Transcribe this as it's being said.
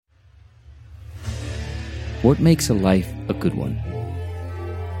What makes a life a good one?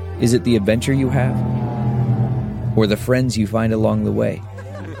 Is it the adventure you have? Or the friends you find along the way?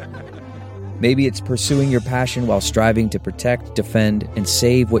 Maybe it's pursuing your passion while striving to protect, defend, and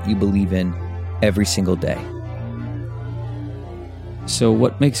save what you believe in every single day. So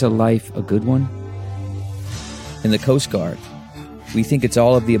what makes a life a good one? In the Coast Guard, we think it's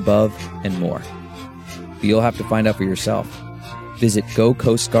all of the above and more. But you'll have to find out for yourself. Visit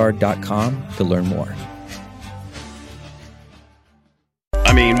gocoastguard.com to learn more.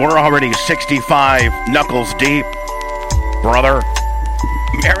 I mean, we're already 65 knuckles deep, brother.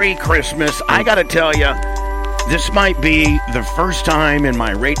 Merry Christmas. I gotta tell you, this might be the first time in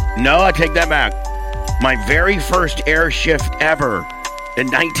my No, I take that back. My very first air shift ever in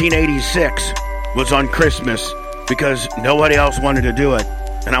 1986 was on Christmas because nobody else wanted to do it,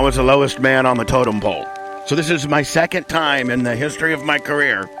 and I was the lowest man on the totem pole. So this is my second time in the history of my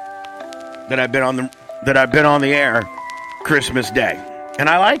career that I've been on the air Christmas Day. And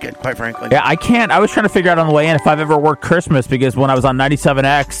I like it, quite frankly. Yeah, I was trying to figure out on the way in if I've ever worked Christmas, because when I was on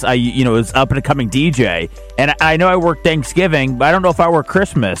 97X, I was up and coming DJ. And I know I worked Thanksgiving, but I don't know if I worked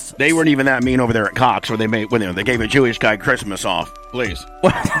Christmas. They weren't even that mean over there at Cox, where they gave a Jewish guy Christmas off. Please.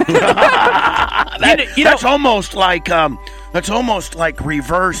 That's almost like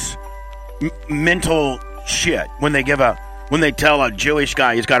reverse mental shit when they tell a Jewish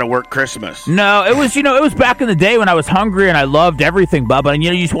guy he's got to work Christmas. No, it was back in the day when I was hungry and I loved everything, Bubba. And,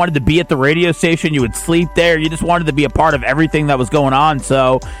 you just wanted to be at the radio station. You would sleep there. You just wanted to be a part of everything that was going on.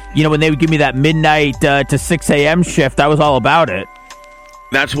 So, when they would give me that midnight to 6 a.m. shift, I was all about it.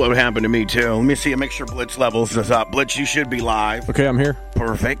 That's what happened to me, too. Let me see. Make sure Blitz levels is up. Blitz, you should be live. Okay, I'm here.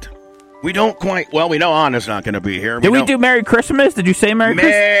 Perfect. We don't quite... Well, we know Anna's not going to be here. Did we do Merry Christmas? Did you say Merry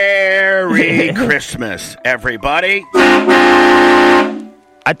Christmas? Merry Christmas, everybody.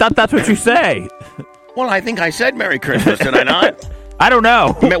 I thought that's what you say. Well, I think I said Merry Christmas, did I not? I don't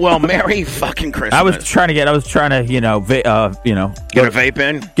know. Well, Merry fucking Christmas. I was trying to, get a vape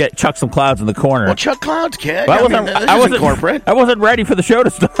in? Chuck some clouds in the corner. Well, Chuck Clouds, kid. Well, I wasn't corporate. I wasn't ready for the show to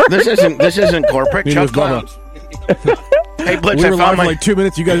start. This isn't corporate. Chuck Clouds. Hey, Blitz, we were I found live for like 2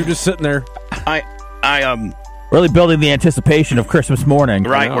 minutes. You guys are just sitting there. Really building the anticipation of Christmas morning.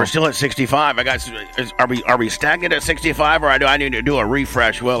 Right, we're still at 65. Are we stagnant at 65, or do I need to do a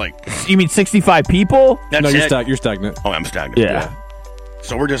refresh, Willie? You mean 65 people? That's you're stagnant. Oh, I'm stagnant. Yeah.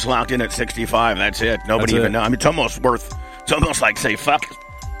 So we're just locked in at 65. That's it. Nobody even knows. I mean, it's almost like say fuck.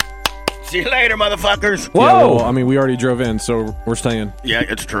 See you later, motherfuckers. Whoa. Yeah, well, we already drove in, so we're staying. Yeah,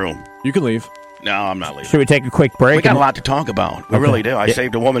 it's true. You can leave. No, I'm not leaving. Should we take a quick break? We got a lot to talk about. We really do. I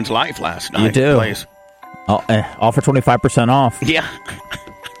saved a woman's life last night. You do. Please. All for 25% off. Yeah.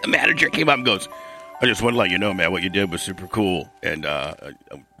 The manager came up and goes, I just want to let you know, man, what you did was super cool. And the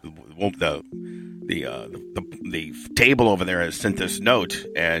table over there has sent this note,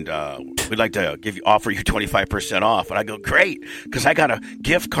 and we'd like to offer you 25% off. And I go, great, because I got a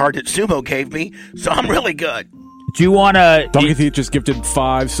gift card that Sumo gave me, so I'm really good. Do you want to... Donkey Thief just gifted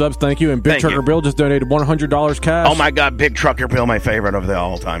 5 subs. Thank you. And Big Trucker Bill just donated $100 cash. Oh, my God. Big Trucker Bill, my favorite of the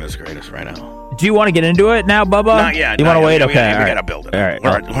all time, is greatest right now. Do you want to get into it now, Bubba? Not yet. You want to wait? Okay. We got to build it. All right.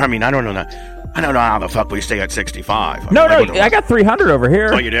 I don't know that. I don't know how the fuck we stay at 65. I got 300 over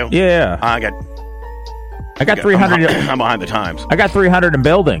here. Oh, you do? Yeah. I got 300. I'm behind the times. I got 300 in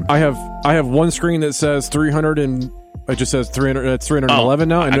building. I have one screen that says 300 and it just says 300. It's 311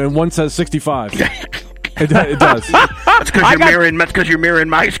 now, and then one says 65. It does. That's because you're mirroring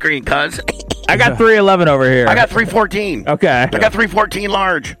my screen, cuz. I got 311 over here. I got 314. Okay. I got 314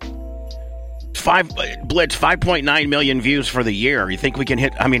 large. Blitz, 5.9 million views for the year. You think we can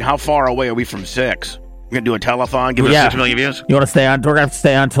hit? How far away are we from 6? We're going to do a telethon, give us 6 million views? You want to stay on? We're going to have to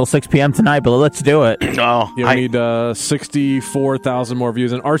stay on until 6 p.m. tonight, but let's do it. Oh, yeah, we need 64,000 more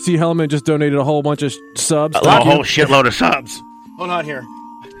views. And RC Hellman just donated a whole bunch of subs. A whole shitload of subs. Hold on here.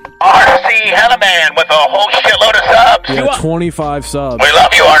 RC Hellman with a whole shitload of subs. Yeah, 25 subs. We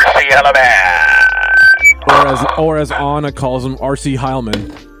love you, RC Hellman. Or as Anna calls him, RC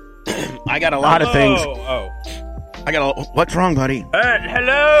Heilman. I got a lot of things. What's wrong, buddy?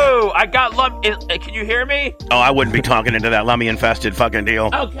 Hello. I got can you hear me? Oh, I wouldn't be talking into that lummy-infested fucking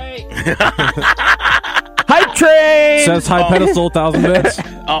deal. Okay. Hype train! Says high pedestal, 1,000 bits.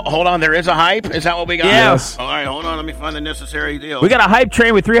 Hold on, there is a hype? Is that what we got? Yes. All right, hold on, let me find the necessary deal. We got a hype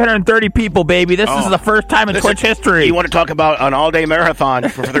train with 330 people, baby. This is the first time in Twitch history. You want to talk about an all-day marathon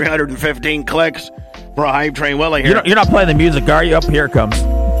for 315 clicks for a hype train Willie here? You're not playing the music, are you? Up here it comes.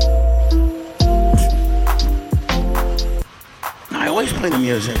 I always play the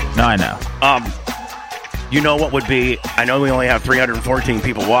music. No, I know. You know what would be... I know we only have 314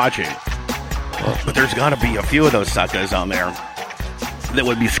 people watching. But there's got to be a few of those suckers on there that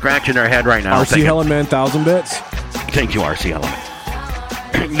would be scratching their head right now. RC Hellman, 1,000 bits. Thank you, RC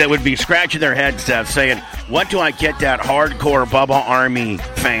Element. That would be scratching their heads, saying, what do I get that hardcore Bubba Army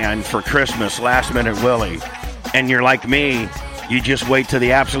fan for Christmas, last minute Willie? And you're like me, you just wait to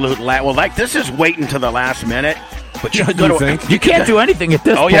the absolute last. Well, like, this is waiting to the last minute. But you can't do anything at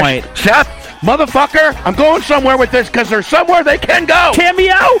this point. Yeah. Seth, motherfucker, I'm going somewhere with this because there's somewhere they can go.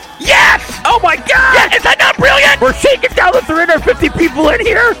 Cameo? Yes! Oh, my God! Yeah, is that not brilliant? We're shaking down the 350 people in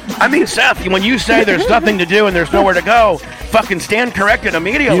here. I mean, Seth, when you say there's nothing to do and there's nowhere to go, fucking stand corrected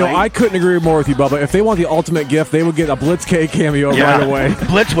immediately. You know, I couldn't agree more with you, Bubba. If they want the ultimate gift, they would get a Blitz K cameo right away.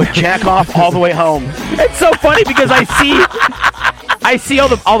 Blitz would jack off all the way home. It's so funny because I see all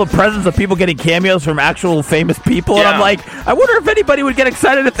the presents of people getting cameos from actual famous people, and I'm like, I wonder if anybody would get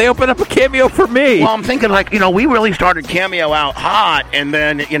excited if they open up a cameo for me. Well, I'm thinking, like, we really started Cameo out hot, and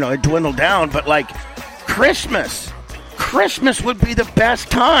then, it dwindled down, but, like, Christmas would be the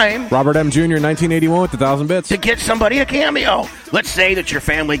best time. Robert M. Jr., 1981 with 1,000 bits. To get somebody a cameo. Let's say that your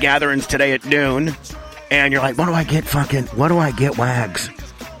family gatherings today at noon, and you're like, what do I get, Wags? What do I get,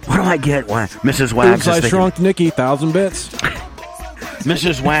 Mrs. Wags? I Shrunk Nikki, 1,000 bits.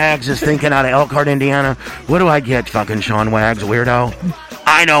 Mrs. Wags is thinking out of Elkhart, Indiana. What do I get, fucking Sean Wags, weirdo?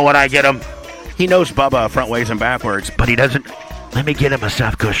 I know what I get him. He knows Bubba front ways and backwards, but he doesn't. Let me get him a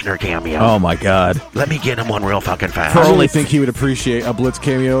Seth Kushner cameo. Oh, my God. Let me get him one real fucking fast. I really think he would appreciate a Blitz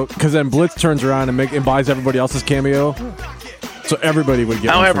cameo, because then Blitz turns around and buys everybody else's cameo. So everybody would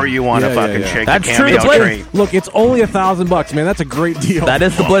get however you want to fucking shake That's the cameo tree. Look, it's only $1,000, man. That's a great deal. That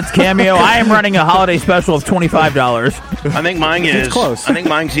is the Blitz cameo. I am running a holiday special of $25. I think mine is. It's close. I think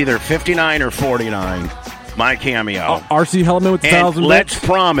mine's either $59 or $49. My cameo. RC Hellman with 1,000 bits. Let's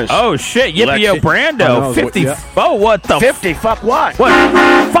promise. Oh shit! Yippee Brando. 50. Oh, what the? 50. Fuck what? What?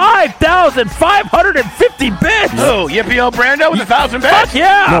 5,550 bits. Oh, Yippee Brando with 1,000 bits. Fuck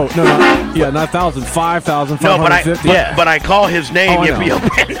yeah! No. Yeah, not 1,000. 5,550. But I call his name Yippee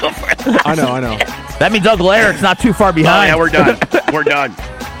Brando. I know. That means Uncle Eric's not too far behind. Oh, yeah, we're done.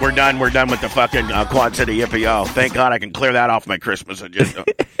 We're done with the fucking Quad City Yippee. Thank God I can clear that off my Christmas agenda.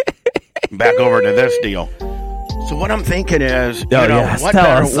 Back over to this deal. So what I'm thinking is,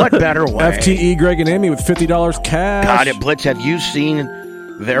 what better way? FTE Greg and Amy with $50 cash. God, Blitz, have you seen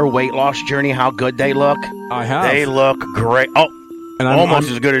their weight loss journey? How good they look? I have. They look great. Oh, and I'm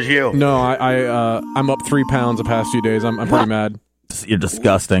as good as you. No, I'm up 3 pounds the past few days. I'm pretty mad. You're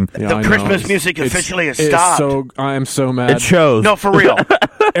disgusting. Yeah, the Christmas music officially has stopped. I am so mad. It shows. No, for real.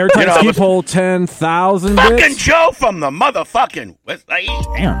 Airtight ski pole, 10,000 bits. Fucking Joe from the motherfucking West Side.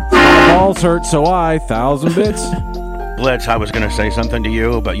 Damn. My balls hurt, so 1,000 bits. Blitz, I was going to say something to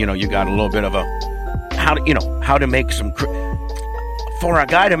you, but you got a little bit of a how to make some for a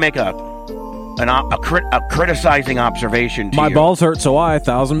guy to make a criticizing observation to my you. balls hurt, so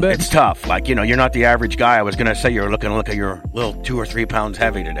 1,000 bits. It's tough. Like, you're not the average guy. I was going to say you're looking like you're a little 2 or 3 pounds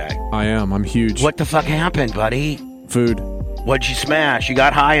heavy today. I am. I'm huge. What the fuck happened, buddy? Food. What'd you smash? You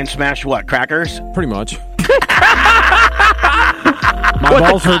got high and smashed what? Crackers? Pretty much. My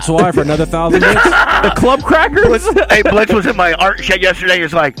balls hurt, so for another 1,000 bits. The club crackers? Blitz was in my art shed yesterday.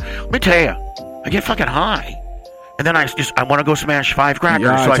 He's like, let me tell you, I get fucking high. And then I want to go smash 5 crackers.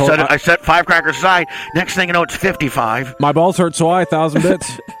 Yeah, so I set 5 crackers aside. Next thing you know, it's 55. My balls hurt, so 1,000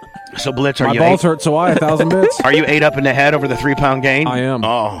 bits. So Blitz, my balls hurt, so 1,000 bits. Are you 8 up in the head over the 3-pound gain? I am.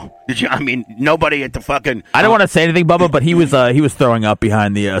 Oh, did you? I mean, nobody at the fucking. I don't want to say anything, Bubba, but he was throwing up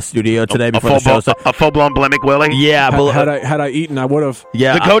behind the studio today before the show. A full-blown bulimic Willie. Yeah, had I eaten, I would have.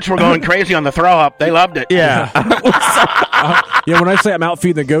 Yeah, the coach were going crazy on the throw up. They loved it. Yeah. When I say I'm out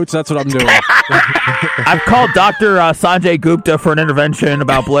feeding the goats, that's what I'm doing. I've called Dr. Sanjay Gupta for an intervention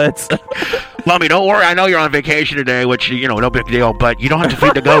about Blitz. Lummy, don't worry. I know you're on vacation today, which, no big deal, but you don't have to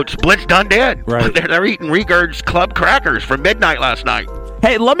feed the goats. Blitz done did. Right. They're eating Regard's Club crackers for midnight last night.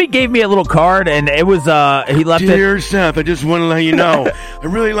 Hey, Lummy gave me a little card, and it was, he left Dear Seth, I just want to let you know, I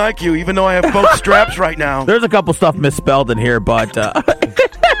really like you, even though I have both straps right now. There's a couple stuff misspelled in here, but,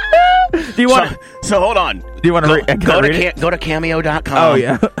 do you want So hold on. Do you want to go to Cameo.com. Oh,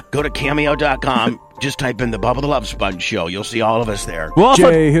 yeah. Go to Cameo.com. Just type in the Bubba the Love Sponge Show. You'll see all of us there. Well,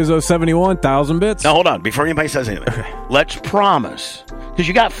 Jay Hizzo 71, 1,000 bits. Now, hold on. Before anybody says anything, let's promise, because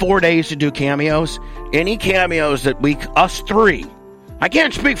you got 4 days to do cameos. Any cameos that us 3, I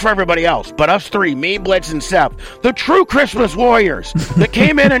can't speak for everybody else, but us 3, me, Blitz, and Seth, the true Christmas warriors that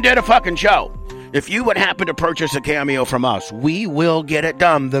came in and did a fucking show. If you would happen to purchase a cameo from us, we will get it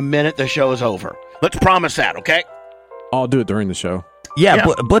done the minute the show is over. Let's promise that, okay? I'll do it during the show. Yeah.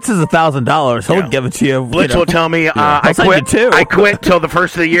 Blitz is $1,000. He'll give it to you. Blitz will tell me, I quit till the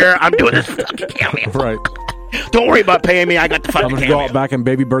first of the year. I'm doing this fucking cameo. Right. Don't worry about paying me. I got the fucking I'm going to go out back and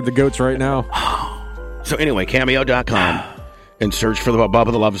baby bird the goats right now. So anyway, Cameo.com and search for the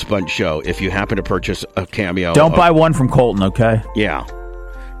Bubba the Love Sponge Show if you happen to purchase a Cameo. Don't buy one from Colton, okay? Yeah.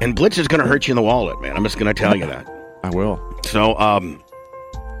 And Blitz is going to hurt you in the wallet, man. I'm just going to tell you that. I will. So,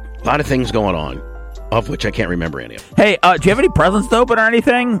 a lot of things going on, of which I can't remember any of. Hey, do you have any presents to open or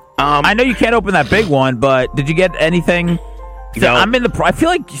anything? I know you can't open that big one, but did you get anything? No. I feel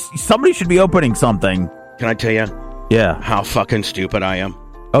like somebody should be opening something. Can I tell you? Yeah. How fucking stupid I am?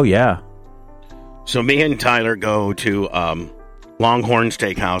 Oh, yeah. So me and Tyler go to Longhorn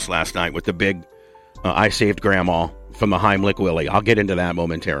Steakhouse last night with the big I Saved Grandma from the Heimlich Willie. I'll get into that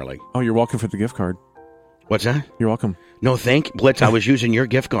momentarily. Oh, you're welcome for the gift card. What's that? You're welcome. No, Blitz, I was using your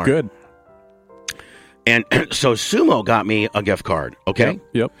gift card. Good. And so Sumo got me a gift card, okay?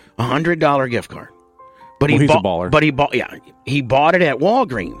 Yep. $100 gift card. But he's a baller. But he bought it at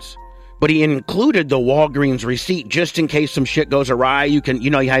Walgreens. But he included the Walgreens receipt just in case some shit goes awry. You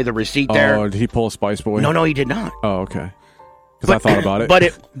had the receipt there. Oh, did he pull a Spice Boy? No, he did not. Oh, okay. Because I thought about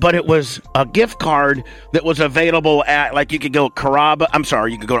it. But it was a gift card that was available at, like, you could go you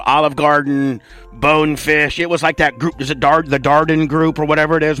could go to Olive Garden, Bonefish. It was like that group. Is it the Darden group or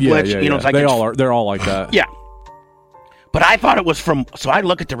whatever it is? Yeah, Blitz? yeah, It's like they're all like that. Yeah. But I thought it was so I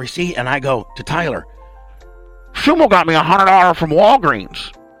look at the receipt and I go to Tyler, Sumo got me $100 from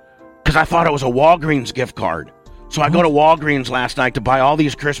Walgreens. Because I thought it was a Walgreens gift card. So I go to Walgreens last night to buy all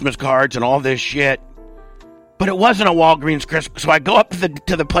these Christmas cards and all this shit. But it wasn't a Walgreens Christmas. So I go up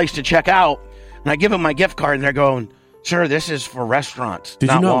to the place to check out, and I give them my gift card, and they're going, "Sir, this is for restaurants."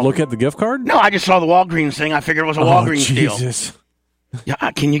 Did you not look at the gift card? No, I just saw the Walgreens thing. I figured it was a Walgreens Jesus. deal.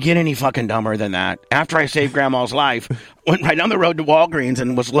 Yeah, can you get any fucking dumber than that? After I saved Grandma's life, went right down the road to Walgreens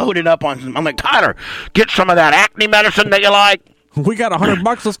and was loaded up on. I'm like, Tyler, get some of that acne medicine that you like. We got $100.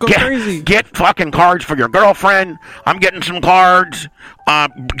 Let's go crazy. Get fucking cards for your girlfriend. I'm getting some cards.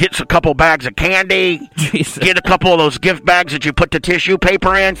 Get a couple bags of candy. Jesus. Get a couple of those gift bags that you put the tissue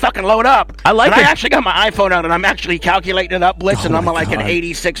paper in. Fucking load up. I like and it. I actually got my iPhone out and I'm actually calculating it up, Blitz, and I'm like at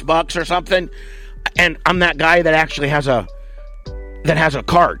 $86 or something. And I'm that guy that actually has a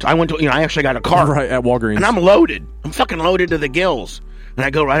cart. I actually got a cart. Right, at Walgreens. And I'm loaded. I'm fucking loaded to the gills. And I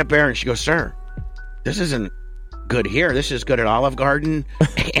go right up there and she goes, "Sir, this isn't good here. This is good at Olive Garden."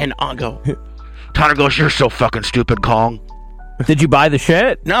 And I'll go, Tyler goes, "You're so fucking stupid, Kong." Did you buy the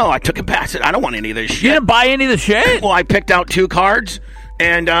shit? No, I took it past it. I don't want any of this shit. You didn't buy any of the shit? Well, I picked out 2 cards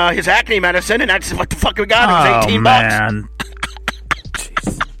and his acne medicine, and that's what the fuck we got. It was $18. Man.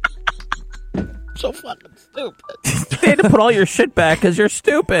 So fucking stupid. They had to put all your shit back because you're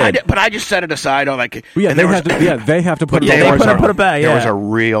stupid. But I just set it aside. I'm like, Yeah, and they have to put it They on. put it back, There was yeah. a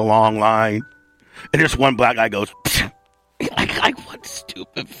real long line. And this one black guy goes, like what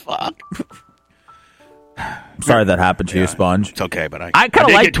stupid fuck. Sorry that happened to you, Sponge. It's okay, but I kind of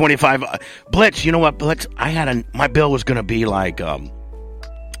did like get 25. Blitz, you know what, Blitz? My bill was going to be like from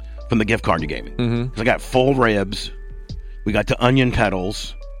the gift card you gave me. Mm-hmm. 'Cause I got full ribs. We got the onion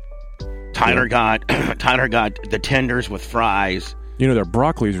petals. Tyler got the tenders with fries. You know, their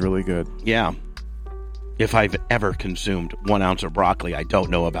broccoli's really good. Yeah. If I've ever consumed 1 ounce of broccoli, I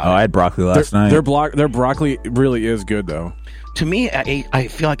don't know about it. I had broccoli last night. Their broccoli really is good, though. To me, I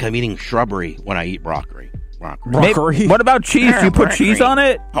feel like I'm eating shrubbery when I eat broccoli. Broccoli? What about cheese? Do you put cheese on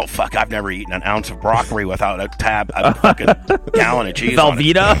it? Oh, fuck. I've never eaten an ounce of broccoli without a fucking gallon of cheese on it.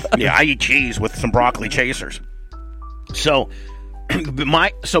 Velveeta? Yeah, I eat cheese with some broccoli chasers. So,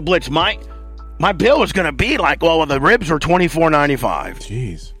 Blitz, my bill was going to be like, well, the ribs were $24.95.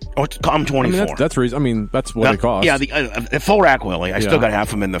 Jeez. Oh, I'm 24. That's reason. I mean, that's what they cost. Yeah, the full rack Willie. I still got half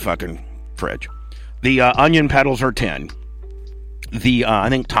them in the fucking fridge. The onion petals are 10. I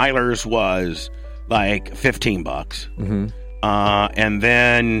think Tyler's was like $15. Mm-hmm. And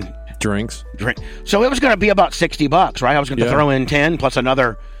then drinks. So it was going to be about $60, right? I was going to throw in 10 plus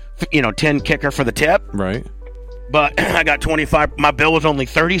another, 10 kicker for the tip. Right. But I got 25. My bill was only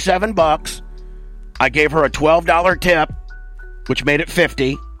 $37. I gave her a $12 tip, which made it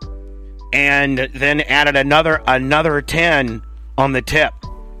 $50. And then added another 10 on the tip.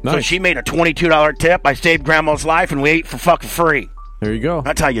 Nice. So she made a $22 tip. I saved Grandma's life, and we ate for fucking free. There you go.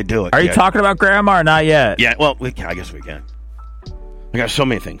 That's how you do it. Are you talking about Grandma or not yet? Yeah, well, I guess we can. I got so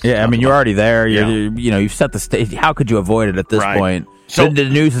many things. Yeah, I mean, you're already there. You've set the stage. How could you avoid it at this point? So the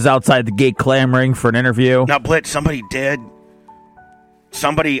news is outside the gate clamoring for an interview. Now, Blitz, somebody did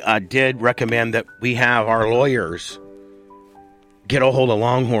recommend that we have our lawyers get a hold of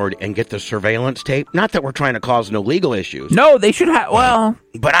Longhorn and get the surveillance tape. Not that we're trying to cause no legal issues. No, they should have. Well,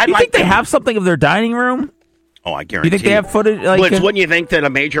 but I think they have something of their dining room. Oh, I guarantee. You think they have footage? Blitz, wouldn't you think that a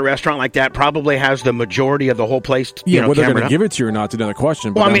major restaurant like that probably has the majority of the whole place? Whether they're going to give it to you or not is another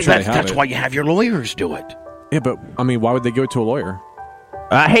question. But well, I mean, that's why you have your lawyers do it. Yeah, but I mean, why would they give it to a lawyer?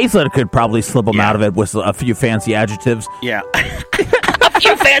 Hazlett could probably slip them out of it with a few fancy adjectives. Yeah. A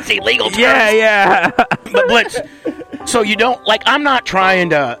few fancy legal terms. Yeah. But Blitz, so you don't, like, I'm not trying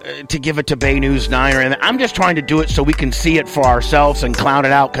to give it to Bay News 9 or anything. I'm just trying to do it so we can see it for ourselves and clown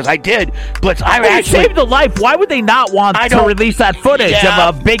it out, because I did. Blitz, I actually saved a life. Why would they not want to release that footage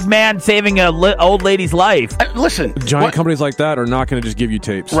of a big man saving an old lady's life? Listen. Giant companies like that are not going to just give you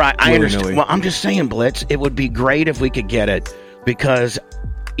tapes. Right, I understand. Well, I'm just saying, Blitz, it would be great if we could get it, because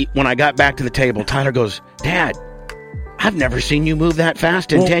when I got back to the table, Tyler goes, Dad, I've never seen you move that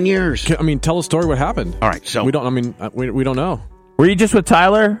fast in 10 years. Tell a story what happened. All right, so... We don't know. Were you just with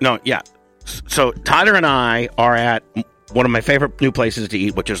Tyler? No, yeah. So Tyler and I are at one of my favorite new places to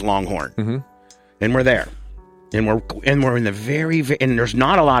eat, which is Longhorn. Mm-hmm. And we're there. And we're in the very... And there's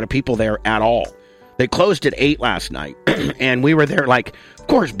not a lot of people there at all. They closed at 8 last night. And we were there like, of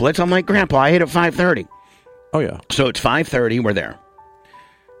course, Blitz, I'm like, Grandpa, I ate at 5:30. Oh, yeah. So it's 5:30, we're there.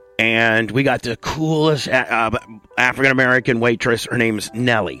 And we got the coolest African-American waitress. Her name's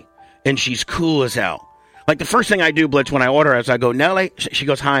Nellie. And she's cool as hell. Like, the first thing I do, Blitz, when I order is I go, Nellie. She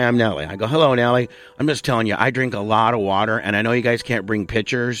goes, hi, I'm Nellie. I go, hello, Nellie. I'm just telling you, I drink a lot of water, and I know you guys can't bring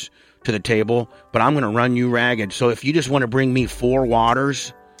pitchers to the table, but I'm going to run you ragged. So if you just want to bring me 4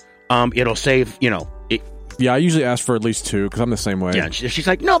 waters, it'll save, Yeah, I usually ask for at least 2, because I'm the same way. Yeah, she's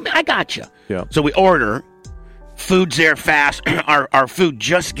like, no, I got you. Yeah. So we order. Food's there fast. Our food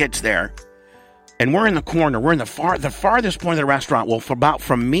just gets there. And we're in the corner. We're in the farthest point of the restaurant. Well,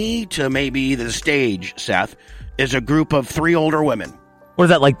 from me to maybe the stage, Seth, is a group of 3 older women. What is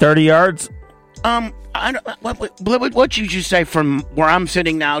that, like 30 yards? What you just say from where I'm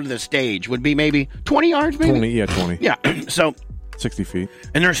sitting now to the stage would be maybe 20 yards, maybe? 20. Yeah, so... 60 feet.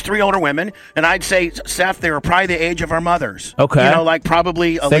 And there's 3 older women, and I'd say, Seth, they were probably the age of our mothers. Okay. Like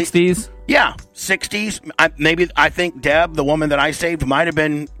probably... 60s? Yeah, 60s. I think Deb, the woman that I saved, might have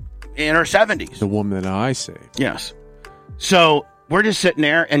been in her 70s. The woman that I saved. Yes. So we're just sitting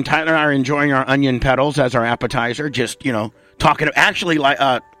there, and Tyler and I are enjoying our onion petals as our appetizer, just, talking. Actually,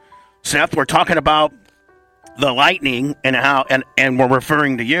 Seth, we're talking about the lightning and how, and we're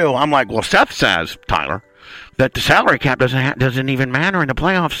referring to you. I'm like, well, Seth says, Tyler, that the salary cap doesn't even matter in the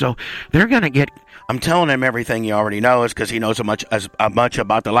playoffs, so they're going to get... I'm telling him everything he already knows, because he knows as much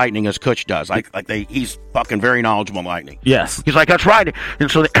about the Lightning as Kutch does. He's fucking very knowledgeable in Lightning. Yes. He's like, that's right. And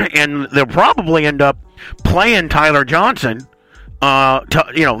so, and they'll probably end up playing Tyler Johnson.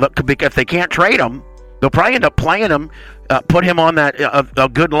 If they can't trade him, they'll probably end up playing him, put him on that a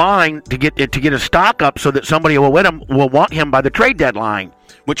good line to get his stock up, so that somebody will want him by the trade deadline,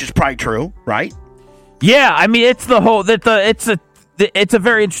 which is probably true, right? Yeah, I mean, it's it's a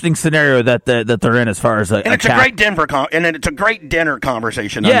very interesting scenario that they're in as far as and it's a great it's a great dinner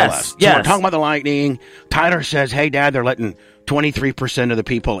conversation nonetheless. Yes. So we're talking about the Lightning. Tyler says, "Hey, Dad, they're letting 23% of the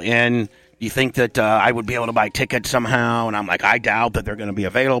people in. Do you think that I would be able to buy tickets somehow?" And I'm like, "I doubt that they're going to be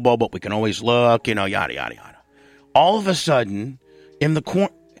available, but we can always look. Yada yada yada." All of a sudden, in the corner,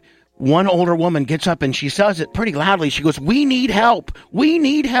 one older woman gets up and she says it pretty loudly. She goes, "We need help. We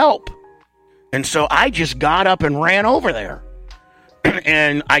need help." And so I just got up and ran over there.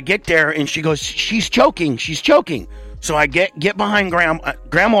 And I get there, and she goes, she's choking. So I get behind Grandma.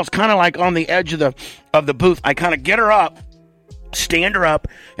 Grandma's kind of like on the edge of the booth. I kind of get her up, stand her up,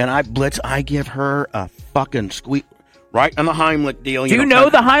 and I give her a fucking squeak right on the Heimlich deal. Do you know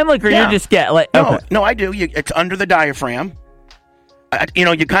the Heimlich, or you just get like... No, okay. No, I do. It's under the diaphragm.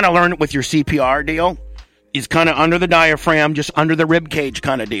 You kind of learn it with your CPR deal. It's kind of under the diaphragm, just under the rib cage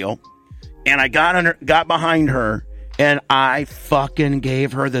kind of deal. And I got behind her, and I fucking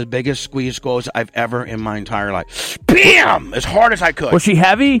gave her the biggest squeeze I've ever in my entire life. Bam! As hard as I could. Was she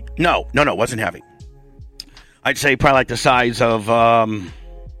heavy? No, it wasn't heavy. I'd say probably like the size of...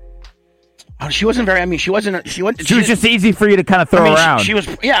 she wasn't very... I mean, she was just easy for you to kind of throw around. She was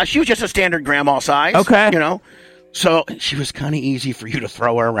just a standard grandma size. Okay. So she was kind of easy for you to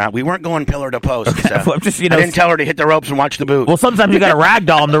throw her around. We weren't going pillar to post. Okay. So I didn't tell her to hit the ropes and watch the boot. Well, sometimes you got to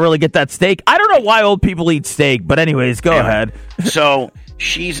ragdoll them to really get that steak. I don't know why old people eat steak, but anyways, go ahead. So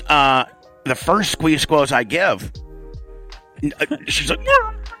she's the first squeeze I give. She's like,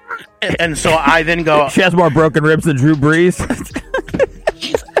 and so I then go. She has more broken ribs than Drew Brees.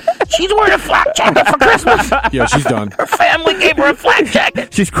 She's she's wearing a flak jacket for Christmas. Yeah, she's done. Her family gave her a flak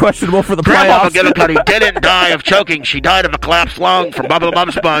jacket. She's questionable for the Grandma playoffs. McGillicuddy didn't die of choking. She died of a collapsed lung from Bubba the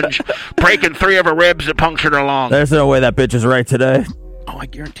Bum Sponge, breaking 3 of her ribs that punctured her lung. There's no way that bitch is right today. Oh, I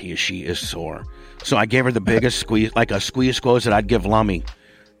guarantee you she is sore. So I gave her the biggest squeeze, like a squeeze that I'd give Lummy.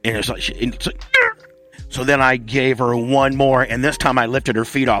 And it's like, so then I gave her one more, and this time I lifted her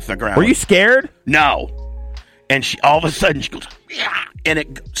feet off the ground. Were you scared? No. And she all of a sudden she goes, yeah.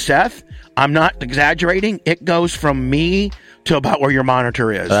 And Seth, I'm not exaggerating. It goes from me to about where your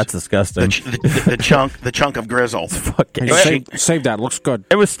monitor is. Oh, that's disgusting. The chunk of grizzle. Fucking Save that. Looks good.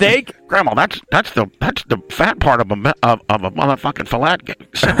 It was steak. Grandma, that's the fat part of a motherfucking fillet.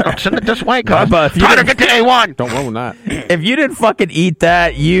 Send it this way, cuz. Bubba, Try to get to A1. Don't roll with that. If you didn't fucking eat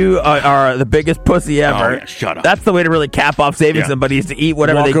that, you are the biggest pussy ever. Oh, yeah, shut up. That's the way to really cap off saving somebody is to eat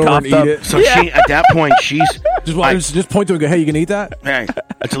whatever Walk they over coughed and up. eat it. So she, at that point, she's Just point to it and go, hey, you can eat that? hey,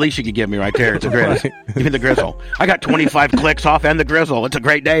 that's the least you could give me right there. It's a grizzle. Give me the grizzle. I got 25 clicks off and the grizzle. It's a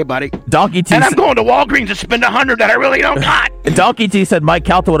great day, buddy. Donkey T. And I'm going to Walgreens to spend $100 that I really don't got. Donkey T said Mike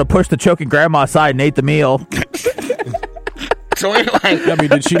Calta would have pushed the choking grandma aside and ate the meal. So anyway, I mean,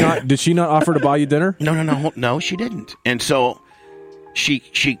 did she not offer to buy you dinner? no, she didn't. And so she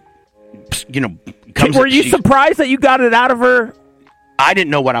comes. Were you surprised that you got it out of her? I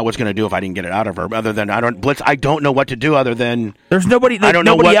didn't know what I was going to do if I didn't get it out of her. Other than Blitz, I don't know what to do other than There's nobody. I don't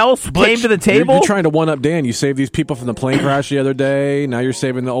know nobody what else Blitz- came to the You're table. trying to one-up Dan. You saved these people from the plane crash the other day. Now you're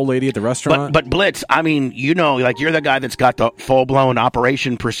saving the old lady at the restaurant. But Blitz, I mean, like you're the guy that's got the full-blown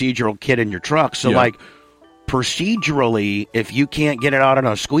operation procedural kit in your truck. So like procedurally, if you can't get it out on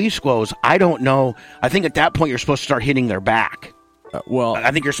a squeeze, I don't know. I think at that point you're supposed to start hitting their back. Well,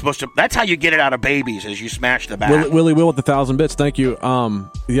 I think you're supposed to. That's how you get it out of babies, is you smash the back. Willie Will with 1,000 bits. Thank you.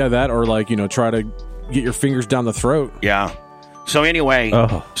 Yeah, that or try to get your fingers down the throat. Yeah. So anyway,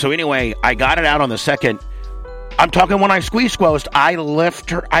 I got it out on the second. I'm talking when I squeezed, I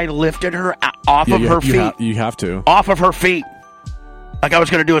lifted her off of her feet. You have to. Off of her feet. Like I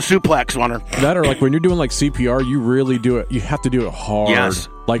was going to do a suplex on her. That or like when you're doing like CPR, you really do it. You have to do it hard. Yes.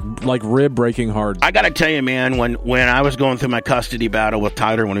 Like rib breaking hard. I got to tell you, man, when I was going through my custody battle with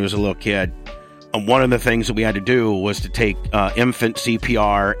Tyler when he was a little kid, one of the things that we had to do was to take infant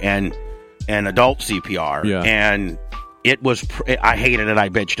CPR and adult CPR. Yeah. And it was, I hated it. I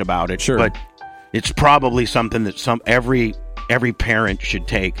bitched about it. Sure. But it's probably something that every parent should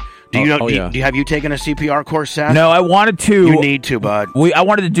take. Have you taken a CPR course, Seth? No, I wanted to. You need to, bud. I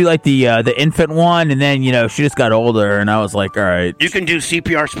wanted to do like the infant one, and then she just got older, and I was like, all right. You can do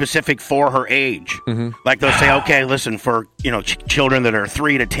CPR specific for her age. Mm-hmm. Like they'll say, okay, listen, for children that are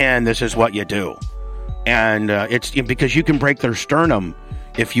 3 to 10, this is what you do, and it's because you can break their sternum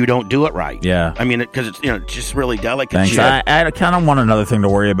if you don't do it right. Yeah. I mean, because it's just really delicate. Thanks. Shit. I kind of want another thing to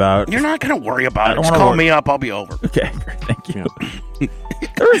worry about. You're not going to worry about it. Just call me up. I'll be over. Okay, thank you. Yeah.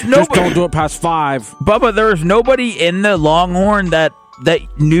 There's nobody. Just don't do it past 5. Bubba, there was nobody in the Longhorn that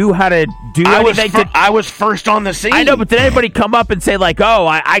knew how to do anything. I was first on the scene. I know, but did anybody come up and say like, "Oh,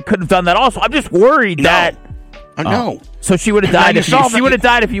 I could have done that"? Also, I'm just worried that. No. So she would have died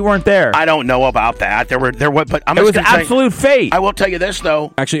if you weren't there. I don't know about that. But it was absolute fate. I will tell you this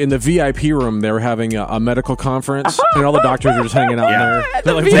though. Actually, in the VIP room, they were having a medical conference, and all the doctors were just hanging out in there.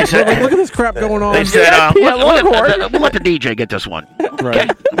 They're like, look at this crap going on. They said, we'll let the DJ get this one. Right. Okay?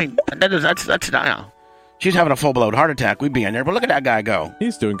 I mean, that's not. She's having a full-blown heart attack. We'd be in there, but look at that guy go.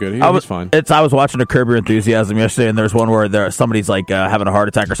 He's doing good. He's fine. I was watching a Curb Your Enthusiasm yesterday, and there's one where somebody's like having a heart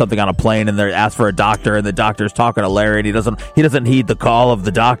attack or something on a plane, and they ask for a doctor, and the doctor's talking to Larry, and he doesn't heed the call of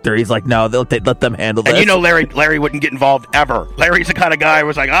the doctor. He's like, no, let them handle this. And Larry wouldn't get involved ever. Larry's the kind of guy who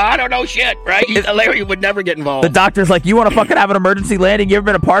was like, I don't know shit, right? Larry would never get involved. The doctor's like, you want to fucking have an emergency landing? You ever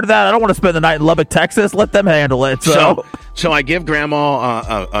been a part of that? I don't want to spend the night in Lubbock, Texas. Let them handle it. So I give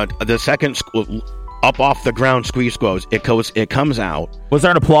Grandma the second up off the ground squeeze goes. It comes out. Was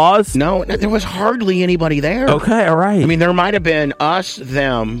there an applause? No, there was hardly anybody there. Okay, all right. I mean, there might have been us,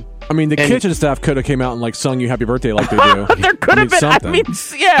 them. I mean, the kitchen staff could have came out and sung you happy birthday like they do. There could have been. Something. I mean,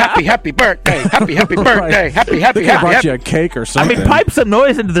 yeah. Happy birthday. Happy birthday. Right. Happy. They could have brought you a cake or something. I mean, pipe some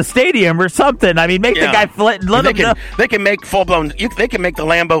noise into the stadium or something. I mean, make the guy let him know. They can make full-blown. They can make the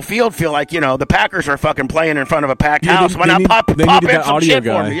Lambeau Field feel like, the Packers are fucking playing in front of a packed house. Why not pop in some shit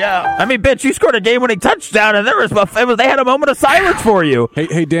for me? Yeah. I mean, bitch, you scored a game-winning touchdown, and they had a moment of silence for you.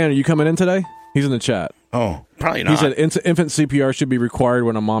 Hey, Dan, are you coming in today? He's in the chat. Oh, probably not. He said infant CPR should be required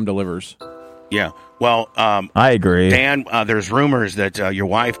when a mom delivers. Yeah. Well, I agree. Dan, there's rumors that your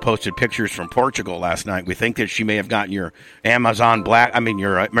wife posted pictures from Portugal last night. We think that she may have gotten your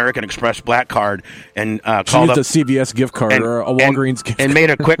your American Express Black card and called up a CVS gift card or a Walgreens gift card. And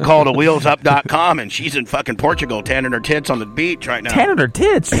made a quick call to wheelsup.com, and she's in fucking Portugal tanning her tits on the beach right now. Tanning her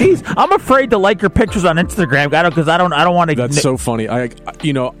tits? Jeez. I'm afraid to like your pictures on Instagram, because I don't want to. That's so funny.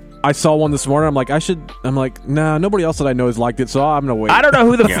 I saw one this morning. I'm like, nah, nobody else that I know has liked it, so I'm gonna wait. I don't know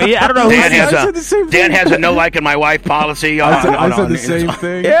who I don't know Dan has a no liking my wife policy. I said the same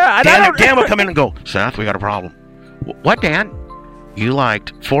thing. Yeah, Dan would come in and go, Seth, we got a problem. What, Dan? You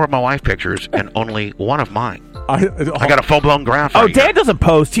liked 4 of my wife pictures and only 1 of mine. I got a full-blown graph. Oh, Dan doesn't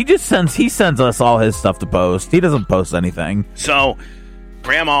post. He sends us all his stuff to post. He doesn't post anything. So,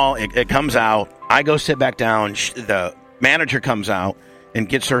 Grandma, it comes out. I go sit back down. The manager comes out and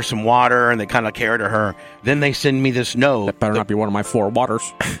gets her some water, and they kind of care to her. Then they send me this note. That better not be one of my 4 waters,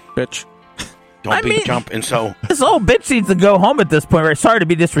 bitch. Don't jump. And so this old bitch needs to go home at this point. Right? Sorry to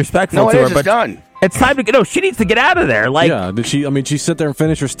be disrespectful to her, but it's done. It's time to get. No, she needs to get out of there. Did she sit there and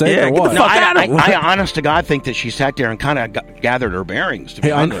finish her steak or what? Get the fuck out of I honest to God think that she sat there and kind of gathered her bearings.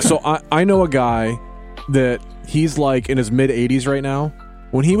 I know a guy that he's like in his mid 80s right now.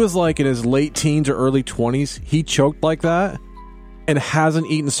 When he was like in his late teens or early 20s, he choked like that and hasn't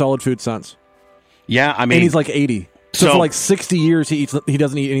eaten solid food since. Yeah, I mean, and he's like 80. So for like 60 years, he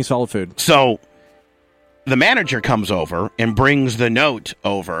doesn't eat any solid food. So the manager comes over and brings the note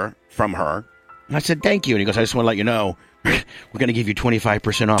over from her. And I said, thank you. And he goes, I just want to let you know, we're going to give you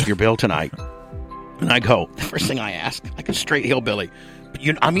 25% off your bill tonight. And I go, the first thing I ask, like a straight hillbilly,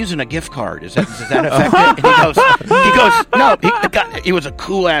 I'm using a gift card. Does that affect it? And he goes, no. He was a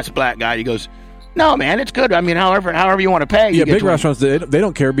cool-ass black guy. He goes, no, man, it's good. I mean, however you want to pay. Yeah, big restaurants, they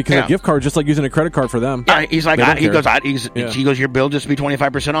don't care because a gift card is just like using a credit card for them. Yeah, he's like, he goes, your bill just be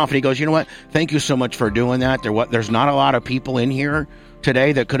 25% off. And he goes, you know what? Thank you so much for doing that. There's not a lot of people in here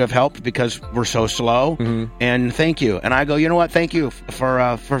today that could have helped because we're so slow. Mm-hmm. And thank you. And I go, you know what? Thank you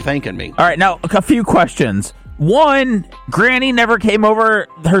for thanking me. All right, now a few questions. One, Granny never came over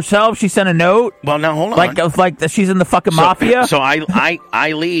herself. She sent a note. Well, now hold on. Like she's in the fucking mafia. So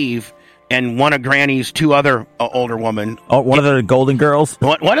I leave. And one of Granny's 2 other older women. Oh, one of the Golden Girls?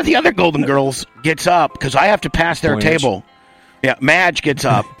 One of the other Golden Girls gets up because I have to pass their table. Yeah, Madge gets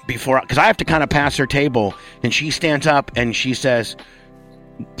up because I have to kind of pass her table. And she stands up and she says,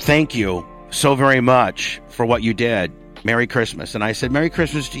 thank you so very much for what you did. Merry Christmas. And I said, Merry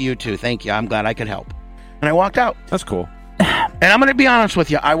Christmas to you too. Thank you. I'm glad I could help. And I walked out. That's cool. And I'm going to be honest with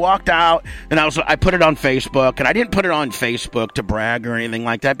you. I walked out and I put it on Facebook, and I didn't put it on Facebook to brag or anything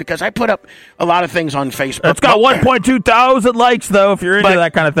like that because I put up a lot of things on Facebook. It's got 1.2 thousand likes, though, if you're into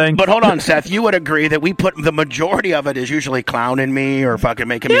that kind of thing. But hold on, Seth. You would agree that we put the majority of it is usually clowning me or fucking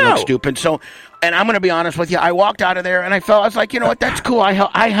making me look stupid. So, and I'm going to be honest with you. I walked out of there and I was like, you know what? That's cool.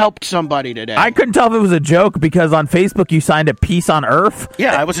 I helped somebody today. I couldn't tell if it was a joke because on Facebook you signed a Peace on Earth.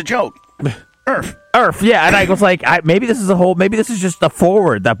 Yeah, it was a joke. Earth, yeah, and I was like, maybe this is just a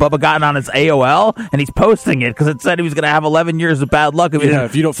forward that Bubba got on his AOL, and he's posting it because it said he was going to have 11 years of bad luck.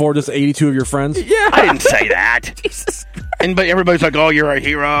 If you don't forward this to 82 of your friends. Yeah, I didn't say that. Jesus Christ. But everybody's like, oh, you're a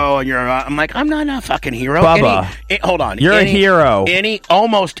hero, and I'm like, I'm not a fucking hero. Bubba, hold on, you're a hero.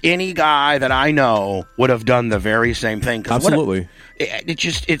 Almost any guy that I know would have done the very same thing. Absolutely.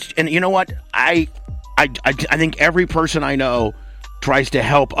 And you know what? I think every person I know tries to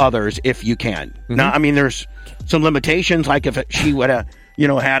help others if you can. Mm-hmm. Now, I mean, there's some limitations, like if she would have,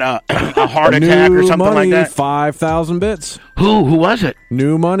 had a heart attack or something like that. 5,000 bits. Who was it?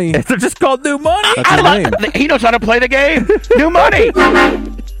 New Money. They're just called New Money. That's his name. He knows how to play the game. New Money.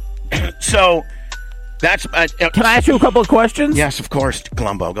 So that's. Can I ask you a couple of questions? Yes, of course,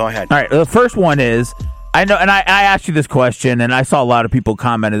 Columbo. Go ahead. All right. The first one is, I know, and I asked you this question, and I saw a lot of people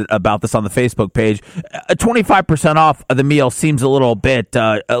commented about this on the Facebook page. 25% off of the meal seems a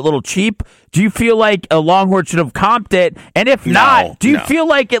little cheap. Do you feel like a Longhorn should have comped it? And if not, do you feel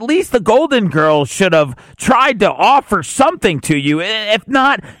like at least the Golden Girls should have tried to offer something to you? If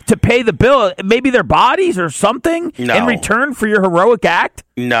not to pay the bill, maybe their bodies or something in return for your heroic act?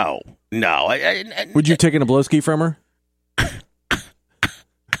 No. Would you take an Oblowski from her?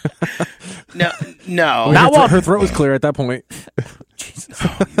 No. Her throat was clear at that point. Jesus.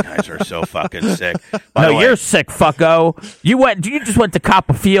 Oh, you guys are so fucking sick. You're sick, fucko. You just went to cop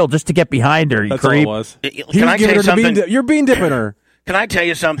a field just to get behind her, you That's creep. all it was. Can I tell you something? You're bean dipping her. Can I tell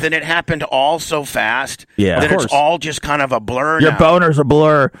you something? It happened all so fast that it's all just kind of a blur Your now. boner's a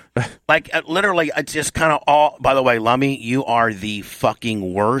blur. Like, literally, it's just kind of all... By the way, Lummy, you are the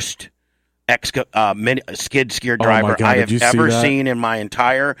fucking worst skid steer driver God, I have ever that? seen in my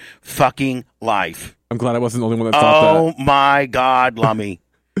entire fucking life. I'm glad I wasn't the only one that thought that. Oh my God, Lummy.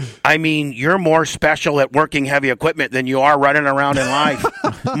 I mean, you're more special at working heavy equipment than you are running around in life.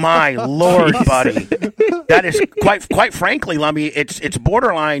 My Lord, buddy. That is quite frankly, Lummy, it's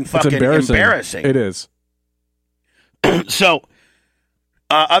borderline fucking embarrassing. It is. So,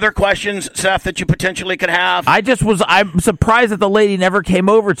 other questions, Seth, that you potentially could have? I'm surprised that the lady never came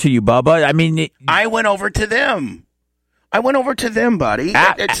over to you, Bubba. I mean, I went over to them. Buddy.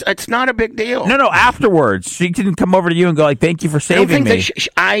 It's not a big deal. No, afterwards. She didn't come over to you and go like, "Thank you for saving me."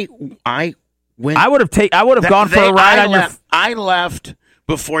 I went. I would have gone for a ride I left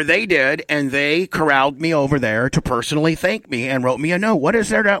before they did, and they corralled me over there to personally thank me and wrote me a note. What is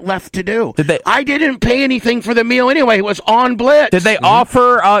there left to do? I didn't pay anything for the meal anyway. It was on Blitz. Did they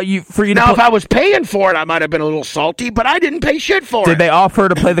offer you to Now, if I was paying for it, I might have been a little salty, but I didn't pay shit for it. Did they offer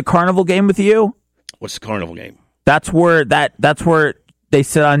to play the carnival game with you? What's the carnival game? That's where they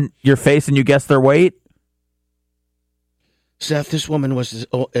sit on your face and you guess their weight. Seth, this woman was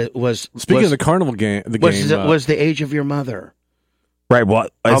speaking of the carnival game. Was the age of your mother? Right. Well,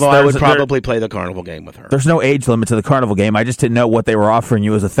 although I would probably play the carnival game with her. There's no age limit to the carnival game. I just didn't know what they were offering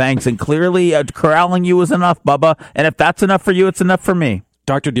you as a thanks, and clearly corralling you was enough, Bubba. And if that's enough for you, it's enough for me.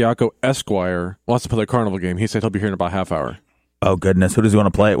 Dr. Diaco Esquire wants to play the carnival game. He said he'll be here in about half hour. Oh goodness, who does he want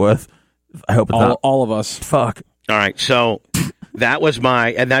to play it with? I hope it's not all of us. Fuck. All right, so that was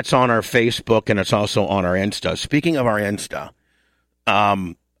and that's on our Facebook, and it's also on our Insta. Speaking of our Insta,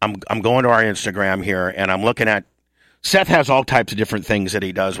 I'm going to our Instagram here, and I'm looking at. Seth has all types of different things that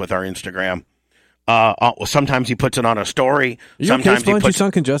he does with our Instagram. Sometimes he puts it on a story. Sometimes he puts. You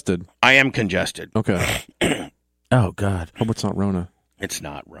sound congested. I am congested. Okay. Oh God. Hope it's not Rona. It's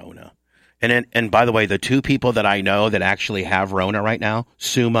not Rona. And by the way, the two people that I know that actually have Rona right now,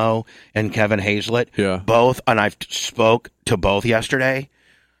 Sumo and Kevin Hazlett, both, and I've spoke to both yesterday,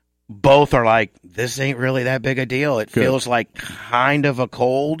 both are like, this ain't really that big a deal. It feels like kind of a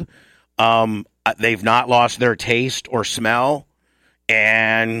cold. They've not lost their taste or smell,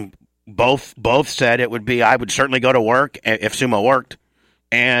 and both said it would be, I would certainly go to work if Sumo worked,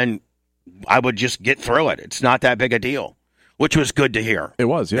 and I would just get through it. It's not that big a deal, which was good to hear. It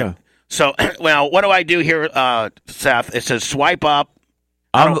was, yeah. So, well, what do I do here, Seth? It says swipe up.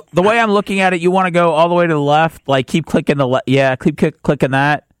 The way I'm looking at it, you want to go all the way to the left, like keep clicking keep clicking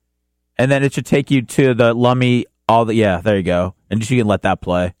that, and then it should take you to the Lummy. There you go, and you can let that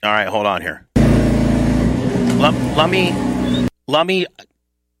play. All right, hold on here. Lummy.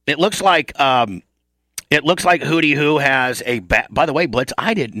 It looks like Hootie Hoo has a By the way, Blitz,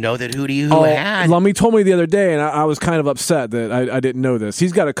 I didn't know that Hootie Hoo had. Lummy told me the other day, and I was kind of upset that I didn't know this.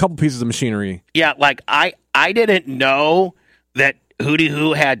 He's got a couple pieces of machinery. Yeah, like I didn't know that Hootie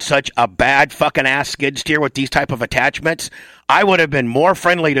Hoo had such a bad fucking ass skid steer with these type of attachments. I would have been more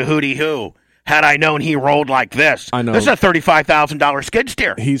friendly to Hootie Hoo had I known he rolled like this. I know. This is a $35,000 skid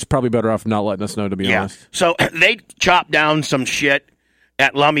steer. He's probably better off not letting us know, to be honest. So they chopped down some shit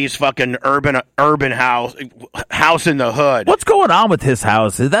at Lummy's fucking urban house in the hood. What's going on with his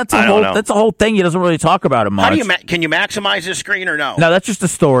house? That's a whole thing. He doesn't really talk about it much. Can you maximize this screen or no? No, that's just a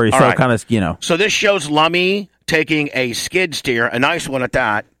story. All so right. Kind of, So this shows Lummy taking a skid steer, a nice one at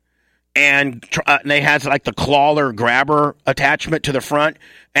that, and they has like the clawler grabber attachment to the front,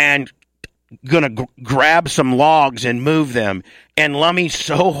 and gonna grab some logs and move them. And Lummy's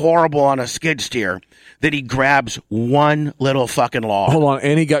so horrible on a skid steer that he grabs one little fucking log. Hold on,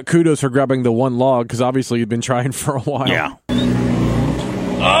 and he got kudos for grabbing the one log, because obviously you'd been trying for a while. Yeah.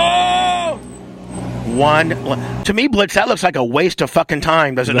 Oh! To me, Blitz, that looks like a waste of fucking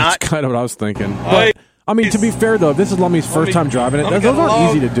time, does it not? That's kind of what I was thinking. But, I mean, to be fair, though, if this is Lummy's first time driving it, those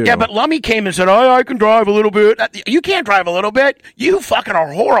aren't easy to do. Yeah, but Lummy came and said, I can drive a little bit. You can't drive a little bit. You fucking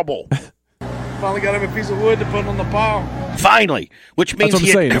are horrible. Finally got him a piece of wood to put on the pile. Finally, which means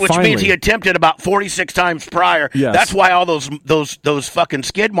he attempted about 46 times prior. Yes. That's why all those fucking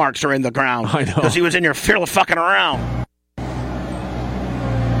skid marks are in the ground. I know, because he was in there fucking around.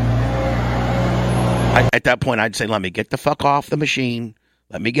 At that point, I'd say, let me get the fuck off the machine.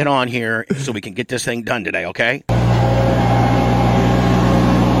 Let me get on here so we can get this thing done today, okay?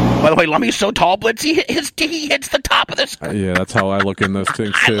 By the way, Lummy's so tall, Blitz, he hits the top of this. Yeah, that's how I look in those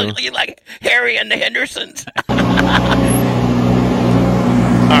things, too. I look like Harry and the Hendersons. All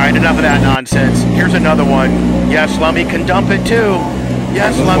right, enough of that nonsense. Here's another one. Yes, Lummy can dump it, too.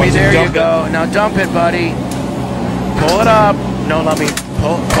 Yes, Lummy, there you go. Now dump it, buddy. Pull it up. No, Lummy,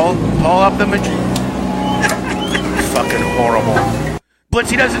 pull up the fucking horrible. Blitz,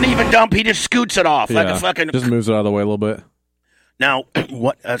 he doesn't even dump. He just scoots it off like a fucking... just moves it out of the way a little bit. Now,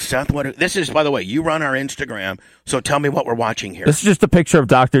 what, Seth? What? This is, by the way, you run our Instagram, so tell me what we're watching here. This is just a picture of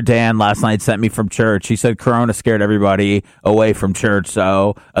Dr. Dan last night sent me from church. He said Corona scared everybody away from church,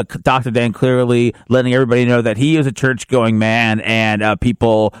 so Dr. Dan clearly letting everybody know that he is a church-going man, and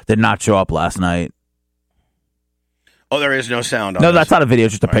people did not show up last night. Oh, there is no sound on No, this. that's not a video,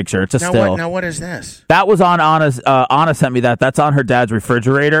 it's just a picture. It's a still. Now, what is this? That was on Anna's. Anna sent me that. That's on her dad's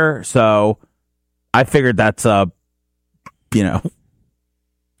refrigerator, so I figured that's,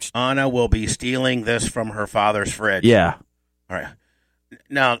 Anna will be stealing this from her father's fridge. Yeah. All right.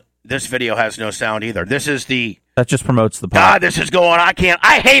 Now, this video has no sound either. This is the... That just promotes the pod. God, this is going...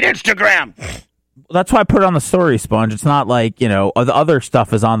 I hate Instagram! That's why I put it on the story, Sponge. It's not like, the other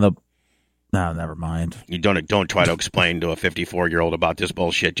stuff is on the... No, never mind. You don't try to explain to a 54-year-old about this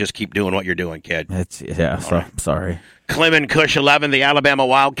bullshit. Just keep doing what you're doing, kid. Sorry. Clement Cush 11, the Alabama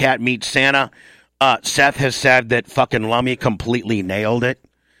Wildcat meets Santa. Seth has said that fucking Lummy completely nailed it.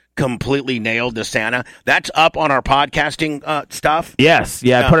 Completely nailed the Santa. That's up on our podcasting stuff. Yes.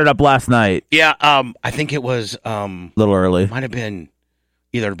 Yeah, I put it up last night. Yeah, I think it was... a little early. Might have been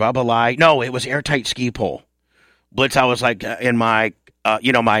either Bubba Lie. No, it was Airtight Ski Pole. Blitz, I was like in my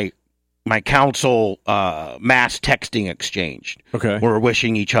council mass texting exchange. Okay. We're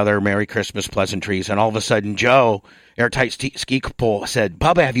wishing each other Merry Christmas pleasantries, and all of a sudden Joe, Airtight Ski Pole, said,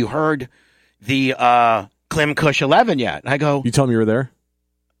 Bubba, have you heard the Clem Cush 11 yet? And I go... You told me you were there?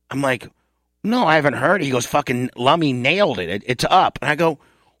 I'm like, no, I haven't heard. He goes, fucking Lummy nailed it. It's up. And I go,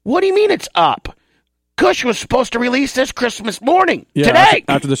 what do you mean it's up? Cush was supposed to release this Christmas morning. Today.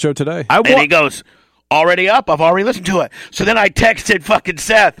 After the show today. And he goes, already up. I've already listened to it. So then I texted fucking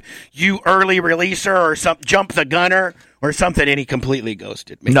Seth, you early releaser or something, jump the gunner or something, and he completely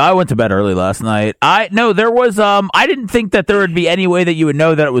ghosted me. No, I went to bed early last night. There was I didn't think that there would be any way that you would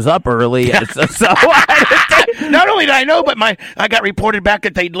know that it was up early. So not only did I know, but I got reported back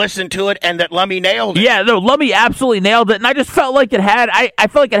that they'd listened to it and that Lummy nailed it. Yeah, no, Lummy absolutely nailed it, and I just felt like I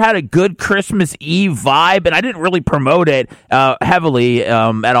felt like it had a good Christmas Eve vibe, and I didn't really promote it heavily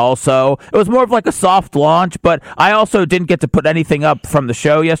at all. So it was more of like a soft launch, but I also didn't get to put anything up from the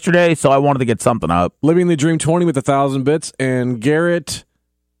show yesterday, so I wanted to get something up. Living the Dream 20 with 1,000 bits, and Garrett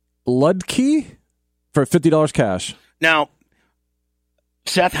Ludke for $50 cash. Now,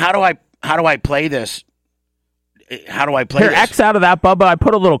 Seth, how do I play this? How do I play Here, this? X out of that, Bubba. I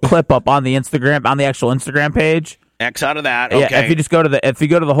put a little clip up on the Instagram, on the actual Instagram page. X out of that. Okay. Yeah, if you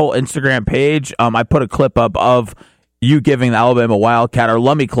go to the whole Instagram page, I put a clip up of you giving the Alabama Wildcat, or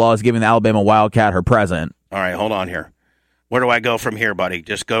Lummy Claus giving the Alabama Wildcat her present. All right, hold on here. Where do I go from here, buddy?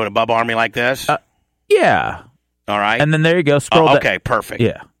 Just go to Bubba Army like this? Yeah. All right. And then there you go. Scroll down. Okay, perfect.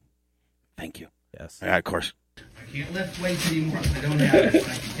 Yeah. Thank you. Yes. Yeah, of course. I can't lift weights anymore. I don't have it.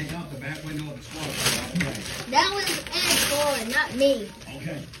 I can take out the back window of the squad. That was Ed, not me.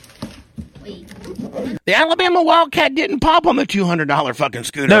 Okay. Wait. The Alabama Wildcat didn't pop on the $200 fucking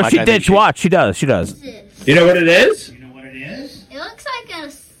scooter. No, like she I did. think She watched. She does. You know what it is? You know what it is? It looks like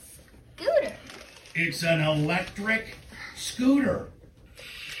a scooter. It's an electric scooter.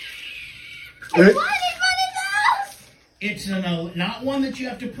 I wanted one of those! It's not one that you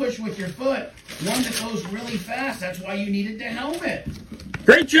have to push with your foot. One that goes really fast. That's why you needed the helmet.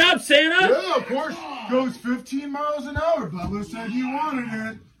 Great job, Santa! Yeah, of course. Goes 15 miles an hour. Bubba said he wanted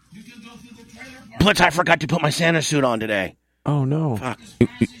it. You can go through the trailer park Blitz, I forgot to put my Santa suit on today. Oh, no. Fuck. as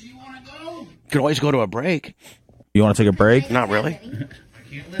fast as you want to go. Could always go to a break. You want to take a break? Not really.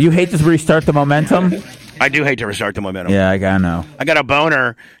 You hate to restart the momentum? I do hate to restart the momentum. Yeah, I know. I got a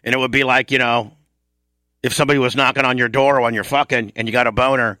boner, and it would be like, if somebody was knocking on your door when you're fucking, and you got a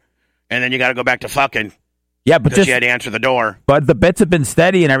boner, and then you got to go back to fucking. Yeah, but because you had to answer the door. But the bits have been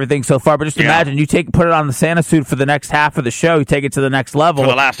steady and everything so far. But just Yeah. imagine you put it on the Santa suit for the next half of the show. You take it to the next level. For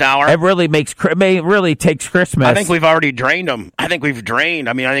the last hour. It really takes Christmas. I think we've already drained them. I think we've drained.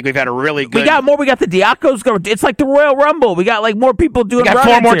 I think we've had a really good. We got more. We got the Diacos going. It's like the Royal Rumble. We got more people doing. We got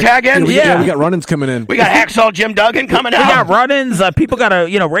run-ins 4 more here. tag-ins. Yeah, we got run-ins coming in. We got Hacksaw Jim Duggan coming out. We got run-ins. People got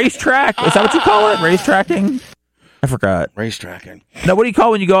a racetrack. Is that what you call it? Racetracking? I forgot. Racetracking. No, what do you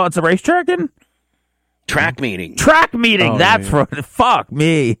call when you go out to racetracking? Track meeting. Track meeting. Oh, That's yeah. fuck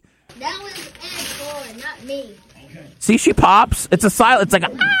me. That was Ed, not me. See, she pops. It's a silent. It's like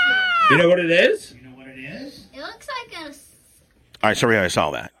You know what it is? You know what it is? It looks like a... All right, sorry I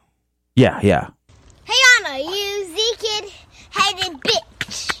saw that. yeah. Hey, Anna, you Z-kid-headed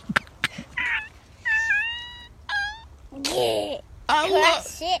bitch. Yeah.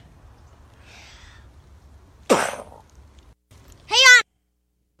 Crush it. Hey, Anna.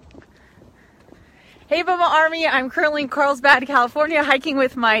 Hey, Bubba Army. I'm currently in Carlsbad, California, hiking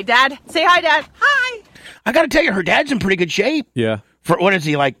with my dad. Say hi, Dad. Hi. I got to tell you, her dad's in pretty good shape. Yeah. For what is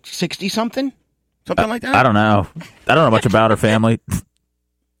he, like 60-something? Something like that? I don't know. I don't know much about her family.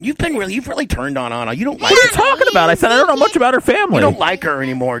 You've really turned on Anna. You don't like What are you talking about? I said I don't know much about her family. You don't like her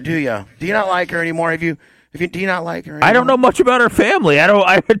anymore, do you? Do you not like her anymore? Do you not like her anymore? I don't know much about her family. Anna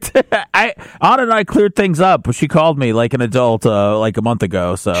and I cleared things up. She called me like an adult like a month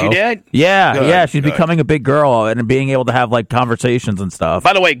ago. So She did? Yeah, Good, yeah. She's good. becoming a big girl and being able to have like conversations and stuff.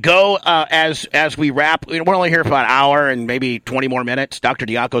 By the way, go as we wrap. We're only here for about an hour and maybe 20 more minutes. Dr.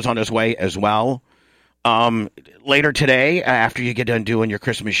 Diaco's on his way as well. Later today, after you get done doing your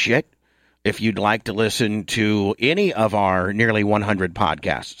Christmas shit, if you'd like to listen to any of our nearly 100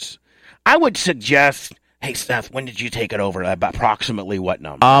 podcasts, I would suggest, hey, Seth, when did you take it over? Approximately what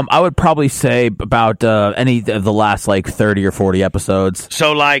number? I would probably say about any of the last like 30 or 40 episodes.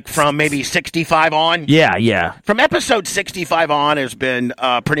 So like from maybe 65 on? Yeah. From episode 65 on has been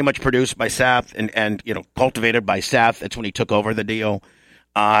pretty much produced by Seth and cultivated by Seth. That's when he took over the deal.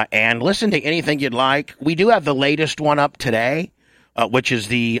 And listen to anything you'd like. We do have the latest one up today. Which is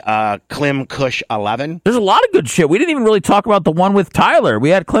the Klim Kush 11. There's a lot of good shit. We didn't even really talk about the one with Tyler. We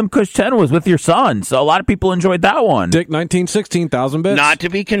had Klim Kush 10 was with your son, so a lot of people enjoyed that one. Dick 1916,000 bits. Not to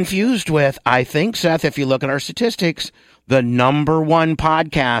be confused with, I think, Seth, if you look at our statistics, the number one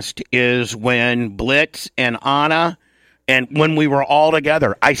podcast is when Blitz and Anna and when we were all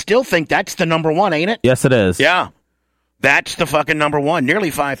together. I still think that's the number one, ain't it? Yes, it is. Yeah. That's the fucking number one.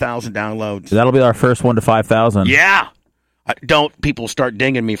 Nearly 5,000 downloads. That'll be our first one to 5,000. Yeah. Don't people start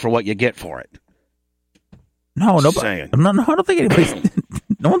dinging me for what you get for it. No, nobody. Saying. No, I don't think anybody's.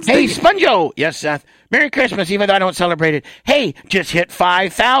 No one's. Hey, thinking. Sponjo. Yes, Seth. Merry Christmas, even though I don't celebrate it. Hey, just hit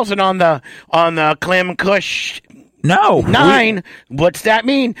 5,000 on the Klim Kush No. 9. What's that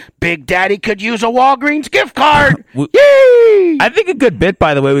mean? Big Daddy could use a Walgreens gift card. Yay! I think a good bit,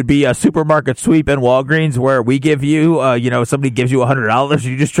 by the way, would be a supermarket sweep in Walgreens where we give you, somebody gives you $100.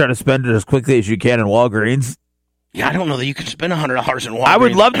 You just try to spend it as quickly as you can in Walgreens. Yeah, I don't know that you can spend $100 in Walgreens. I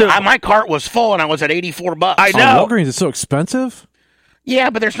would love to. My cart was full and I was at $84. I know. Walgreens is so expensive.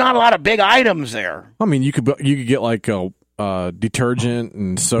 Yeah, but there's not a lot of big items there. I mean, you could get like a detergent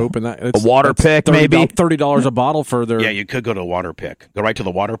and soap and that. A water pick, maybe $30 a bottle for their. Yeah, you could go to a water pick. Go right to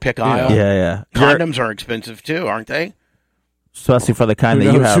the water pick aisle. Yeah. Condoms are expensive too, aren't they? Especially for the kind Who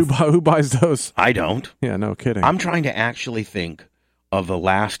that you knows have. who buys those? I don't. Yeah, no kidding. I'm trying to actually think of the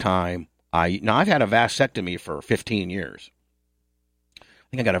last time I've had a vasectomy for 15 years.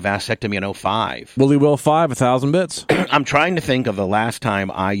 I think I got a vasectomy in 05. Willy Will 5, 1,000 bits. I'm trying to think of the last time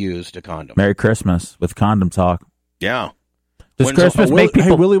I used a condom. Merry Christmas with Condom Talk. Yeah. Does Christmas make people...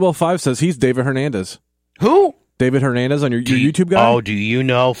 Hey, Willy Will 5 says he's David Hernandez. Who? David Hernandez on your YouTube guy? Oh, do you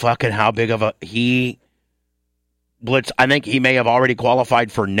know fucking how big of a... Blitz, I think he may have already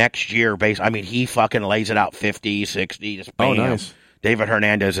qualified for next year. He fucking lays it out 50, 60. Just bam. Oh, nice. David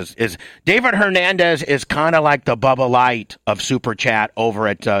Hernandez is kind of like the Bubba Light of Super Chat over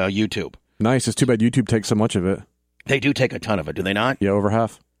at YouTube. Nice. It's too bad YouTube takes so much of it. They do take a ton of it, do they not? Yeah, over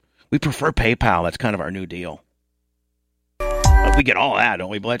half. We prefer PayPal. That's kind of our new deal. But we get all that,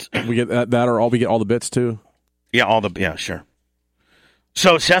 don't we, Blitz? We get that or we get all the bits too. Yeah, sure.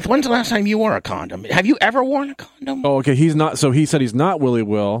 So, Seth, when's the last time you wore a condom? Have you ever worn a condom? Oh, okay. He's not. So he said he's not Willy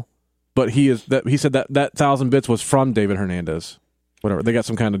Will, but he said that 1,000 bits was from David Hernandez. Whatever. They got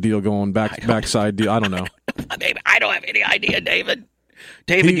some kind of deal going backside deal. I don't know. I don't have any idea, David.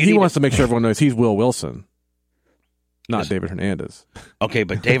 He wants to make sure everyone knows he's Will Wilson, not David Hernandez. Okay,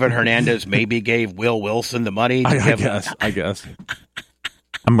 but David Hernandez maybe gave Will Wilson the money. I guess.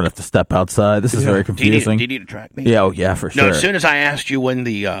 I'm going to have to step outside. This is very confusing. Do you need to track me? Yeah, yeah, for sure. No, as soon as I asked you when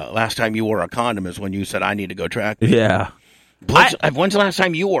the last time you wore a condom is when you said, I need to go track me. Yeah. Blitz, when's the last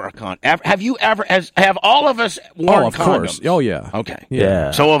time you wore a condom? Have you ever, have all of us worn of condoms? Course. Oh, yeah. Okay. Yeah.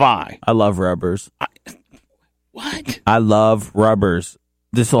 So have I. I love rubbers. What? I love rubbers.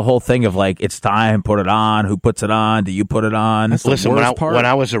 This whole thing of like, it's time, put it on. Who puts it on? Do you put it on? Listen, when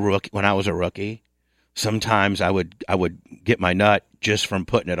I was a rookie, sometimes I would get my nut just from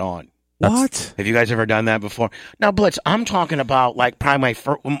putting it on. What? Have you guys ever done that before? Now, Blitz, I'm talking about like probably my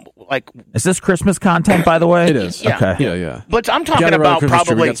first, like. Is this Christmas content, by the way? It is. Yeah. Okay. Yeah. Blitz, I'm talking about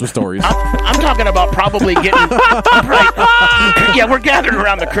probably. We got some stories. I'm talking about probably getting. Right. Yeah, we're gathered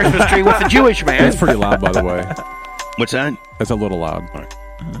around the Christmas tree with the Jewish man. That's pretty loud, by the way. What's that? That's a little loud. All right.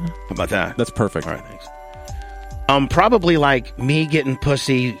 How about that? That's perfect. All right, thanks. Probably like me getting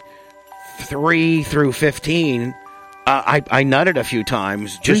pussy 3 through 15. I nutted a few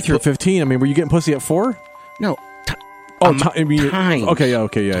times. 3 through 15? I mean, were you getting pussy at 4? No. Times. Okay,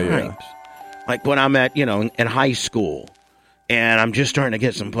 yeah. Like when I'm at, in high school and I'm just starting to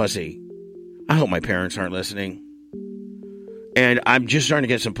get some pussy. I hope my parents aren't listening. And I'm just starting to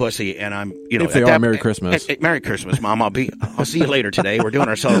get some pussy, and I'm, if they are, Merry Christmas. Merry Christmas, Mom. I'll see you later today. We're doing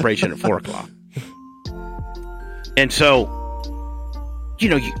our celebration at 4:00. And so, you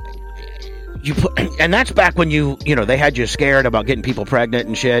put, and that's back when they had you scared about getting people pregnant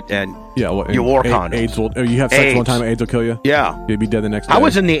and shit, and you wore condoms. AIDS you have sex one time, AIDS will kill you. Yeah, you'd be dead the next day. I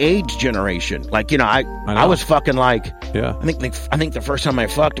was in the AIDS generation. Like, I was fucking like, yeah. I think the first time I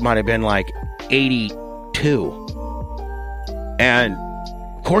fucked might have been like 82. And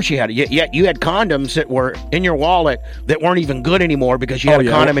of course you had condoms that were in your wallet that weren't even good anymore because you had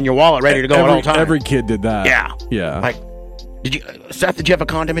a condom in your wallet ready to go at all times. Every kid did that. Yeah. Like, Seth, did you have a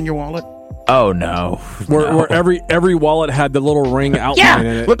condom in your wallet? Oh no. Where every wallet had the little ring outline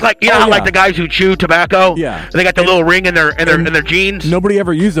in it. Looked like like the guys who chew tobacco. Yeah. They got the little ring in their jeans. Nobody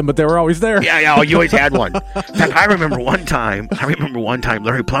ever used them, but they were always there. Yeah, you always had one. In fact, I remember one time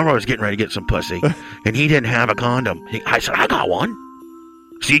Larry Plummer was getting ready to get some pussy, and he didn't have a condom. I said, I got one.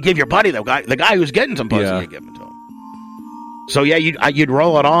 So you give your buddy the guy who's getting some pussy, you give it to him. So you'd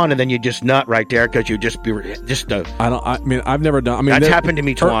roll it on, and then you'd just nut right there because you'd just be I've never done. That's happened to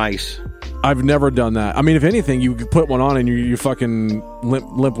me twice. I've never done that. I mean, if anything, you could put one on and you fucking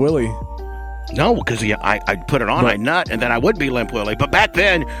limp willy. No, because I'd put it on, I'd nut, and then I would be limp willy. But back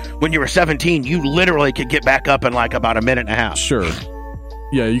then, when you were 17, you literally could get back up in like about a minute and a half. Sure.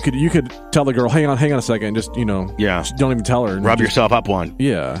 Yeah, you could tell the girl, hang on a second, just don't even tell her. Rub yourself up one.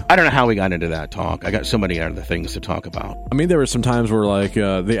 Yeah. I don't know how we got into that talk. I got so many other things to talk about. I mean, there were some times where like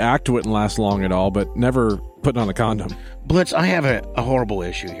the act wouldn't last long at all, but never putting on a condom. Blitz, I have a horrible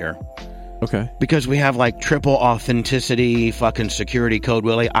issue here. Okay. Because we have like triple authenticity fucking security code,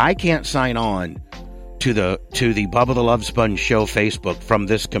 Willie. I can't sign on to the Bubba the Love Sponge Show Facebook from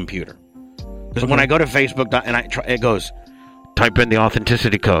this computer. Because when I go to Facebook and it goes, type in the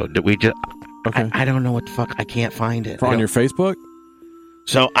authenticity code that we just. Okay. I don't know what the fuck. I can't find it. On your Facebook?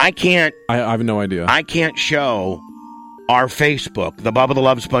 So I can't. I have no idea. I can't show our Facebook, the Bubba the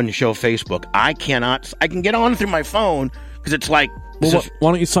Love Sponge Show Facebook. I cannot. I can get on through my phone because it's like. Well,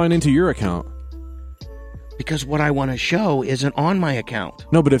 why don't you sign into your account? Because what I want to show isn't on my account.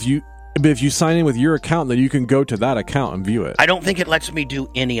 No, but if you sign in with your account, then you can go to that account and view it. I don't think it lets me do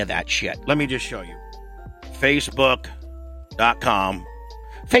any of that shit. Let me just show you. Facebook.com.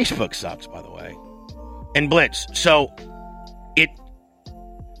 Facebook sucks, by the way. And Blitz. So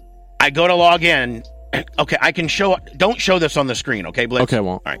I go to log in. Okay, I can show. Don't show this on the screen, okay, Blitz? Okay, I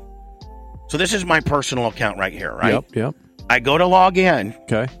won't. All right. So this is my personal account right here, right? Yep. I go to log in.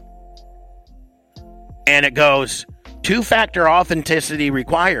 Okay. And it goes, 2-factor authenticity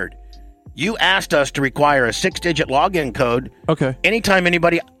required. You asked us to require a 6-digit login code. Okay. Anytime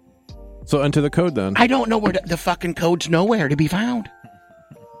anybody... So enter the code then. I don't know where the fucking code's nowhere to be found.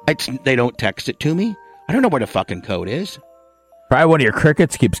 They don't text it to me. I don't know where the fucking code is. Probably one of your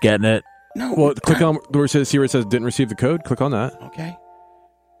crickets keeps getting it. No. Well, click on where it says didn't receive the code. Click on that. Okay.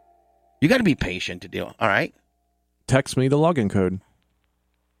 You got to be patient to deal. All right. Text me the login code.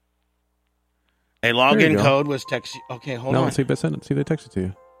 A login code was text. Okay, hold on. Let's see if they sent it. See if they texted to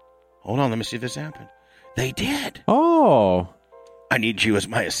you. Hold on. Let me see if this happened. They did. Oh. I need you as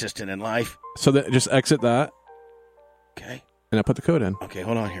my assistant in life. So then just exit that. Okay. And I put the code in. Okay,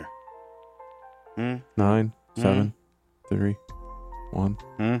 hold on here. 9, 7, 3, 1,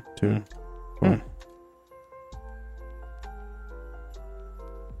 2, 4.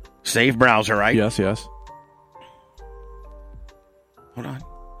 Save browser, right? Yes. Hold on.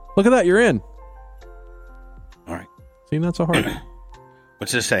 Look at that. You're in. All right. See, not so hard.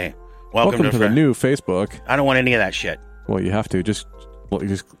 What's this say? Welcome to the new Facebook. I don't want any of that shit. Well, you have to. Just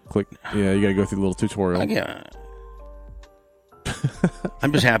click. Yeah, you got to go through the little tutorial.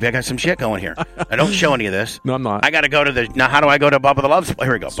 I'm just happy I got some shit going here. I don't show any of this. No, I'm not. I got to go to now, how do I go to Bubba the Love Sponge?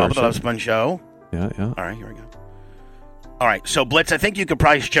 Here we go. Bubba the Love Sponge Show. Yeah. All right, here we go. All right, so Blitz, I think you could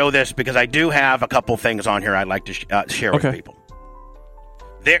probably show this because I do have a couple things on here I'd like to share with people.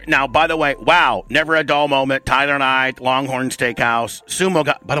 There now, by the way, wow, never a dull moment. Tyler and I, Longhorn Steakhouse, Sumo.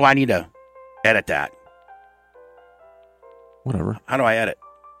 By the way, I need to edit that. Whatever. How do I edit?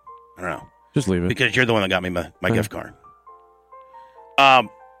 I don't know. Just leave it. Because you're the one that got me my gift card. All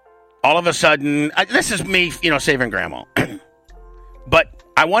of a sudden, this is me, saving Grandma. But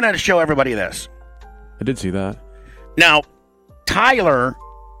I wanted to show everybody this. I did see that. Now, Tyler,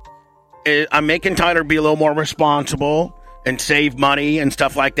 I'm making Tyler be a little more responsible and save money and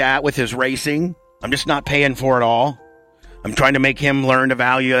stuff like that with his racing. I'm just not paying for it all. I'm trying to make him learn the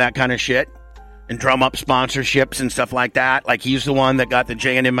value of that kind of shit and drum up sponsorships and stuff like that. Like he's the one that got the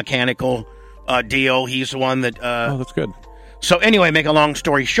J&M Mechanical deal. He's the one that... oh, that's good. So anyway, make a long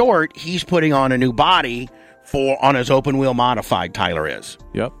story short, he's putting on a new body on his open wheel modified. Tyler is.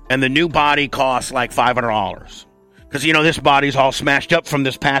 Yep. And the new body costs like $500 because this body's all smashed up from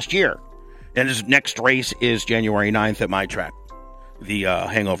this past year. And his next race is January 9th at my track, the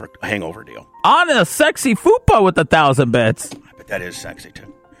hangover deal. On a sexy fupa with 1,000 bits. But that is sexy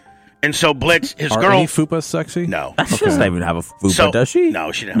too. And so Blitz, his Are girl, any fupas sexy? no, She doesn't even have a fupa, does she?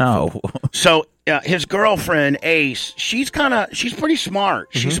 No, she didn't. Have a fupa. So his girlfriend Ace, she's pretty smart.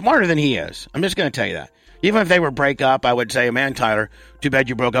 She's smarter than he is. I'm just going to tell you that. Even if they were break up, I would say, man, Tyler, too bad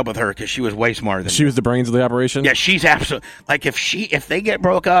you broke up with her because she was way smarter than She was the brains of the operation? Yeah, she's absolutely like if they get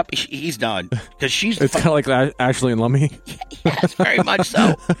broke up, he's done because she's. It's kind of like Ashley and Lummy. Yes, very much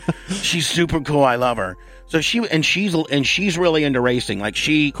so. She's super cool. I love her. So she's really into racing. Like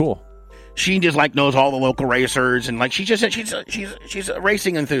Cool. She just like knows all the local racers and like she's a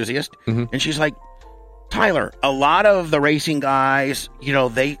racing enthusiast and she's like, Tyler, a lot of the racing guys,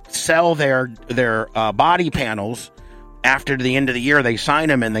 they sell their body panels after the end of the year. They sign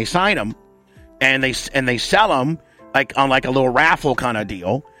them and they sell them like on like a little raffle kind of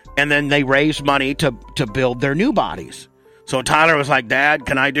deal, and then they raise money to build their new bodies. So Tyler was like, Dad,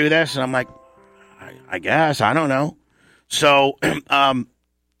 can I do this? And I'm like, I guess, I don't know. So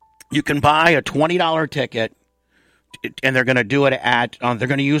you can buy a $20 ticket, and they're going to do it they're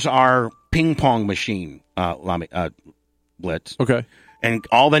going to use our ping pong machine, Blitz. Okay. And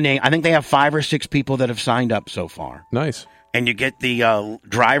all the name, I think they have 5 or 6 people that have signed up so far. Nice. And you get the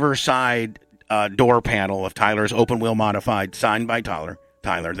driver's side door panel of Tyler's open wheel modified, signed by Tyler.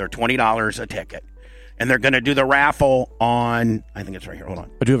 They're $20 a ticket. And they're going to do the raffle on, I think it's right here. Hold on.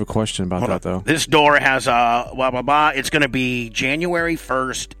 I do have a question about that, though. This door has a blah, blah, blah. It's going to be January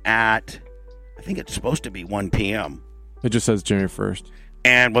 1st at, I think it's supposed to be 1 p.m. It just says January 1st.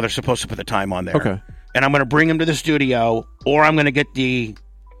 And, they're supposed to put the time on there. Okay. And I'm going to bring him to the studio, or I'm going to get the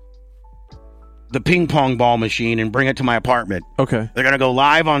ping pong ball machine and bring it to my apartment. Okay. They're going to go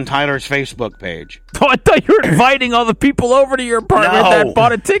live on Tyler's Facebook page. Oh, I thought you were inviting all the people over to your apartment that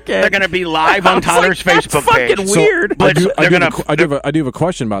bought a ticket. They're going to be live on Tyler's Facebook page. That's fucking weird. I do have a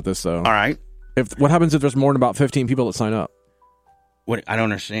question about this, though. All right. What happens if there's more than about 15 people that sign up? What? I don't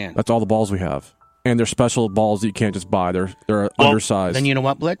understand. That's all the balls we have. And they're special balls that you can't just buy. They're undersized. Then you know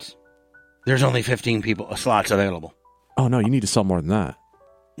what, Blitz? There's only 15 slots available. Oh, no, you need to sell more than that.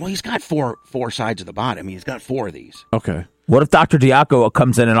 Well, he's got four sides of the body. I mean, he's got 4 of these. Okay. What if Dr. Diaco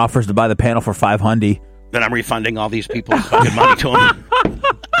comes in and offers to buy the panel for $500? Then I'm refunding all these people's fucking money to him.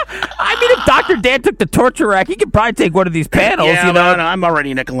 I mean, if Dr. Dan took the torture rack, he could probably take one of these panels. Yeah, you know? I'm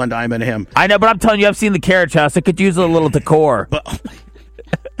already nickel and diming him. I know, but I'm telling you, I've seen the Carriage House. It could use a little decor.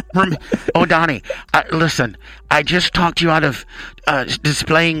 Oh, Donnie, listen, I just talked you out of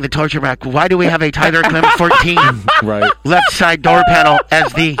displaying the torture rack. Why do we have a Tyler Clem 14 left side door panel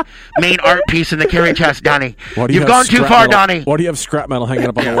as the main art piece in the carriage house, Donnie? You've gone too far, Donnie. Why do you have scrap metal hanging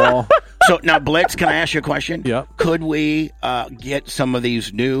up on the wall? So now, Blitz, can I ask you a question? Yeah. Could we get some of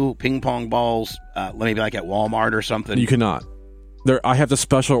these new ping pong balls, maybe like at Walmart or something? You cannot. I have to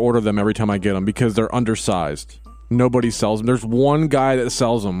special order them every time I get them because they're undersized. Nobody sells them. There's one guy that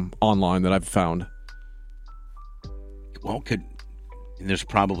sells them online that I've found. Well, there's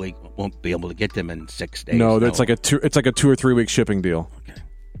probably won't be able to get them in 6 days. No, it's like a 2 or 3 week shipping deal. Okay.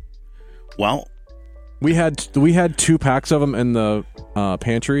 Well, we had 2 packs of them in the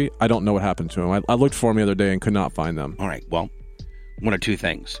pantry. I don't know what happened to them. I looked for them the other day and could not find them. All right. Well, one of 2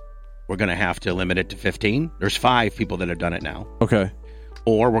 things. We're going to have to limit it to 15. There's 5 people that have done it now. Okay.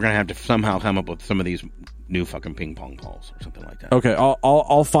 Or we're going to have to somehow come up with some of these new fucking ping pong balls or something like that. Okay,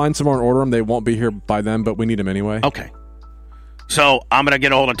 I'll find some more and order them. They won't be here by then, but we need them anyway. Okay. So I'm going to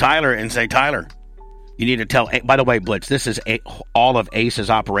get a hold of Tyler and say, Tyler, you need to tell... By the way, Blitz, this is all of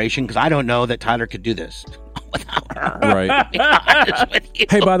Ace's operation because I don't know that Tyler could do this without her. Right.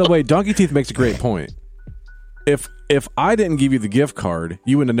 Hey, by the way, Donkey Teeth makes a great point. If I didn't give you the gift card,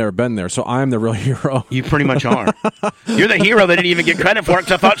 you wouldn't have never been there. So I'm the real hero. You pretty much are. You're the hero that didn't even get credit for it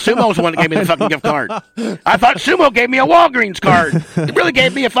because I thought Sumo was the one that gave me the fucking gift card. I thought Sumo gave me a Walgreens card. It really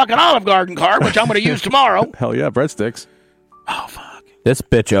gave me a fucking Olive Garden card, which I'm going to use tomorrow. Hell yeah, breadsticks. Oh, fuck. This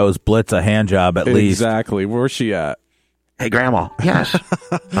bitch owes Blitz a hand job at least. Exactly. Where's she at? Hey, Grandma. Yes.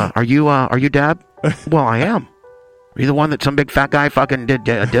 Are you Deb? Well, I am. Are you the one that some big fat guy fucking did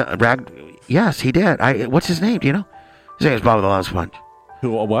rag? Yes, he did. What's his name? Do you know? His name is Bubba the Love Sponge.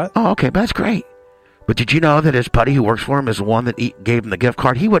 What? Oh, okay. That's great. But did you know that his buddy who works for him is the one that gave him the gift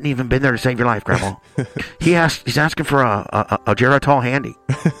card? He wouldn't even been there to save your life, Grandma. He's asking for a Geritol handy.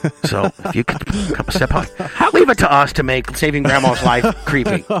 So if you could come step on. Leave it to us to make saving Grandma's life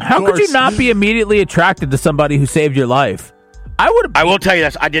creepy. How could you not be immediately attracted to somebody who saved your life? I will tell you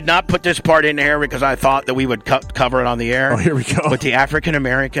this. I did not put this part in here because I thought that we would cover it on the air. Oh, here we go. With the African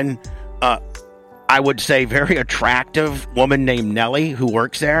American, I would say very attractive woman named Nellie who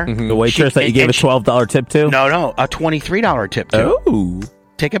works there. Mm-hmm. The waitress that you gave a $12 tip to? No, a $23 tip to. Oh.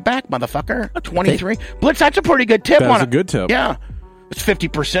 Take it back, motherfucker. 23. Blitz, that's a pretty good tip. That's a good tip. Yeah. It's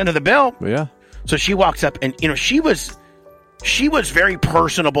 50% of the bill. Yeah. So she walks up and, she was very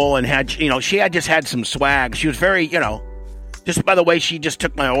personable and had, she had just had some swag. She was very, just by the way, she just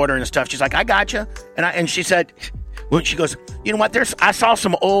took my order and stuff. She's like, I got you. And she said, when she goes, you know what? I saw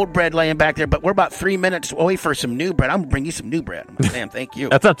some old bread laying back there, but we're about 3 minutes away for some new bread. I'm going to bring you some new bread. I'm like, damn, thank you.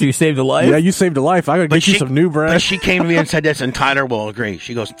 That's after you saved a life? Yeah, you saved a life. I got to get you some new bread. But she came to me and said this, and Tyler will agree.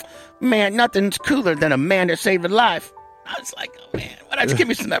 She goes, man, nothing's cooler than a man that saved a life. I was like, oh, man, why don't you give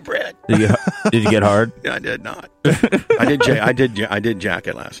me some of that bread? Did you get hard? Yeah, I did not. I did jack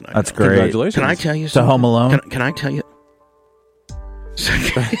it last night. That's great. Congratulations. Can I tell you To something? Home Alone? Can I tell you?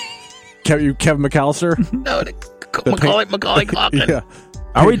 Kevin McAllister? No, Macaulay Culkin. Yeah.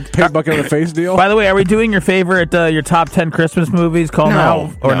 Are we paid bucket on the face deal? By the way, are we doing your favorite, your top 10 Christmas movies? Call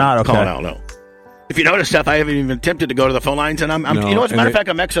now or not? Okay. Call now, no. If you notice, Seth, I haven't even attempted to go to the phone lines, and I'm you know, as a matter of fact,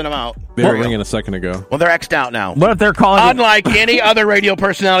 I'm Xing them out. They were ringing a second ago. Well, they're X'd out now. What if they're calling? Unlike any other radio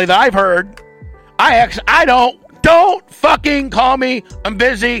personality that I've heard, I don't fucking call me. I'm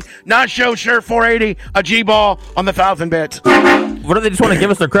busy. Not show shirt 480, a G-ball on the 1,000 bits. What if they just want to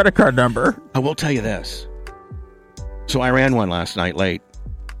give us their credit card number? I will tell you this. So I ran one last night late.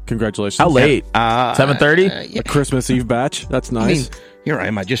 Congratulations. How late? 7:30? A Christmas Eve batch? That's nice. I mean, here I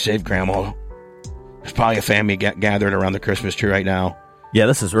am. I just saved Grandma. There's probably a family gathered around the Christmas tree right now. Yeah,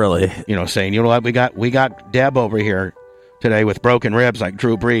 this is really... saying, you know what, we got Deb over here today with broken ribs like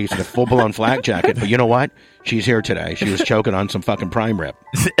Drew Brees and a full-blown flak jacket. But you know what? She's here today. She was choking on some fucking prime rib.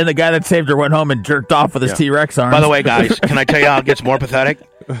 And the guy that saved her went home and jerked off with his T-Rex arms. By the way, guys, can I tell you how it gets more pathetic?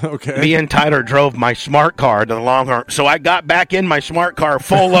 Okay. Me and Tyler drove my smart car to the Longhorn. So I got back in my smart car,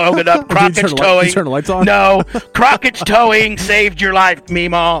 full loaded up. Crockett's towing. You turn the lights on? No. Crockett's towing saved your life,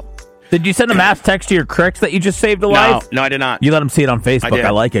 Meemaw. Did you send a mass text to your cricks that you just saved a life? No, I did not. You let them see it on Facebook.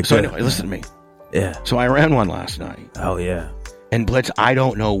 I like it. So good. anyway, listen to me. Yeah. So I ran one last night. Oh, yeah. And Blitz, I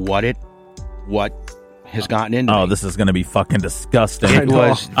don't know what has gotten into me. This is going to be fucking disgusting.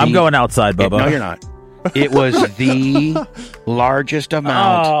 I'm going outside, Bubba. No, you're not. It was the largest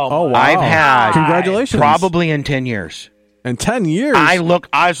amount wow. I've had. Congratulations. Probably in 10 years. In 10 years? I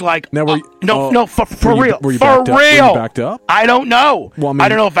was like, now, for real. Were you for real. Were you backed up? I don't know. Well, I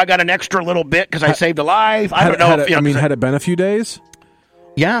don't know if I got an extra little bit because I saved a life. I don't know. Had it been a few days?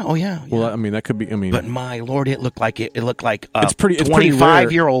 Yeah. Oh, yeah. Well, that could be. But my Lord, it looked like it's pretty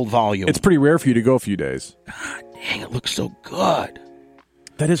 25-year-old volume. It's pretty rare for you to go a few days. God dang, it looks so good.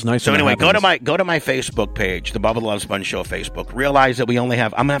 That is nice. So anyway, go to my Facebook page, the Bubba the Love Sponge Show Facebook. Realize that we only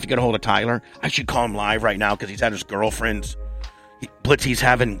have. I'm gonna have to get a hold of Tyler. I should call him live right now because he's at his girlfriend's. Blitz, he's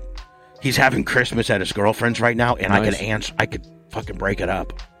having Christmas at his girlfriend's right now, and nice. I could fucking break it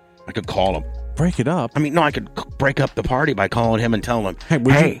up. I could call him. Break it up? I mean, no, I could break up the party by calling him and telling him,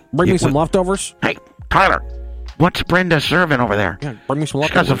 hey, bring me some leftovers. Hey, Tyler, what's Brenda serving over there? Yeah, bring me some She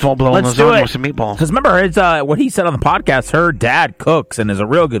leftovers. got some full-blown lasagna with some meatballs. Because remember, what he said on the podcast, her dad cooks and is a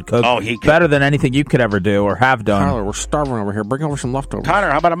real good cook. Oh, he better than anything you could ever do or have done. Tyler, we're starving over here. Bring over some leftovers. Tyler,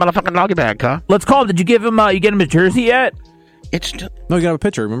 how about a motherfucking doggy bag, huh? Let's call him. Did you give him? You get him a jersey yet? No, you got a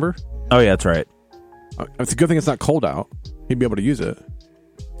picture, remember? Oh, yeah, that's right. It's a good thing it's not cold out. He'd be able to use it.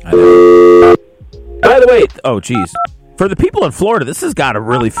 I know. By the way, geez. For the people in Florida, this has got to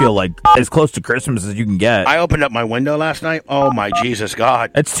really feel like as close to Christmas as you can get. I opened up my window last night. Oh, my Jesus God.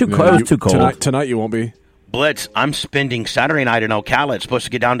 It's too cold. It was too cold. Tonight you won't be. Blitz, I'm spending Saturday night in Ocala. It's supposed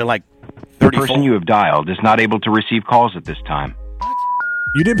to get down to like 34. The person you have dialed is not able to receive calls at this time.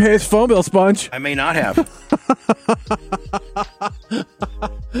 You didn't pay his phone bill, Sponge. I may not have.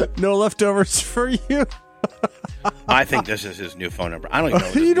 No leftovers for you. I think this is his new phone number. I don't even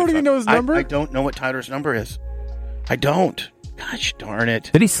know. You don't even know his number? I don't know what Tyler's number is. I don't. Gosh darn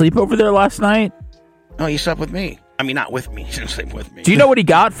it. Did he sleep over there last night? No, he slept with me. I mean, not with me. He didn't sleep with me. Do you know what he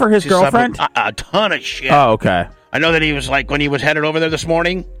got for his girlfriend? A ton of shit. Oh, okay. I know that he was like, when he was headed over there this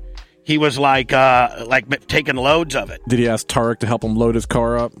morning, he was like taking loads of it. Did he ask Tarek to help him load his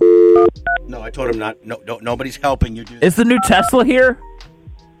car up? No, I told him not. No, nobody's helping you do that. Is the new Tesla here?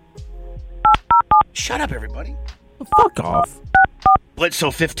 Shut up, everybody. Fuck off.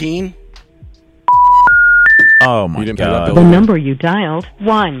 Blitzo 15. Oh, my God. The number you dialed,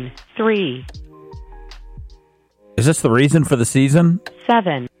 13. Is this the reason for the season?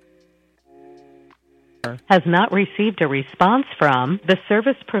 7. Has not received a response from the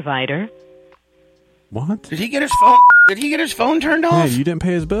service provider. What? Did he get his phone? Did he get his phone turned off? Yeah, you didn't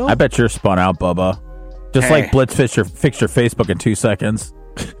pay his bill? I bet you're spun out, Bubba. Just Hey. like Blitz fixed your Facebook in 2 seconds.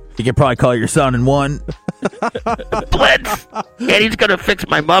 You could probably call your son in 1. Blitz, and he's gonna fix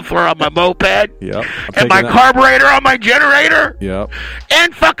my muffler on my moped. Yep. And my carburetor on my generator. Yep.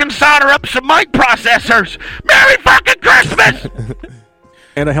 And fucking solder up some mic processors. Merry fucking Christmas!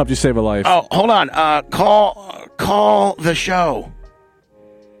 And I helped you save a life. Oh, hold on. Call the show.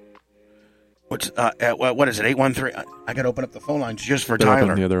 What's what is it? 813. I gotta open up the phone lines just for They're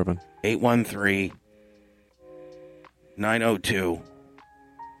Tyler. open. Yeah, they're open.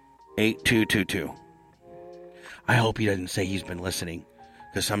 813-902-8222. I hope he doesn't say he's been listening,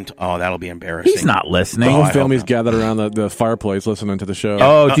 because that'll be embarrassing. He's not listening. The whole I family's hope gathered around the fireplace listening to the show.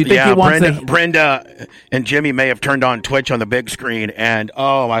 Oh, do you think he wants Brenda and Jimmy may have turned on Twitch on the big screen, and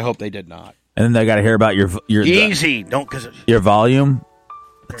I hope they did not. And then they got to hear about your Easy, don't because your volume.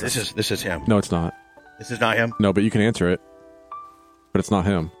 This is him. No, it's not. This is not him. No, but you can answer it. But it's not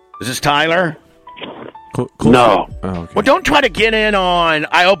him. Is this Tyler? No. Oh, okay. Well, don't try to get in on.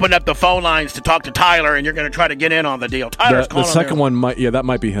 I opened up the phone lines to talk to Tyler, and you're going to try to get in on the deal. Tyler's The calling. second one might. Yeah, that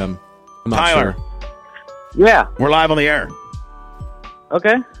might be him. I'm not Tyler. sure. Yeah. We're live on the air.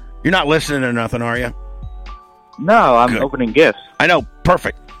 Okay. You're not listening to nothing, are you? No, I'm Good. opening gifts. I know.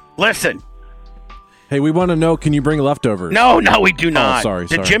 Perfect. Listen. Hey, we want to know, can you bring leftovers? No, we do not. Oh, sorry.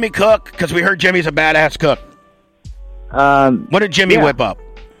 Did Jimmy cook? Because we heard Jimmy's a badass cook. What did Jimmy whip up?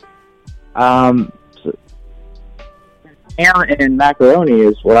 Hair and macaroni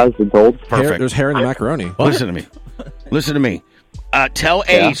is what I was told. Perfect. There's hair in the macaroni. Listen to me. Listen to me. Tell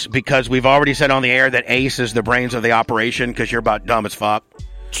Ace, because we've already said on the air that Ace is the brains of the operation, because you're about dumb as fuck.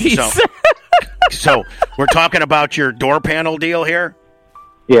 Jeez. So we're talking about your door panel deal here.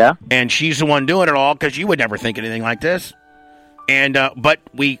 Yeah. And she's the one doing it all, because you would never think anything like this. And but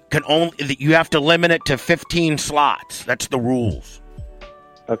we can you have to limit it to 15 slots. That's the rules.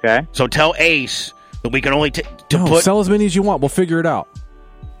 Okay. So tell Ace that we can only sell as many as you want. We'll figure it out.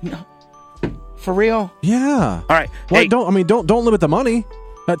 No. For real? Yeah. All right. Well, Hey, don't limit the money.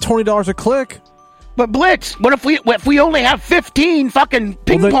 At $20 a click. but Blitz, what if we only have 15 fucking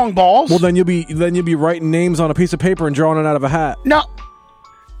ping pong balls? Well, then you'll be writing names on a piece of paper and drawing it out of a hat. No.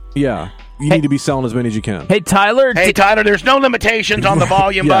 Yeah. You need to be selling as many as you can. Hey, Tyler. Tyler, there's no limitations on the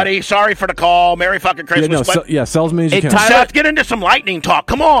volume, Yeah. buddy. Sorry for the call. Merry fucking Christmas. Sell as many as you can. Seth, get into some lightning talk.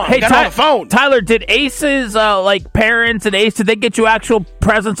 Come on. Hey, Get on the phone. Tyler, did Ace's parents and Ace, did they get you actual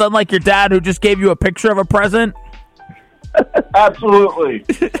presents, unlike your dad who just gave you a picture of a present? Absolutely.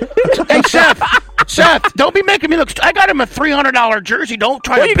 Hey, Seth, don't be making me look. I got him a $300 jersey. Don't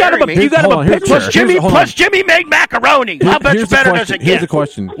try to bury me. You got him a picture. Plus Jimmy made macaroni. How much better does it get? Here's the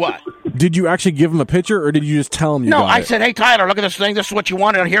question. What? Did you actually give him a picture, or did you just tell him you No, got it? I said, hey, Tyler, look at this thing. This is what you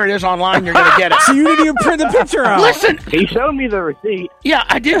wanted. And here it is online. You're going to get it. So you didn't even print the picture out. Listen. He showed me the receipt. Yeah,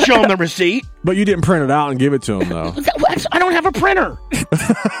 I did show him the receipt. But you didn't print it out and give it to him, though. I don't have a printer.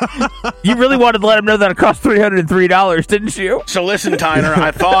 You really wanted to let him know that it cost $303, didn't you? So listen, Tyler,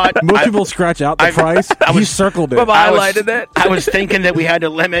 I thought... Most people scratch out the price. He circled it. I was thinking that we had to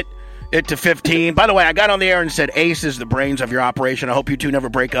limit it to 15. By the way, I got on the air and said Ace is the brains of your operation. I hope you two never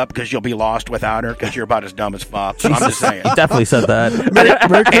break up, because you'll be lost without her, because you're about as dumb as fuck. So I'm just saying. He definitely said that.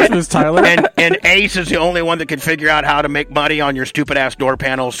 Merry Christmas, Tyler. And Ace is the only one that can figure out how to make money on your stupid ass door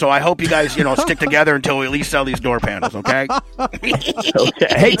panels. So I hope you guys, stick together until we at least sell these door panels, okay? Okay.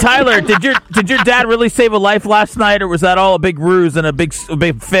 Hey, Tyler, did your dad really save a life last night, or was that all a big ruse and a big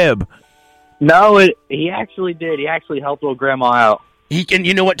fib? No, he actually did. He actually helped old grandma out.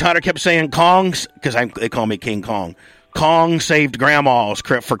 You know what Tyler kept saying? Kongs, because they call me King Kong. Kong saved grandma's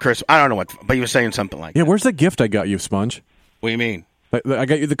for Christmas. I don't know what, but he was saying something like that. Yeah, where's the gift I got you, Sponge? What do you mean? I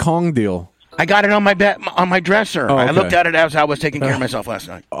got you the Kong deal. I got it on my on my dresser. Oh, okay. I looked at it as I was taking care of myself last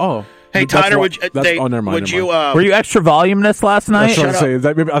night. Oh. Hey, Tyler, never mind. Were you extra voluminous last night? I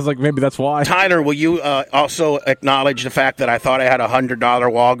was like, maybe that's why. Tyler, will you also acknowledge the fact that I thought I had a $100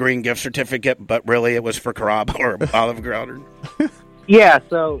 Walgreens gift certificate, but really it was for Carrabba or Olive Garden? Yeah,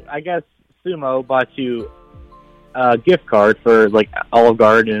 so I guess Sumo bought you a gift card for like Olive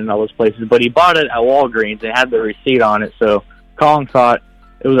Garden and all those places, but he bought it at Walgreens and had the receipt on it. So Kong thought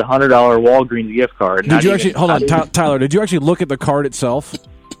it was a $100 Walgreens gift card. Did you actually hold on, Tyler? Did you actually look at the card itself?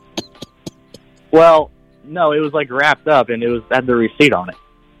 Well, no, it was like wrapped up and it had the receipt on it.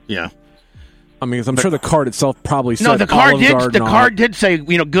 Yeah. I mean, I'm sure the card itself probably said No, the card Olive did. Garden The on card it. did say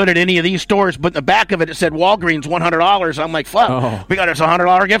good at any of these stores, but the back of it said Walgreens $100. I'm like, fuck, we got us a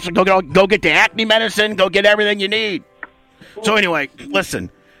 $100 gift. So go get the acne medicine. Go get everything you need. So anyway,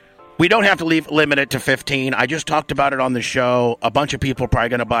 listen, we don't have to limit it to 15. I just talked about it on the show. A bunch of people are probably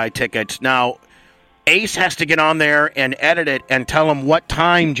going to buy tickets now. Ace has to get on there and edit it and tell them what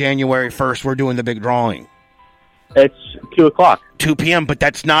time January 1st we're doing the big drawing. It's 2 o'clock. 2 p.m., but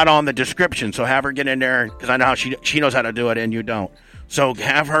that's not on the description, so have her get in there, because I know how she knows how to do it, and you don't. So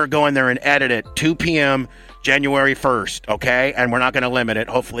have her go in there and edit it, 2 p.m., January 1st, okay? And we're not going to limit it.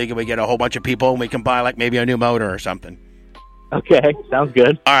 Hopefully we get a whole bunch of people, and we can buy, like, maybe a new motor or something. Okay, sounds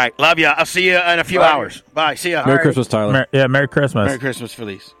good. All right, love you. I'll see you in a few hours. Bye, see ya. Merry Christmas, Tyler. Merry Christmas. Merry Christmas,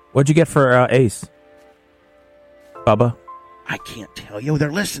 Felice. What'd you get for Ace? Bubba? I can't tell you.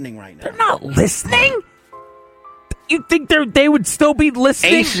 They're listening right now. They're not listening? You think they would still be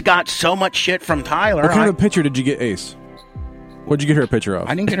listening? Ace got so much shit from Tyler. What kind of picture did you get Ace? What'd you get her a picture of?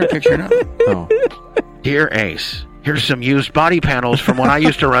 I didn't get her a picture, no. Oh. Dear Ace, here's some used body panels from when I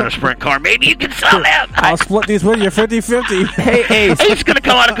used to run a sprint car. Maybe you can sell them. I'll split these with you 50-50. Hey, Ace. Ace going to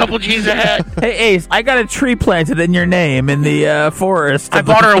come out a couple G's ahead. Hey, Ace, I got a tree planted in your name in the forest. I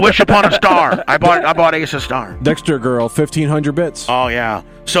bought her a Wish Upon a Star. I bought Ace a star. Dexter Girl, 1,500 bits. Oh, yeah.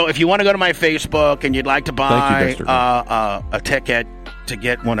 So if you want to go to my Facebook and you'd like to buy a ticket to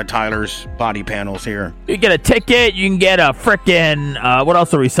get one of Tyler's body panels here. You get a ticket. You can get a frickin' what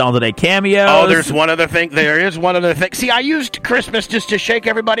else are we selling today? Cameos. Oh, there's one other thing. There is one other thing. See, I used Christmas just to shake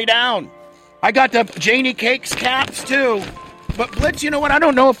everybody down. I got the Janie Cakes caps, too. But, Blitz, you know what? I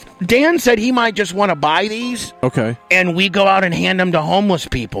don't know if Dan said he might just want to buy these. Okay. And we go out and hand them to homeless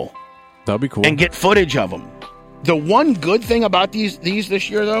people. That'd be cool. And get footage of them. The one good thing about these this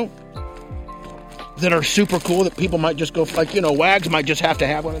year, though, that are super cool that people might just go, like, you know, Wags might just have to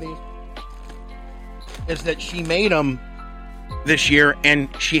have one of these, is that she made them this year, and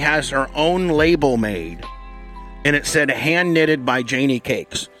she has her own label made, and it said hand knitted by Janie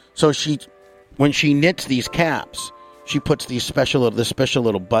Cakes. So when she knits these caps, she puts this special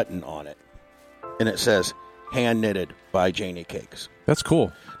little button on it, and it says hand knitted by Janie Cakes. That's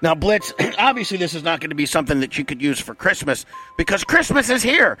cool. Now, Blitz, obviously this is not going to be something that you could use for Christmas, because Christmas is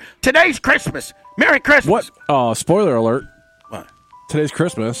here. Today's Christmas. Merry Christmas. What? Spoiler alert. What? Today's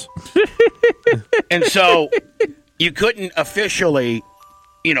Christmas. And so you couldn't officially,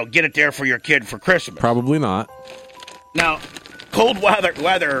 get it there for your kid for Christmas. Probably not. Now, cold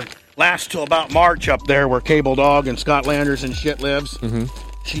weather lasts till about March up there where Cable Dog and Scott Landers and shit lives. Mm-hmm.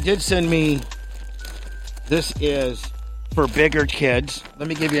 She did send me, this is for bigger kids. Let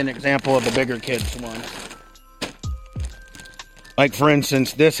me give you an example of the bigger kids one. Like, for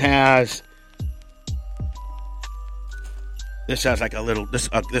instance, this has like a little, this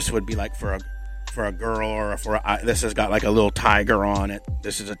would be like for a girl, or this has got like a little tiger on it.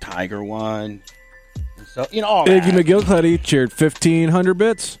 This is a tiger one. And so, all Iggy that. McGillicuddy cheered 1,500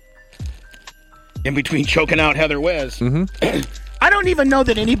 bits. In between choking out Heather Wiz. Mm-hmm. I don't even know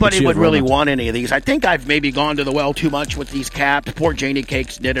that anybody would really want any of these. I think I've maybe gone to the well too much with these caps. Poor Janie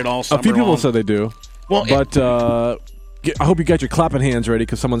Cakes did it all summer A few people long. said they do. Well, but I hope you got your clapping hands ready,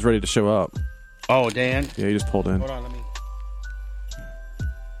 because someone's ready to show up. Oh, Dan? Yeah, he just pulled in. Hold on, let me.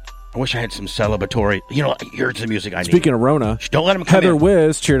 I wish I had some celebratory. Here's the music I need. Speaking of Rona, don't let him come Heather in.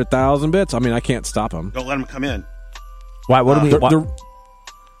 Wiz cheered 1,000 bits. I mean, I can't stop him. Don't let him come in. Why? What do we?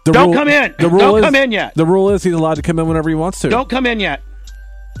 Don't come in. Don't come in yet. The rule is he's allowed to come in whenever he wants to. Don't come in yet.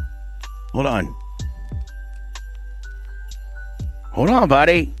 Hold on. Hold on,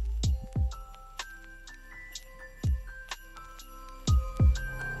 buddy.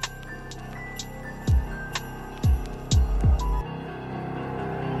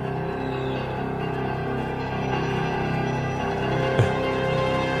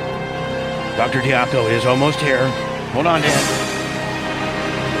 Dr. Diaco is almost here. Hold on, Dan.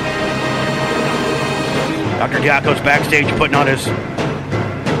 Dr. Diaco's backstage putting on his...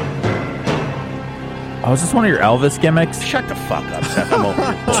 Oh, is this one of your Elvis gimmicks? Shut the fuck up, Seth. I'm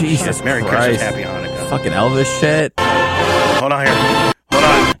over. Jesus Merry Christ. Christmas, Happy Hanukkah. Fucking Elvis shit. Hold on here. Hold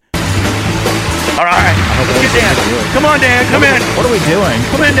on. All right. Let's get Dan. Come on, Dan. Come in. What are we doing?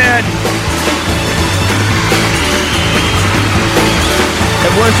 Come in, Dan.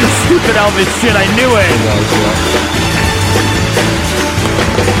 It was your stupid Elvis shit. I knew it.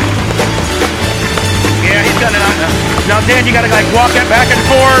 Yeah, he's done it. Now, Dan, you got to walk it back and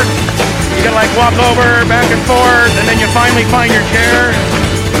forth. You got to walk over, back and forth, and then you finally find your chair.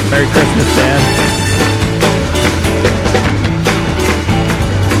 Merry Christmas, Dan.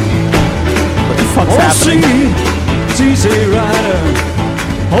 What the fuck's happening? Easy Rider.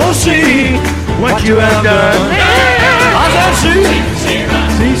 Oh, see what you have done. I see,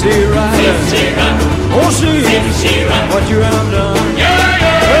 easy Rider. Oh, see what you have done.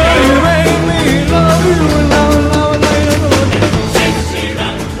 You made me love you and love.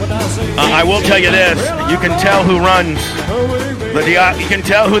 I will tell you this: you can tell who runs you can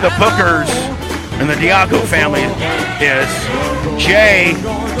tell who the bookers in the Diaco family is Jay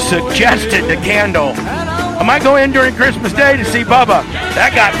suggested the candle. I might go in during Christmas Day to see Bubba.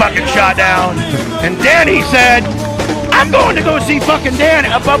 That got fucking shot down. And Danny said, I'm going to go see fucking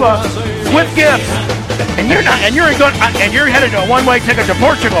Bubba with gifts. And you're not, and you're headed to a one-way ticket to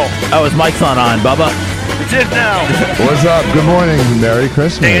Portugal. Oh, his mic's not on, Bubba. It's it now. What's up? Good morning. Merry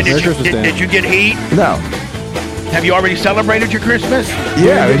Christmas. Dan, did you get heat? No. Have you already celebrated your Christmas?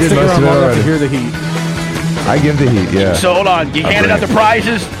 Yeah, we did most of it already. To hear the heat. I give the heat, yeah. So hold on. You handed out the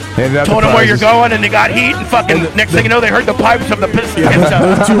prizes, told them where you're going, and they got heat, and fucking next thing you know, they heard the pipes of the pizza.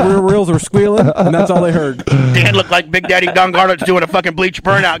 Those two rear wheels were squealing, and that's all they heard. Dan looked like Big Daddy Dungarlot's doing a fucking bleach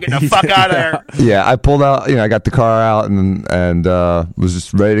burnout, getting the fuck out of there. Yeah, I pulled out, I got the car out and was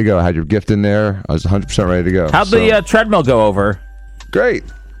just ready to go. I had your gift in there. I was 100% ready to go. How'd the treadmill go over? Great.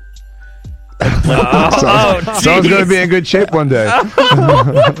 Someone's going to be in good shape one day.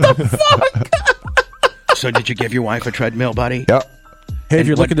 What the fuck? So did you give your wife a treadmill, buddy? Yep. Hey, if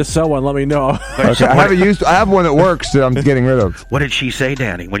you're looking to sell one, let me know. Okay, I have one that works that I'm getting rid of. What did she say,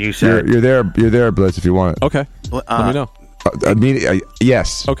 Danny, when you said you're there, Blitz, if you want it? Okay. Let me know.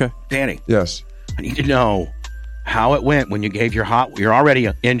 Yes. Okay. Danny. Yes. I need to know how it went when you gave your already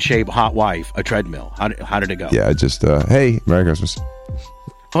in shape hot wife a treadmill. How did it go? Yeah, just hey, Merry Christmas.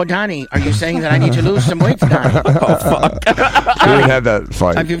 Oh, Donnie, are you saying that I need to lose some weight, Donnie? Oh, fuck. We didn't have that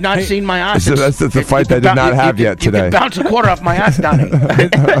fight. Have you not seen my ass? So that's the fight that I did not have yet today. You can bounce a quarter off my ass, Donnie.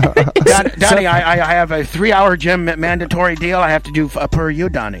 Donnie, I have a 3-hour gym mandatory deal I have to do per you,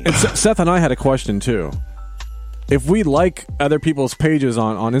 Donnie. Seth and I had a question, too. If we like other people's pages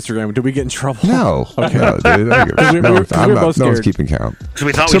on Instagram, do we get in trouble? No. Okay. No, dude, no one's keeping count. So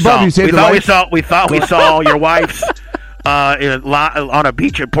we thought we saw your wife's on a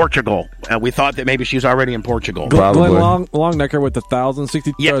beach in Portugal, and we thought that maybe she's already in Portugal. Probably. Glenn Longnecker with the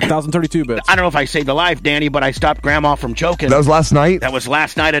 1,032 bits. I don't know if I saved a life, Danny, but I stopped Grandma from choking. That was last night? That was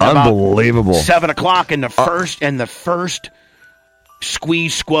last night at Unbelievable. about 7 o'clock, and the first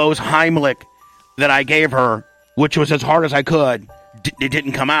squeeze squoze Heimlich that I gave her, which was as hard as I could, it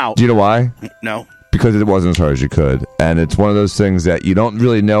didn't come out. Do you know why? No. Because it wasn't as hard as you could. And it's one of those things that you don't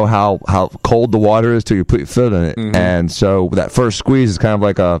really know how cold the water is till you put your foot in it. Mm-hmm. And so that first squeeze is kind of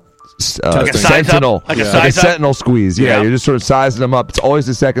like a sentinel. Like a sentinel squeeze. Yeah, you're just sort of sizing them up. It's always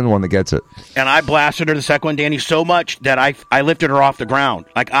the second one that gets it. And I blasted her the second one, Danny, so much that I lifted her off the ground.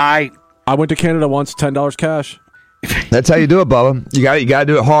 I went to Canada once, $10 cash. That's how you do it, Bubba. You got to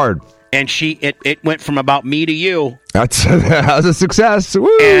do it hard. And it went from about me to you. That was a success. Woo!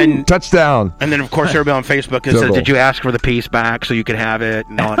 And touchdown. And then, of course, everybody on Facebook says, "Did you ask for the piece back so you could have it?"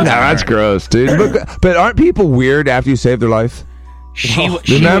 And all that. No, that's gross, dude. But aren't people weird after you save their life?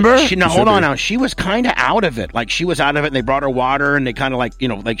 Remember? Hold on now. She was kind of out of it. Like, she was out of it, and they brought her water, and they kind of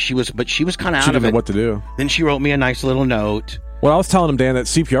she was kind of out of it. She didn't know what to do. Then she wrote me a nice little note. Well, I was telling him, Dan, that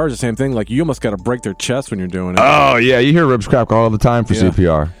CPR is the same thing. Like, you almost got to break their chest when you're doing it. Oh, yeah. You hear ribs crack all the time for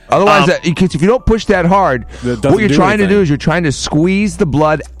CPR. Otherwise, if you don't push that hard, what you're trying to do is you're trying to squeeze the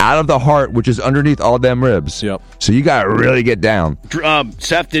blood out of the heart, which is underneath all them ribs. Yep. So you got to really get down.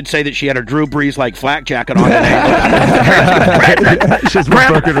 Seth did say that she had a Drew Brees like flak jacket on today.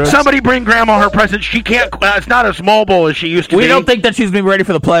 Somebody bring Grandma her present. She can't. It's not as mobile as she used to be. We don't think that she's been ready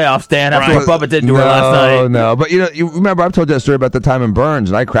for the playoffs, Dan, after what Bubba did to her last night. No, but you remember I've told that story about the time in Burns,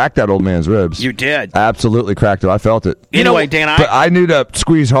 and I cracked that old man's ribs. You did. I absolutely cracked it. I felt it. Anyway, Dan, but I knew to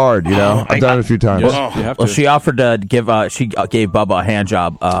squeeze hard. I've done it a few times. Well, she offered to give. She gave Bubba a hand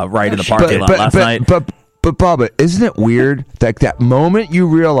job right in the parking lot last night. But Bubba, isn't it weird that moment you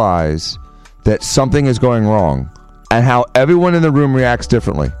realize that something is going wrong, and how everyone in the room reacts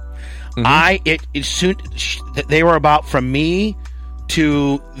differently? Mm-hmm. They were about from me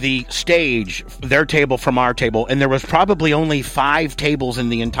to the stage, their table from our table, and there was probably only 5 tables in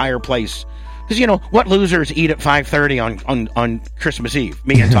the entire place. Because, what losers eat at 5:30 on Christmas Eve?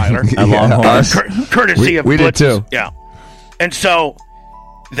 Me and Tyler. Courtesy of we did too. Yeah. And so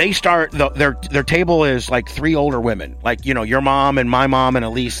they start, their table is like 3 older women. Like, your mom and my mom and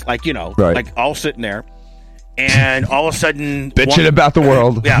Elise, like all sitting there. And all of a sudden... bitching about the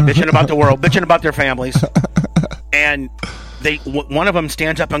world. Yeah, bitching about the world. Bitching about their families. And... one of them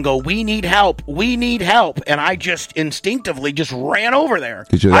stands up and go, "We need help. We need help." And I just instinctively just ran over there.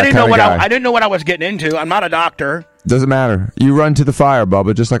 I didn't know what I was getting into. I'm not a doctor. Doesn't matter. You run to the fire,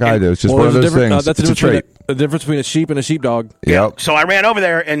 Bubba, just like I do. It's just one of those things. That's a trait. The difference between a sheep and a sheepdog. Yep. So I ran over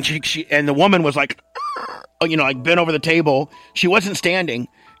there, and she and the woman was like, like bent over the table. She wasn't standing,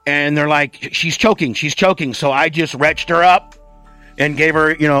 and they're like, "She's choking. She's choking." So I just retched her up and gave her,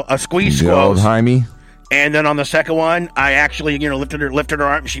 a squeeze. The old Jaime. And then on the second one, I actually, lifted her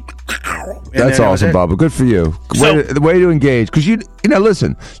arm. And she. That's awesome, Bubba. Good for you. The way to engage, because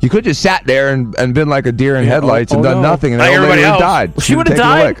listen, you could just sat there and been like a deer in headlights and done nothing, and like everybody else died. She would have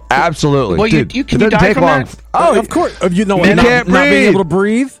died. Absolutely. Well, dude, you die from that? Oh, of course. You know, you can't breathe. Not being able to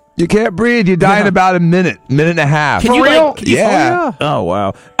breathe. You can't breathe. You die in about a minute and a half. Can you real? Yeah. Oh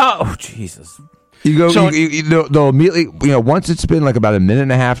wow. Oh Jesus. You go. They'll immediately. Once it's been like about a minute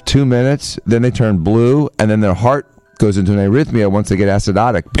and a half, 2 minutes, then they turn blue, and then their heart goes into an arrhythmia once they get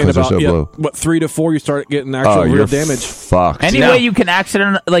acidotic because they're so blue. What 3 to 4, you start getting actual real damage. Fucked. Any way you can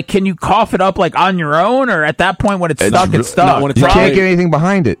can you cough it up like on your own, or at that point when it's stuck, it's stuck? You can't get anything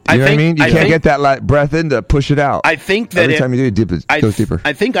behind it. You know what I mean? You can't get that breath in to push it out. I think that every time you do it, goes deeper.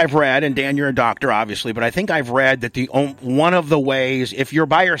 I think I've read, and Dan, you're a doctor, obviously, but I think I've read that one of the ways, if you're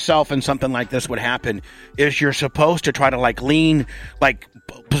by yourself and something like this would happen, is you're supposed to try to lean,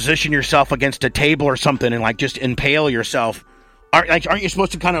 position yourself against a table or something, and just impale yourself. Aren't you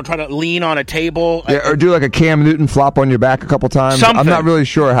supposed to kind of try to lean on a table? Yeah, or do like a Cam Newton flop on your back a couple times. Something. I'm not really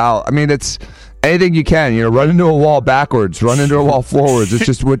sure how. I mean, it's anything you can. Run into a wall backwards, run into a wall forwards. It's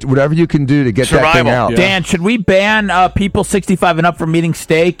just whatever you can do to get that thing out. Yeah. Dan, should we ban people 65 and up from eating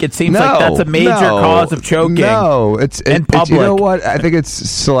steak? It seems like that's a major cause of choking. No, it's in public. You know what? I think it's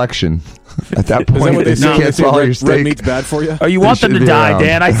selection. At that point, you can't swallow your steak. Red meat's bad for you? Oh, you want them to die,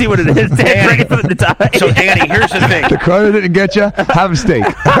 Dan. I see what it is. Dan, bring it for them to die. So, Danny, here's the thing. The Corona didn't get you? Have a steak.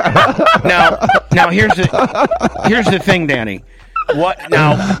 Now here's the thing, Danny.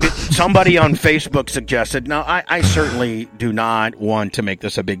 Somebody on Facebook suggested, now, I certainly do not want to make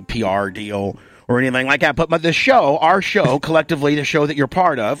this a big PR deal or anything like that, but our show, collectively, the show that you're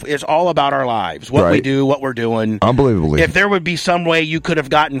part of, is all about our lives, what we do, what we're doing. Unbelievably. If there would be some way you could have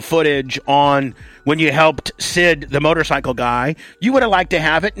gotten footage on when you helped Sid, the motorcycle guy, you would have liked to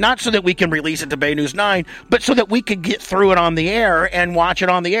have it, not so that we can release it to Bay News 9, but so that we could get through it on the air and watch it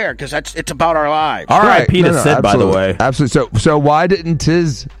on the air, because it's about our lives. R.I.P. to Sid, by the way. Absolutely. So why didn't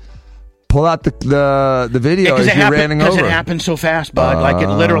Tiz pull out the video as you're ranting over? Because it happened so fast, bud. It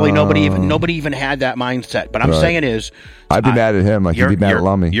literally nobody even had that mindset. But I'm saying is, I'd be mad at him. You'd be mad at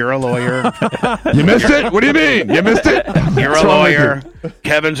Lummy. You're a lawyer. You missed it? What do you mean? You missed it? You're a lawyer.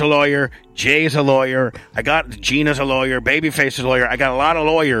 Kevin's a lawyer. Jay's a lawyer. Gina's a lawyer. Babyface is a lawyer. I got a lot of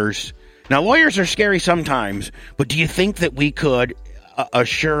lawyers. Now, lawyers are scary sometimes, but do you think that we could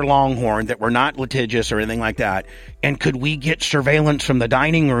assure Longhorn that we're not litigious or anything like that? And could we get surveillance from the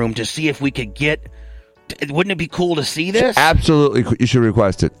dining room to see if we could get... Wouldn't it be cool to see this? Absolutely. You should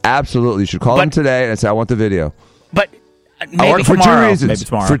request it. Absolutely. You should call them today and say, I want the video. But maybe for tomorrow. 2 reasons. Maybe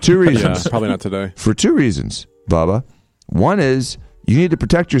tomorrow. For 2 reasons. Yeah, probably not today. For 2 reasons, Bubba. One is... you need to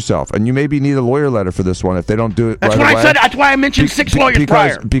protect yourself, and you maybe need a lawyer letter for this one if they don't do it That's right what away. I said. That's why I mentioned 6 lawyers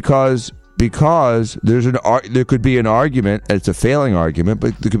prior. Because there could be an argument. It's a failing argument,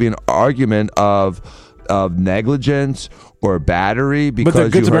 but there could be an argument of negligence or battery. Because but the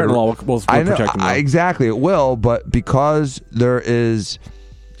Good Samaritan law will protect them. Exactly, it will. But because there is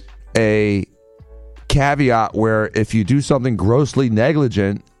a caveat where if you do something grossly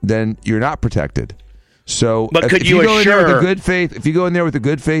negligent, then you're not protected. So, but if you go in there with a good faith, if you go in there with a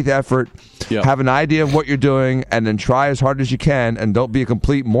good faith effort, have an idea of what you're doing, and then try as hard as you can, and don't be a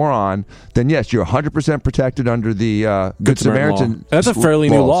complete moron, then yes, you're 100% protected under the Good Samaritan law. That's a fairly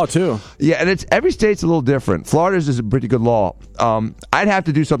new law too. Yeah, and every state's a little different. Florida's is a pretty good law. I'd have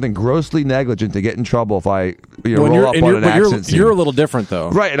to do something grossly negligent to get in trouble if I roll up on an accident scene. You're a little different though,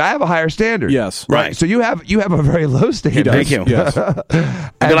 right? And I have a higher standard. Yes, right. So you have a very low standard. Thank you. Yes.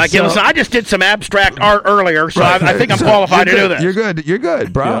 Listen, I just did some abstract art earlier, so I think I'm qualified to do this. You're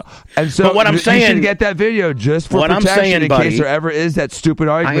good, bro. Yeah. And so but what I'm saying, you should get that video just for protection in case there ever is that stupid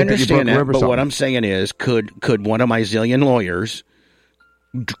argument. I understand that, but what I'm saying is, could one of my zillion lawyers,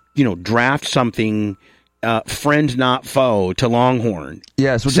 draft something, friend not foe, to Longhorn?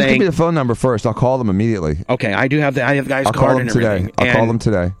 Yes. Well, just give me the phone number first. I'll call them immediately. Okay, I have the guy's I'll card call them and today. everything. I'll call them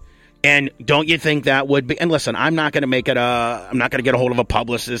today. And don't you think that would be? And listen, I'm not going to make it I'm not going to get a hold of a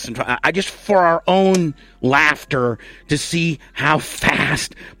publicist and try. I just, for our own laughter, to see how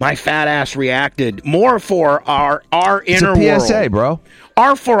fast my fat ass reacted. More for our inner world. It's a PSA, bro.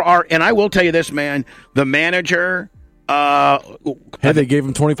 And I will tell you this, man. The manager. Hey, they gave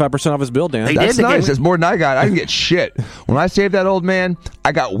him 25% off his bill, Dan. That's nice. That's more than I got. I didn't get shit. When I saved that old man,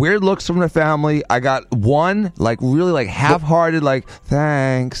 I got weird looks from the family. I got one, really half-hearted,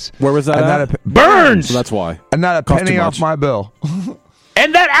 thanks. Where was that at? Burns! So that's why. And not a penny off my bill.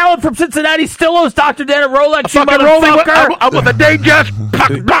 And that Alan from Cincinnati still owes Dr. Dan a Rolex, you motherfucker! I'm with the date just.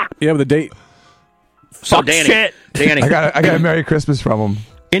 Yeah, with the date. So, Danny. Shit. Danny. I got a Merry Christmas from him.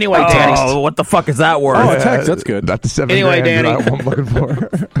 Anyway, Danny. Oh, what the fuck is that word? Oh, text. That's good. Not the 7 Anyway, grand Danny. that I'm looking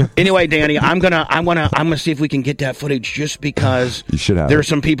for. Anyway, Danny, I'm gonna see if we can get that footage just because You should have there's it.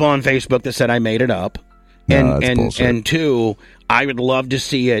 some people on Facebook that said I made it up. No, that's bullshit. And two, I would love to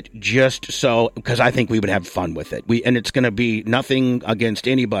see it just so because I think we would have fun with it. And it's going to be nothing against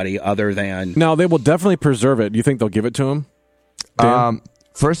anybody other than. Now they will definitely preserve it. Do you think they'll give it to him? Dan?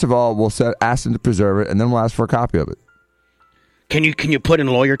 First of all, we'll ask them to preserve it, and then we'll ask for a copy of it. Can you put in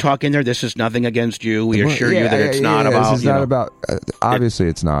lawyer talk in there? This is nothing against you. We assure you that it's not about. This is not about. Obviously,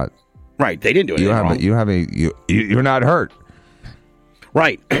 it's not. Right, they didn't do anything wrong. You're not hurt.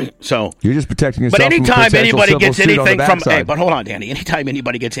 Right, so you're just protecting yourself. But anytime from anybody gets suit on the anything from, backside. hey, but hold on, Danny. Anytime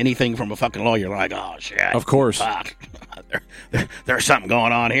anybody gets anything from a fucking lawyer, they're like, oh shit, Of course. fuck. There's something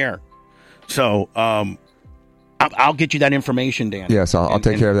going on here. So, I'll get you that information, Danny. Yes, I'll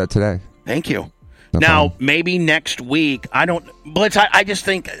take care of that today. Thank you. No now, problem. maybe next week. Blitz. I just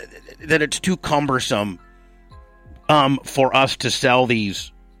think that it's too cumbersome, for us to sell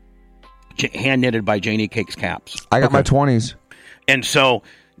these hand knitted by Janie Cakes caps. I got my 20s. And so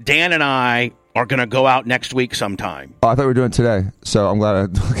Dan and I are going to go out next week sometime. Oh, I thought we were doing it today, so I'm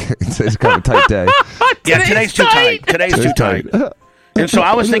glad. Today's kind of a tight day. Yeah, today's too tight. Today's too tight. And so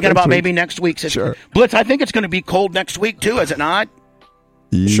I was thinking about maybe next week. Sure. Blitz, I think it's going to be cold next week too, is it not?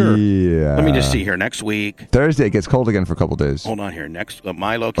 Sure. Yeah. Let me just see here. Next week. Thursday it gets cold again for a couple days. Hold on here. Next,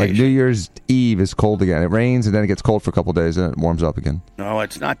 my Like location. New Year's Eve is cold again. It rains and then it gets cold for a couple days and it warms up again. No,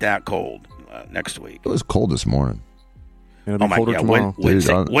 it's not that cold next week. It was cold this morning. It'll be colder tomorrow.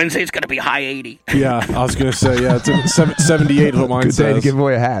 Wednesday's going to be high 80. Yeah, I was going to say, yeah, it's 78 is what mine Good day to says. give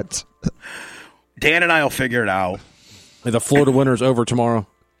away a hat. Dan and I will figure it out. The Florida winter's over tomorrow.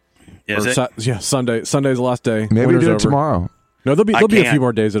 Is it? Yeah, Sunday. Sunday's the last day. Maybe we Winter's do it over. tomorrow. No, there'll be a can't. few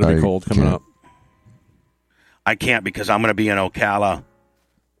more days that'll No, be you cold coming can't. up. I can't because I'm going to be in Ocala.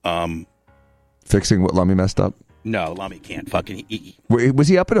 Fixing what Lummy messed up. No, Lummy can't fucking. Wait, was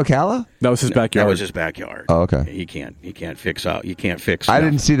he up in Ocala? That was his backyard. That was his backyard. Oh, okay. He can't fix out. You can't fix. I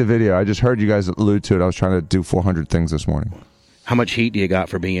nothing. didn't see the video. I just heard you guys allude to it. I was trying to do 400 things this morning. How much heat do you got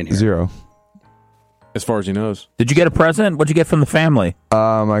for being here? 0. As far as he knows. Did you get a present? What'd you get from the family?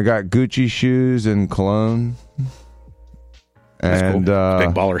 I got Gucci shoes and cologne. That's And cool. Big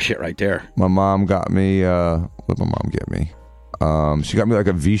baller shit right there. my mom got me. What did my mom get me? She got me like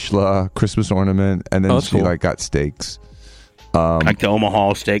a Vizsla Christmas ornament, and then Oh, that's she cool. like got steaks. Like the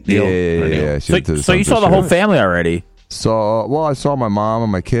Omaha steak deal. Yeah. She went to So you some saw the whole shit. family already? I saw my mom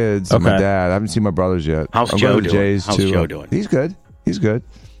and my kids and my Okay. dad. I haven't seen my brothers yet. How's I'm Joe going to doing? Jay's How's too. Joe doing? He's good.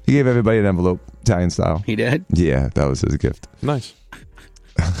 He gave everybody an envelope, Italian style. He did. Yeah, that was his gift. Nice.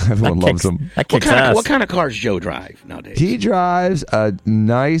 Everyone loves him. That kicks ass. What kind of cars Joe drive nowadays? He drives a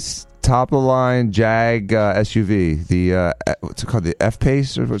nice top of the line Jag SUV. The what's it called? The F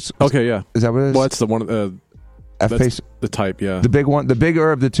Pace or what's? Okay, yeah. Is that what it is? Well, that's the one. F That's Pace. the type, yeah. The big one, the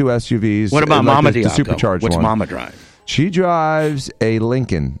bigger of the two SUVs. What about like Mama the Diaco? supercharged What's one. Mama drive? She drives a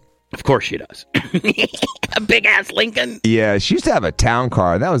Lincoln. Of course she does. A big ass Lincoln. Yeah, she used to have a town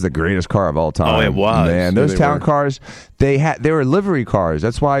car. That was the greatest car of all time. Oh, it was. Man, Yeah, those they town were. cars, they were livery cars.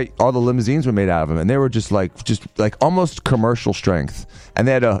 That's why all the limousines were made out of them, and they were just like almost commercial strength. And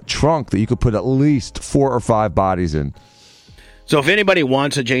they had a trunk that you could put at least 4 or 5 bodies in. So if anybody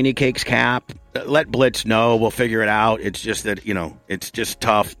wants a Janie Cakes cap, let Blitz know. We'll figure it out. It's just that, it's just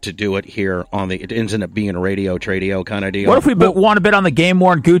tough to do it here it ends up being a radio tradio kind of deal. What if we want to bid on the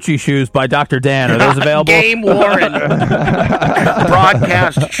game-worn Gucci shoes by Dr. Dan? Are those available? Game-worn.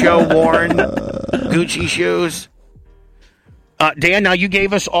 Broadcast show-worn Gucci shoes. Dan, now you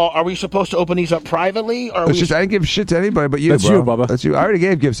gave us all. Are we supposed to open these up privately? Or are It's we just, I didn't give shit to anybody but you, That's bro. you, Bubba. That's you. I already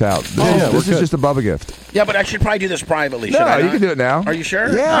gave gifts out. This is just a Bubba gift. Yeah, but I should probably do this privately. Should No, I you not? can do it now. Are you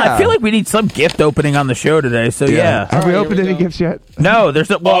sure? Yeah. I feel like we need some gift opening on the show today, so yeah. Have we All right, opened here we any go. gifts yet? No, there's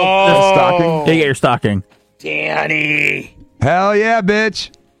no... Well, Oh. Stocking? you get your stocking. Danny. Hell yeah, bitch.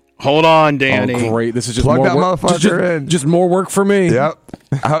 Hold on, Danny. Oh, great. This is just Plug more that work. motherfucker in. Just more work for me. Yep.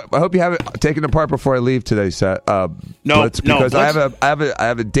 I hope you have it taken apart before I leave today, Seth. Blitz, because I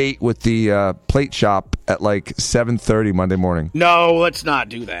have a date with the plate shop at like 7:30 Monday morning. No, let's not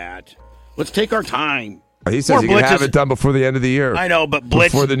do that. Let's take our time. He says he can have it done before the end of the year. I know, but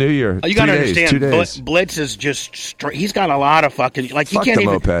Blitz before the new year. You got to 2 days, understand, 2 days. Blitz is just straight. He's got a lot of fucking like Fuck he can't the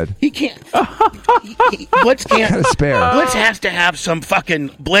even. moped. He can't. Blitz can't. Kind of spare. Blitz has to have some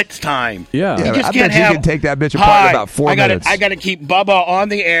fucking Blitz time. Yeah. He Yeah, just I can't bet you have. can take that bitch apart in about 4 minutes. I got to keep Bubba on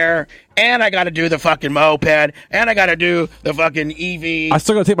the air and I got to do the fucking moped, and I got to do the fucking EV. I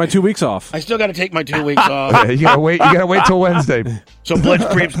still got to take my 2 weeks off. I still got to take my 2 weeks off. You gotta wait. You gotta wait till Wednesday. So Blitz,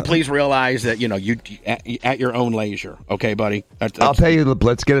 please realize that you at your own leisure. Okay, buddy. I'll pay you,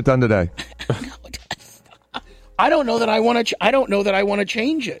 Blitz. Get it done today. I don't know that I want to. I don't know that I want to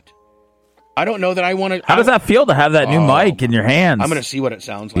change it. I don't know that I want to. How does that feel to have that new mic in your hands? I'm going to see what it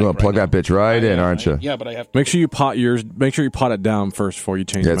sounds like. You want to plug that bitch right in, aren't you? Yeah, but I have to. Make sure you pot yours. Make sure you pot it down first before you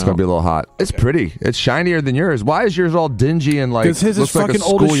change it. Yeah, it's going to be a little hot. It's pretty. It's shinier than yours. Why is yours all dingy and like? Because his is looks fucking like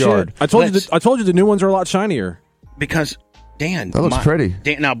a old as schoolyard? shit. I told you the new ones are a lot shinier. Because Dan, that looks pretty.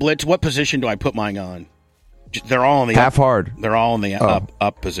 Dan, now Blitz, what position do I put mine on? They're all in the half hard. They're all in the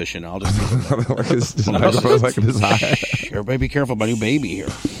up position. I'll just everybody be careful about new baby here.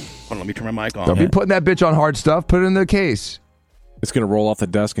 Hold on, let me turn my mic on. Don't be putting that bitch on hard stuff. Put it in the case. It's gonna roll off the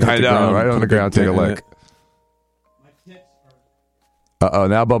desk and hit the know, ground. right on the ground. Take a lick.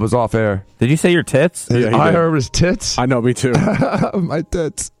 Now Bubba's off air. Did you say your tits? Yeah, I heard his tits. I know, me too. My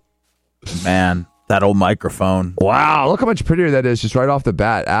tits. Man, that old microphone. Wow, look how much prettier that is just right off the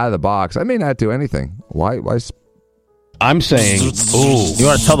bat, out of the box. I may not do anything. Why? I'm saying, ooh. You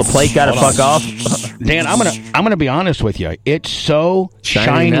want to tell the plate guy to fuck off? Dan, I'm gonna be honest with you. It's so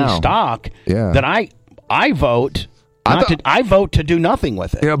shiny stock that I vote. I vote to do nothing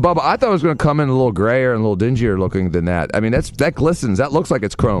with it. You know, Bubba, I thought it was going to come in a little grayer and a little dingier looking than that. I mean, that glistens. That looks like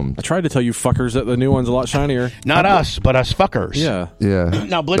it's chromed. I tried to tell you fuckers that the new one's a lot shinier. Not us, but us fuckers. Yeah.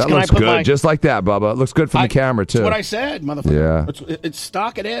 Now, Blitz, that can looks I put good, just like that, Bubba. It looks good from the camera too. That's what I said, motherfucker. Yeah. It's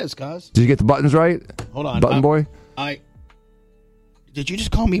stock. It is, cuz. Did you get the buttons right? Hold on, button boy. Did you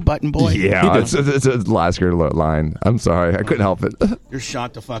just call me button boy? Yeah, it's a Lasker line. I'm sorry, I couldn't help it. You're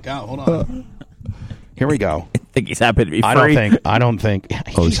shot the fuck out. Hold on. Here we go. I think he's happy to be free. I don't think.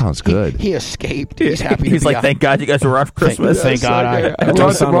 Oh, he sounds good. He escaped. He's happy. He's like, thank God you guys were off Christmas. Thank God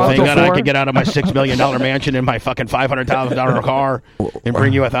I could get out of my $6 million mansion in my fucking $500,000 car and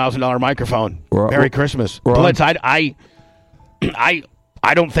bring you $1,000 microphone. Merry Christmas, Blitz. I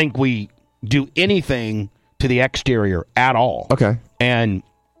don't think we do anything to the exterior at all. Okay, and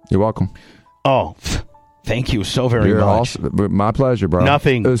you're welcome. Oh. Thank you so very much. Awesome. My pleasure, bro.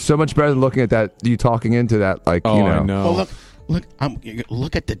 Nothing. It was so much better than looking at that. You talking into that, like you know. I know. Well,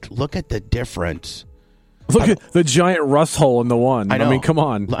 look at the difference. Look at the giant rust hole in the one. I mean, come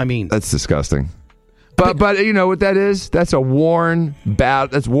on. I mean, that's disgusting. But you know what that is? That's a worn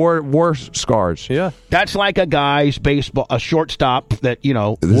That's war scars. Yeah. That's like a guy's a shortstop that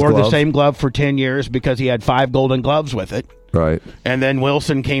wore the same glove for 10 years because he had 5 golden gloves with it. Right. And then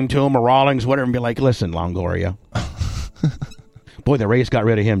Wilson came to him, or Rawlings, whatever, and be like, listen, Longoria. Boy, the Rays got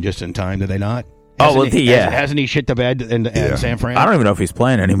rid of him just in time, did they not? Hasn't he shit the bed in San Fran? I don't even know if he's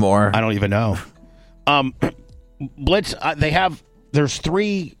playing anymore. I don't even know. Blitz, there's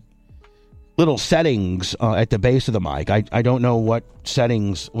 3 little settings at the base of the mic. I don't know what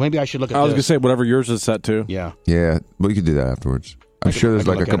settings. Maybe I should look at I was going to say whatever yours is set to. Yeah. Yeah, we could do that afterwards. I'm sure there's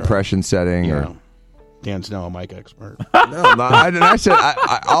like a compression setting or... Dan's now a mic expert. I said,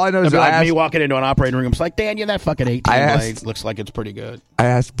 all I know is me walking into an operating room. It's like, Dan, you're that fucking 18 blade. Looks like it's pretty good. I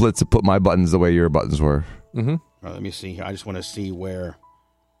asked Blitz to put my buttons the way your buttons were. Mm-hmm. Let me see here. I just want to see where.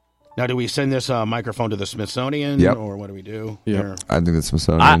 Now, do we send this microphone to the Smithsonian, or what do we do? Yeah, I think the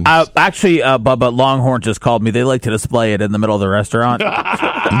Smithsonian. Actually, Bubba, Longhorn just called me. They like to display it in the middle of the restaurant.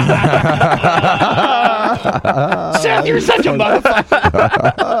 Seth, you're such a motherfucker.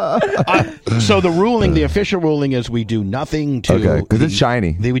 So the official ruling is we do nothing to... Okay, because it's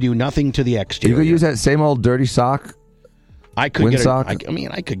shiny. We do nothing to the exterior. You could use that same old dirty sock? I could get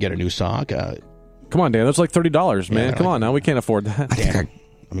I could get a new sock. Come on, Dan. That's like $30, man. Come on now. We can't afford that.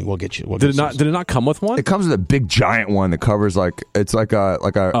 We'll get you. Did it not come with one? It comes with a big giant one that covers it's like a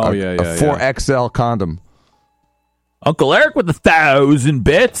 4XL condom. Uncle Eric with 1,000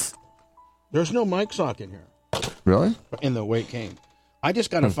 bits. There's no mic sock in here. Really? In the way it came. I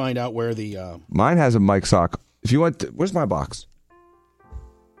just got to find out where the... Mine has a mic sock. If you want... where's my box?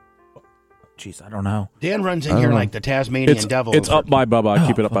 Jeez, I don't know. Dan runs in here like the Tasmanian devil. It's up by Bubba. I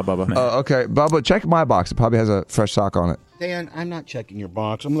keep it up by Bubba. Okay, Bubba, check my box. It probably has a fresh sock on it. Dan, I'm not checking your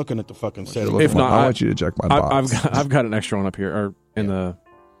box. I'm looking at the fucking setting. If not, I want you to check my box. I've got an extra one up here, or in the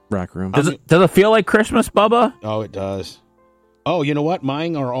rack room. Does it feel like Christmas, Bubba? Oh, it does. Oh, you know what?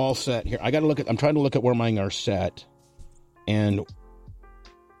 Mine are all set here. I'm trying to look at where mine are set, and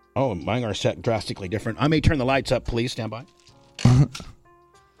mine are set drastically different. I may turn the lights up. Please stand by.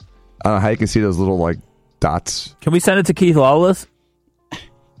 I don't know how you can see those little like dots. Can we send it to Keith Lawless?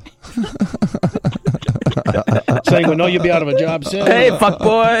 Saying we know you'll be out of a job soon. Hey, fuck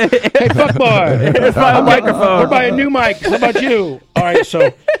boy. Hey, fuck boy. Here's my microphone. We're buying a new mic. How about you? All right,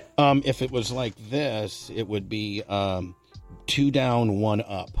 so If it was like this, it would be 2 down, 1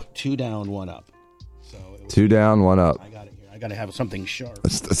 up. 2 down, 1 up. So 2 down, 1 up. I got it here. I got to have something sharp.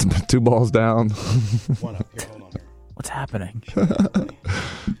 That's 2 balls down. 1 up. Here, hold on here. What's happening? We're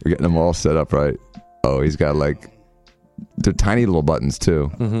getting them all set up right. Oh, he's got like the tiny little buttons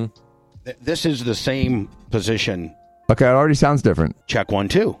too. Mm-hmm. This is the same position. Okay, it already sounds different. Check 1,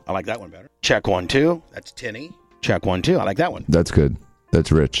 2. I like that one better. Check 1, 2. That's tinny. Check 1, 2. I like that one. That's good.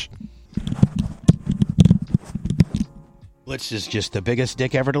 That's rich. Blitz is just the biggest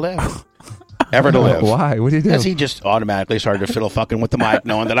dick ever to live. Ever to live. Why? What do you do? Because he just automatically started to fiddle fucking with the mic,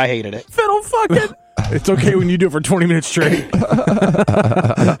 knowing that I hated it. Fiddle fucking. It's okay when you do it for 20 minutes straight.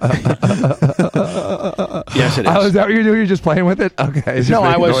 Yes, it is. Oh, is that what you're doing? You're just playing with it? Okay. It's just No,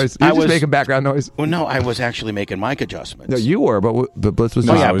 I was. Noise. I You're was just making background noise. Well, no, I was actually making mic adjustments. No, you were, but Blitz was.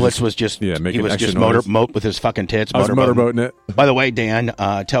 No, just, yeah, Blitz was just. Yeah, he making was extra just noise. moat with his fucking tits. I was motorboating it. By the way, Dan,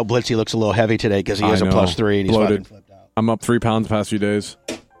 tell Blitz he looks a little heavy today because he has a +3 and he's bloated. fucking flipped out. I'm up 3 pounds the past few days.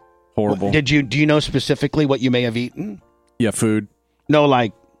 Horrible. Do you know specifically what you may have eaten? Yeah, food. No,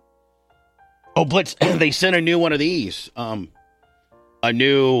 like. Oh, Blitz! They sent a new one of these. A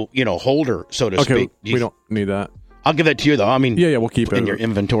new, holder, so to Okay, speak. we don't need that. I'll give that to you, though. I mean, yeah, we'll keep it in your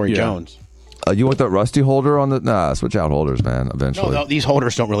inventory, Yeah. Jones. You want that rusty holder on the? Nah, switch out holders, man. Eventually, No, these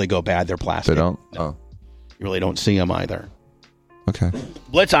holders don't really go bad. They're plastic. they don't. No. Oh, You really don't see them either. okay.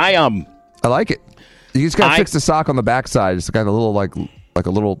 Blitz, I like it. You just gotta fix the sock on the backside. It's got a little like a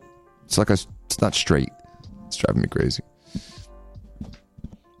little. It's like it's not straight. It's driving me crazy.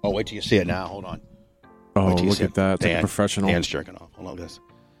 Oh, wait till you see it now. Hold on. Oh, till you look see at it. that. It's like Dan, a professional. Dan's jerking off. Hold on, guys.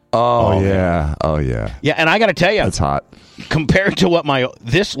 Oh, Oh, yeah. Oh yeah. Yeah, and I got to tell you, That's hot. compared to what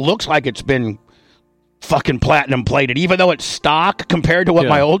this looks like it's been fucking platinum plated, even though it's stock compared to what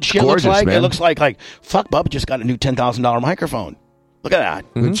my old shit Gorgeous, looks like. man. It looks like fuck, Bubba just got a new $10,000 microphone. Look at that.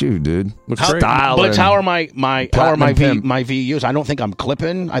 Look at you, dude. Looks great. Blitz, how are my Platinum my VUs? I don't think I'm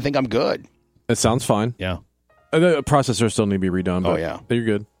clipping. I think I'm good. It sounds fine. Yeah. The processor still need to be redone. But Oh, yeah. You're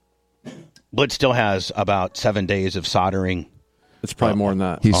good. Blitz still has about 7 days of soldering. It's probably more than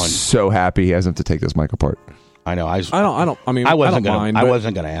that. He's so happy he hasn't to take this mic apart. I know. I mean, I I wasn't don't gonna. mind, I but-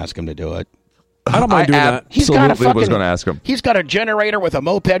 wasn't going to ask him to do it. I don't mind doing that. He's got a Absolutely was fucking. going to ask him. He's got a generator with a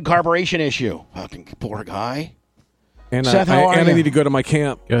moped carburation issue. Fucking poor guy. And Seth, how are I you? need to go to my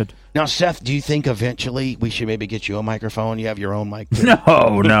camp. Good. Now, Seth, do you think eventually we should maybe get you a microphone? You have your own mic. Too? No.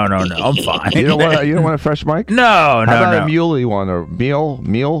 I'm fine. You don't want a fresh mic? No. How about no. a muley one or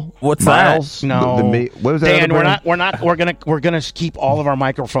meal? What's Miles? that? No. What was that? Dan, other brand? we're gonna keep all of our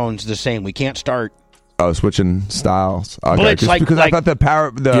microphones the same. We can't start. Oh, switching styles. Okay, Blitz, just because I thought the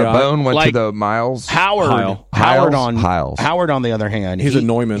bone went to the Miles. Howard on the other hand, He's a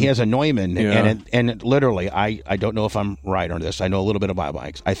Neumann. He has a Neumann, Yeah. and it literally, I don't know if I'm right on this. I know a little bit about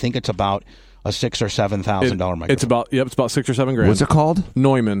bikes. I think it's about a $6,000 or $7,000 microphone. It's about it's about $6 or $7 grand. What's it called?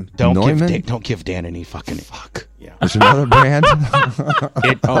 Neumann. Don't give Dan any fucking fuck. Yeah, There's another brand.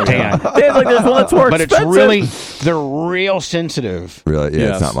 Dan. Dan's like, there's one that's more But it's expensive. really they're real sensitive. Really? Yeah,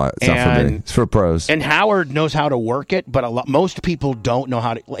 Yes. it's not for me. It's for pros. And Howard knows how to work it, but most people don't know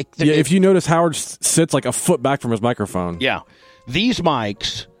how to Yeah, if you notice, Howard sits like a foot back from his microphone. Yeah, these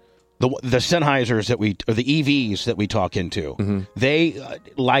mics, the Sennheisers or the EVs that we talk into, they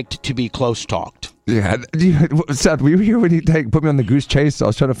liked to be close talked. Yeah, Seth, were you here when you put me on the goose chase? I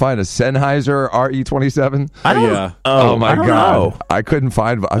was trying to find a Sennheiser RE27. Yeah. Oh my I don't god, know. I couldn't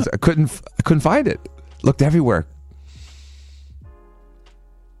find. I couldn't find it. Looked everywhere.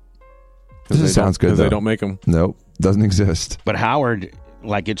 This sounds good. They don't make them. Nope, doesn't exist. But Howard,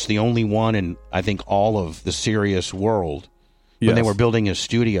 it's the only one in I think all of the serious world when they were building his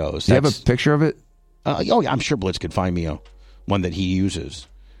studios. Do you have a picture of it? Oh yeah, I'm sure Blitz could find me one that he uses,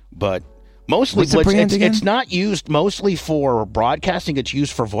 but. Mostly, What's the Blitz, brand again? it's not used mostly for broadcasting. It's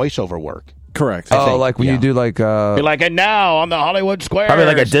used for voiceover work. Correct. I think, like when you do like You're like, and now on the Hollywood Square. Probably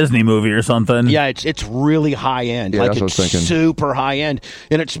like a Disney movie or something. Yeah, it's really high end. Yeah, Like that's what I was it's thinking. super high end,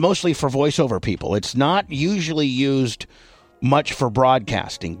 and it's mostly for voiceover people. It's not usually used much for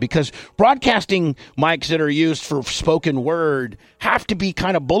broadcasting because broadcasting mics that are used for spoken word have to be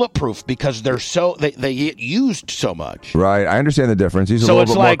kind of bulletproof because they get used so much. Right, I understand the difference. These are So a it's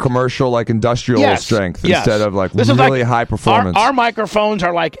little bit like- more commercial, like industrial strength instead of like This is really high performance. Our microphones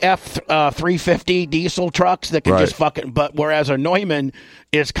are like F350 diesel trucks that can just fucking. But whereas a Neumann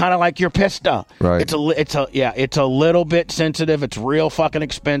is kind of like your Pista. Right. It's a little bit sensitive. It's real fucking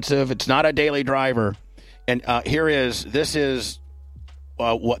expensive. It's not a daily driver. And this is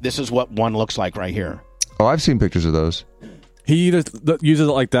what one looks like right here. Oh, I've seen pictures of those. He either uses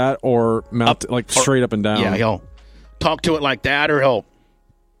it like that or mount it straight up and down. Yeah, he'll talk to it like that, or he'll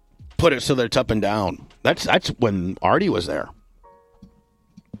put it so that it's up and down. That's when Artie was there.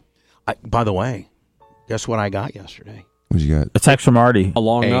 By the way, guess what I got yesterday? What'd you get? A text from Artie. A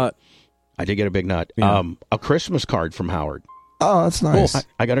long nut. I did get a big nut. Yeah. A Christmas card from Howard. Oh, that's nice. Cool.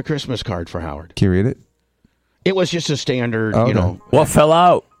 I got a Christmas card for Howard. Can you read it? It was just a standard, Okay. you know. What fell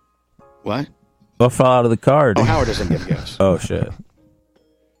out? What? What fell out of the card? Oh, Howard doesn't give gifts. Oh, shit.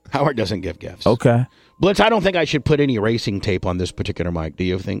 Howard doesn't give gifts. Okay. Blitz, I don't think I should put any erasing tape on this particular mic. Do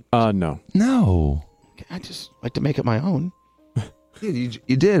you think? No. No. I just like to make it my own. Yeah,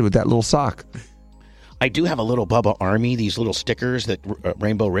 you did with that little sock. I do have a little Bubba Army, these little stickers that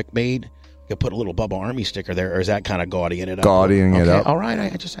Rainbow Rick made. You could put a little Bubba Army sticker there, or is that kind of gaudying it up? Gaudying it up. All right,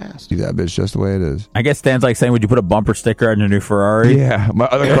 I just asked. Leave that bitch just the way it is. I guess Stan's like saying, would you put a bumper sticker on your new Ferrari? Yeah, my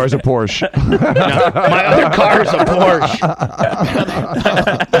other car's a Porsche. No, my other car's a Porsche.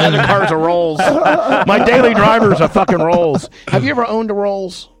 My other car's a Rolls. My daily driver's a fucking Rolls. Have you ever owned a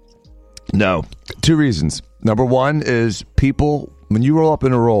Rolls? No. 2 reasons. Number one is people, when you roll up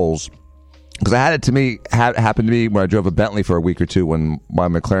in a Rolls, because I had it to me, happened to me when I drove a Bentley for a week or two when my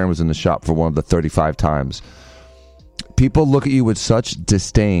McLaren was in the shop for one of the 35 times. People look at you with such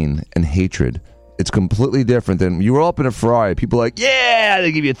disdain and hatred. It's completely different than you roll up in a Ferrari. People are like, yeah,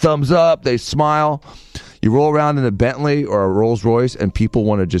 they give you a thumbs up, they smile. You roll around in a Bentley or a Rolls Royce and people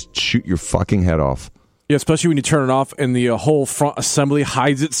want to just shoot your fucking head off. Yeah, especially when you turn it off and the whole front assembly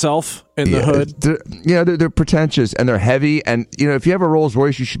hides itself in the hood. They're pretentious and they're heavy. And, if you have a Rolls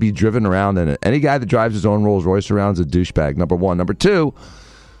Royce, you should be driven around in it. Any guy that drives his own Rolls Royce around is a douchebag, number one. Number two,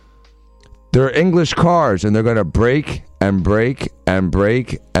 they're English cars and they're going to break and break and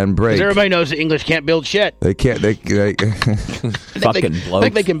break and break. Because everybody knows that English can't build shit. They can't. They fucking I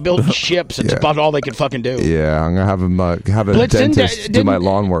think they can build ships. It's about all they can fucking do. Yeah, I'm gonna have a dentist do my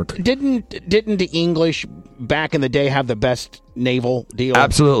lawn work. Didn't the English back in the day have the best naval deal?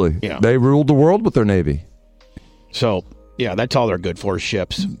 Absolutely. Yeah. They ruled the world with their navy. So yeah, that's all they're good for,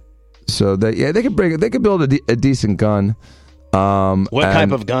 ships. So they could bring it. They could build a decent gun. What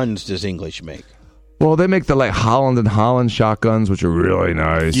type of guns does English make? Well, they make the Holland shotguns, which are really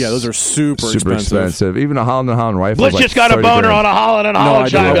nice. Yeah, those are super expensive. Even a Holland & Holland rifle. Blitz just got a boner on a Holland & Holland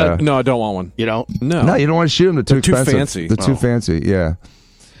shotgun. No, I don't want one. You don't? No, you don't want to shoot them. They're too expensive. fancy. They're too fancy. Yeah.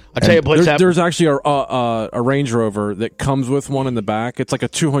 I'll tell you, Blitz. There's actually a Range Rover that comes with one in the back. It's like a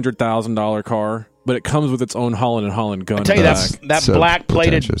 $200,000 car, but it comes with its own Holland & Holland gun. I'll tell you, that so black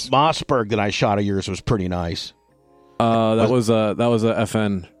plated pretentious. Mossberg that I shot of yours was pretty nice. That was a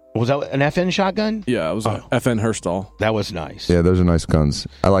FN. Was that an FN shotgun? Yeah, it was a FN Herstal. That was nice. Yeah, those are nice guns.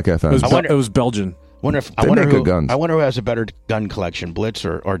 I like FN. It was Belgian. They make good guns. I wonder who has a better gun collection, Blitz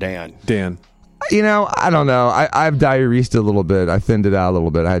or Dan? Dan. I don't know. I've diuresed a little bit. I thinned it out a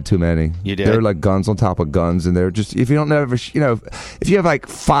little bit. I had too many. You did? They're like guns on top of guns, and they're just, if you don't ever, if you have like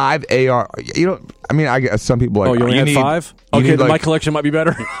 5 AR, you don't, I guess some people you only had 5? Okay, then my collection might be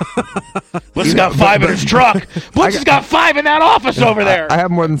better. Blitz has got 5 in his truck. Blitz has got 5 in that office over there. I have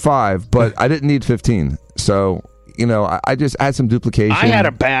more than 5, but I didn't need 15. So, I just had some duplication. I had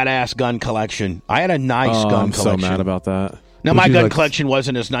a badass gun collection. I had a nice gun collection. I'm so mad about that. Now, my gun collection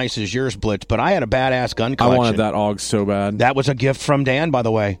wasn't as nice as yours, Blitz, but I had a badass gun collection. I wanted that AUG so bad. That was a gift from Dan, by the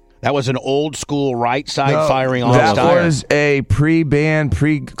way. That was an old school right side firing on that style. was a pre-ban,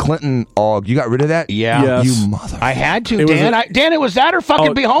 pre-Clinton AUG. You got rid of that? Yeah. Yes. You mother. I had to, Dan. Dan, it was that or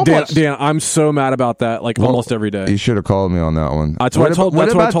fucking be homeless. Dan, I'm so mad about that, almost every day. You should have called me on that one. That's what I told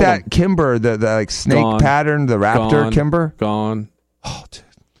What about him. that Kimber, the snake pattern, the Raptor Kimber? Gone. Oh, dude.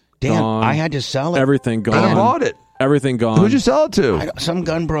 Dan, gone. I had to sell it. Everything gone. I bought it. Everything gone. Who'd you sell it to? Some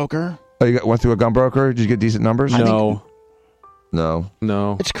gun broker. Oh, you went through a gun broker? Did you get decent numbers? No.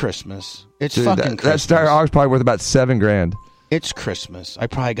 No. It's Christmas. It's Dude, fucking Christmas. That AUG's probably worth about $7,000. It's Christmas. I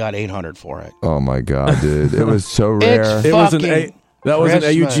probably got $800 for it. Oh my god, dude! It was so rare. It was an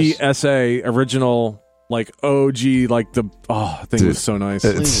Christmas. AUG SA original, OG, thing Dude, was so nice.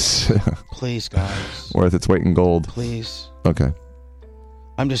 Please, guys. Worth its weight in gold. Please. Okay.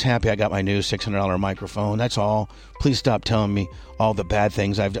 I'm just happy I got my new $600 microphone. That's all. Please stop telling me all the bad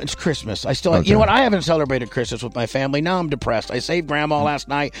things I've done. It's Christmas. I still, you know what? I haven't celebrated Christmas with my family. Now I'm depressed. I saved Grandma last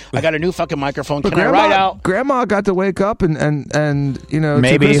night. I got a new fucking microphone. Can I write out? Grandma got to wake up and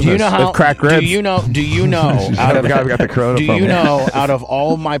maybe. Do you know how? Crack ribs. Do you know? Got the corona. Do you know? Out of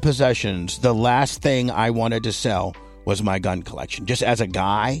all my possessions, the last thing I wanted to sell was my gun collection. Just as a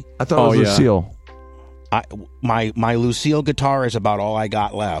guy, I thought it was Lucille. My Lucille guitar is about all I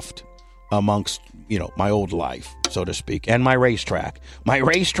got left amongst, my old life, so to speak, and my racetrack. My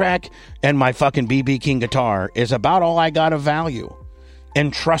racetrack and my fucking BB King guitar is about all I got of value.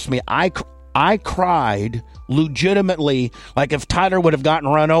 And trust me, I cried legitimately. Like if Tyler would have gotten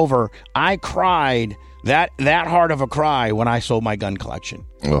run over, I cried that hard of a cry when I sold my gun collection.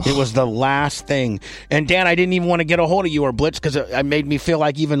 Ugh. It was the last thing. And Dan, I didn't even want to get a hold of you or Blitz because it made me feel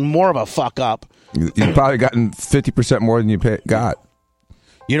like even more of a fuck up. You've probably gotten 50% more than you got.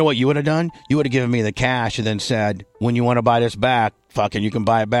 You know what you would have done? You would have given me the cash and then said, when you want to buy this back, fucking, you can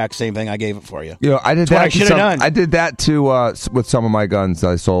buy it back. Same thing I gave it for you. You know, I did That's what that. I should have done. I did that too with some of my guns that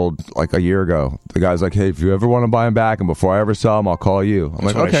I sold like a year ago. The guy's like, "Hey, if you ever want to buy them back, and before I ever sell them, I'll call you." I'm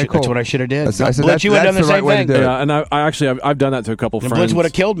like, "Okay, cool." That's what I should have did. I said, Blitz, you would have done the same thing. Yeah, and I've done that to a couple And friends. Blitz would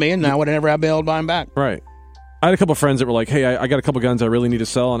have killed me, and I would have never been able to buy them back. Right. I had a couple friends that were like, "Hey, I got a couple guns I really need to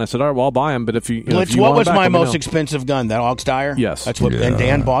sell," and I said, "All right, well, I'll buy them." But if you, Blitz, if you what want was them back, my let me most know. expensive gun? That Aux Dyer? Yes. That's what. Yeah. And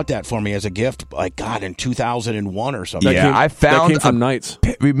Dan bought that for me as a gift. Like God, in 2001 or something. I found that came from Knights.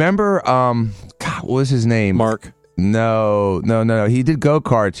 Remember, God, what was his name? Mark. No. He did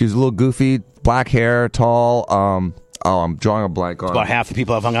go-karts. He was a little goofy, black hair, tall. I'm drawing a blank on. About half the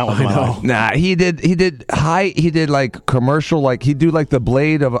people I've hung out with in my life. Nah, he did like commercial, like he'd do like the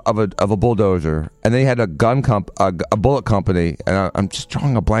blade of a bulldozer, and then he had a a bullet company, and I'm just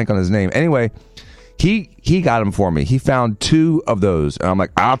drawing a blank on his name. Anyway, he got them for me. He found 2 of those, and I'm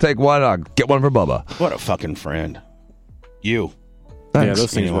like, I'll take one. I'll get one for Bubba. What a fucking friend. You. Thanks. Yeah,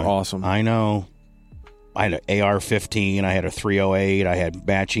 those things were awesome. I know. I had an AR-15. I had a 308. I had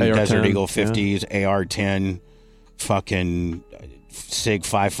matching AR-10, Desert Eagle 50s, AR-10. Fucking SIG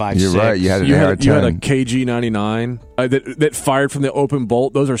 5.56. You're right. You had an AR-10. You had a KG-99 that fired from the open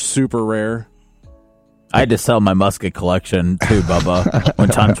bolt. Those are super rare. I had to sell my musket collection too, Bubba, when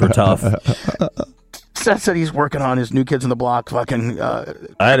times were tough. Seth said he's working on his New Kids on the Block fucking I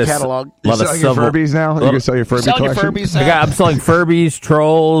had a catalog. You're selling your Furbies now? You can sell your Furby Selling your collection? Furbies, I'm selling Furbies,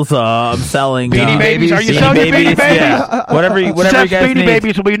 trolls. I'm selling Beanie Babies. Are you selling your Beanie Babies? Yeah. Whatever you Seth's guys Beanie need.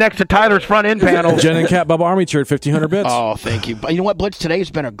 Babies will be next to Tyler's front end panel. Jen and Cat Bubba Army cheered 1,500 bits. Oh, thank you. But you know what, Blitz?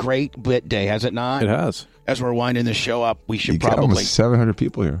 Today's been a great bit day, has it not? It has. As we're winding this show up, we should You got probably. almost 700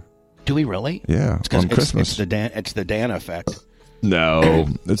 people here. Do we really? Yeah, on Christmas. It's the Dan effect. No,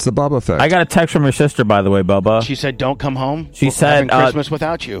 it's the Bubba effect. I got a text from your sister, by the way, Bubba. She said, "Don't come home." She said, having Christmas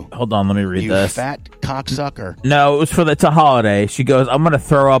without you. Hold on, let me read You this. fat cocksucker. No, it was it's a holiday. She goes, I'm going to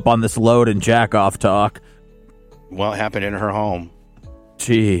throw up on this load and jack off talk. Well, it happened in her home.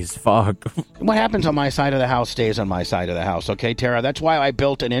 Jeez, fuck. What happens on my side of the house stays on my side of the house. Okay, Tara. That's why I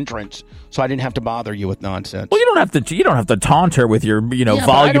built an entrance so I didn't have to bother you with nonsense. Well, you don't have to taunt her with your Yeah, but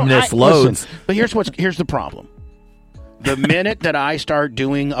voluminous loads. Listen, but here's the problem. The minute that I start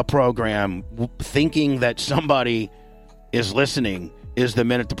doing a program thinking that somebody is listening is the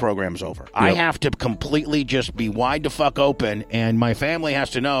minute the program's over. Yep. I have to completely just be wide the fuck open, and my family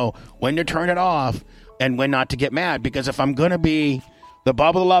has to know when to turn it off and when not to get mad, because if I'm going to be the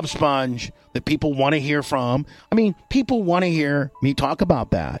Bubba the Love Sponge that people want to hear from, I mean, people want to hear me talk about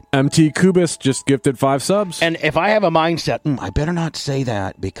that. MT Kubis just gifted 5 subs. And if I have a mindset, I better not say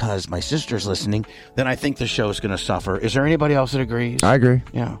that because my sister's listening, then I think the show's going to suffer. Is there anybody else that agrees? I agree.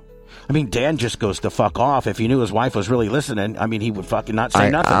 Yeah. I mean, Dan just goes to fuck off. If he knew his wife was really listening, I mean, he would fucking not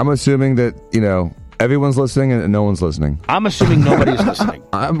say nothing. I'm assuming that, everyone's listening and no one's listening. I'm assuming nobody's listening.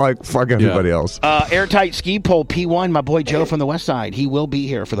 I'm like, fuck everybody else. Airtight ski pole P1, my boy Joe from the West Side. He will be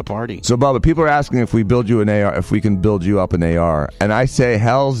here for the party. So, Bubba, people are asking if we build you an AR, if we can build you up an AR. And I say,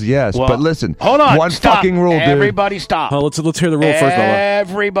 hell's yes. Well, but listen, hold on. One Stop. fucking rule, dude. Everybody stop. Let's hear the rule first, Bubba.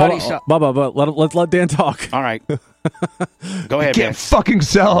 Everybody stop. Bubba, let Dan talk. All right. Go ahead, you can't fucking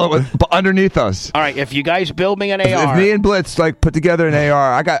sell it underneath us. All right, if you guys build me an AR. If me and Blitz put together an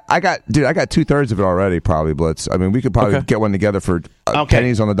AR, I got 2/3 of it already, probably, Blitz. I mean, we could probably get one together for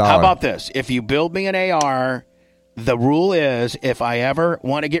pennies on the dollar. How about this? If you build me an AR, the rule is if I ever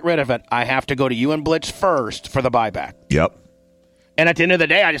want to get rid of it, I have to go to you and Blitz first for the buyback. Yep. And at the end of the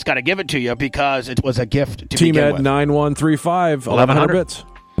day, I just got to give it to you because it was a gift to Team begin Ed with. 9135, 1100 bits.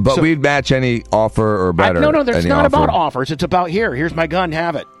 But we'd match any offer or better. No, it's not offer. about offers. It's about here's my gun,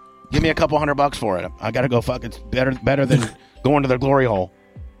 have it. Give me a couple $100 for it. I got to go fuck. It's better than going to the glory hole.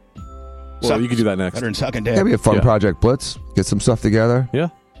 Well, you can do that next. Better than sucking dick. That'd be a fun project, Blitz. Get some stuff together. Yeah.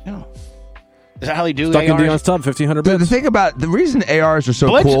 Is that how they do Stuck in ARs? Dion's tub, 1,500 bits. The thing about the reason ARs are so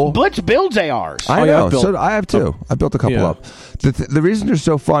Blitz, cool. Blitz builds ARs. I know. I've built- So I have too. I built a couple up. The reason they're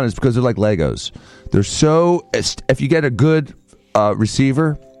so fun is because they're like Legos. They're so. If you get a good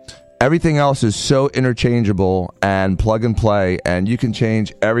receiver, everything else is so interchangeable and plug and play, and you can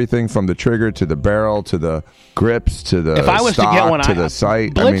change everything from the trigger to the barrel to the grips to the If I was stock to get one, to the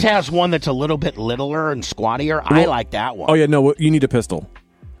sight. Blitz has one that's a little bit littler and squattier. I like that one. Oh, yeah, no, you need a pistol.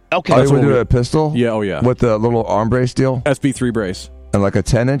 Okay. Oh, That's you what want to we do a pistol? Yeah, oh, yeah. With the little arm brace deal? SB3 brace. And like a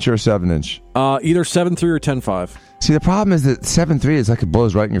 10-inch or a 7-inch? Either 7.3 or 10.5. See, the problem is that 7.3 is like it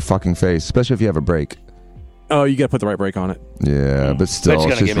blows right in your fucking face, especially if you have a brake. Oh, you got to put the right brake on it. Yeah, but still,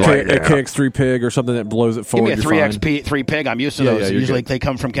 But it's it's gonna just give me A KX3 Pig or something that blows it Give forward. me a you're 3X Pig. I'm used to Yeah, those. yeah, you're Usually good. they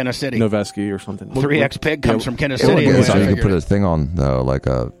come from Kansas City. Noveski or something. 3X Pig comes from Kansas Well, City. again, is the way I you can figured put it. a thing on, though, like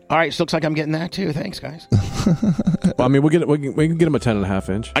a... All right, so looks like I'm getting that too. Thanks, guys. Well, I mean, we can get them a 10.5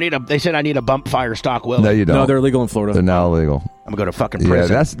 inch. They said I need a bump fire stock Willie. No, you don't. No, they're illegal in Florida. They're now illegal. I'm gonna go to fucking Yeah,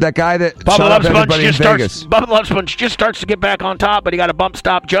 prison. that's that guy that Bubba shot up Loves Bunch everybody in just starts. Vegas. Bubba Loves Bunch just starts to get back on top, but he got to bump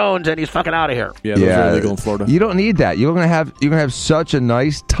stop Jones, and he's fucking out of here. Yeah, those are illegal in Florida. You don't need that. You're gonna have such a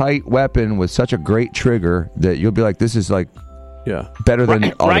nice tight weapon with such a great trigger that you'll be like, this is like better than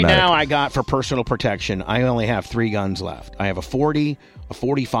Right automatic. now, I got for personal protection. I only have 3 guns left. I have a 40, a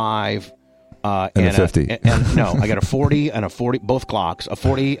 45, And a 50. No, I got a 40 and a 40, both Glocks, a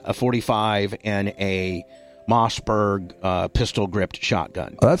 40, a 45, and a Mossberg pistol gripped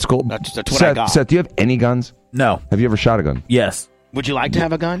shotgun. Oh, that's cool. That's what Seth, I got. Seth, do you have any guns? No. Have you ever shot a gun? Yes. Would you like to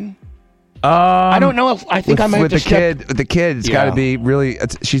have a gun? I don't know if I think I might have with to the kid. With the kid, it's got to be really.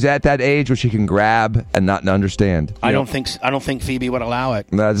 She's at that age where she can grab and not understand. I don't think Phoebe would allow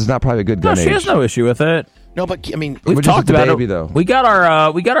it. No, this is not probably a good No, gun she age. has no issue with it. No, but I mean, We've We're just talked a about baby, it. though. We got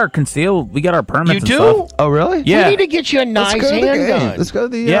our concealed. We got our permits. You and do? Stuff. Oh, really? Yeah. We need to get you a nice Let's go to the game. handgun. Let's go to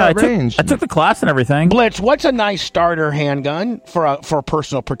the Yeah, range. I took the class and everything. Blitz, what's a nice starter handgun for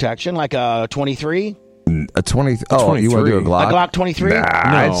personal protection? Like a 23? A 20. Oh, you want to do a Glock? A Glock 23? Nah,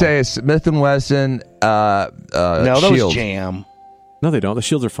 I'd say a Smith & Wesson. No, those Shield. jam. No, they don't. The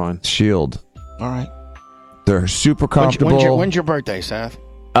shields are fine. Shield. All right. They're super comfortable. When's your birthday, Seth?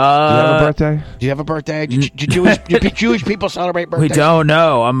 Do you have a birthday? Do you have a birthday? Do Jewish people celebrate birthdays? We don't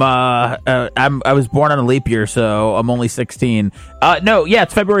know. I was born on a leap year, so I'm only 16. No, yeah,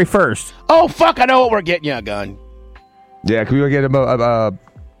 it's February 1st. Oh fuck! I know what we're getting you a gun. Yeah, can we go get him a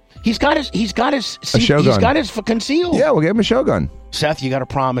He's got his Shogun. He's got his concealed. Yeah, we'll get him a Shogun. Seth, you got to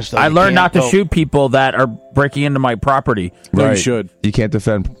promise though. I you learned not can't to go- shoot people that are breaking into my property. No, Right. you should. You can't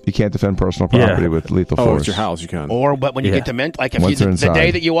defend personal property with lethal Oh, force. it's your house. You can. Or, but when you get to mint, like if Once you, they're the day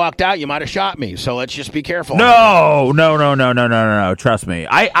inside. that you walked out, you might have shot me. So let's just be careful. No. Trust me.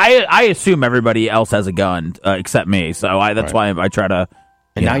 I assume everybody else has a gun except me, so that's why I try to.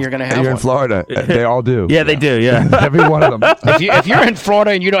 And now you're gonna have You're one. in Florida. They all do. Yeah, they do. Yeah, Every one of them. If you're in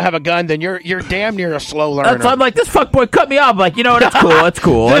Florida and you don't have a gun, then you're damn near a slow learner. That's why I'm like, this fuckboy cut me off. I'm like, you know what? It's cool. It's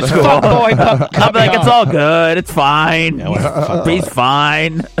cool. This It's cool. fuckboy I'm like, it's all good. It's fine. fuckboy. He's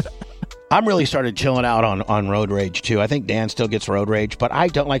fine. I'm really started chilling out on road rage too. I think Dan still gets road rage, but I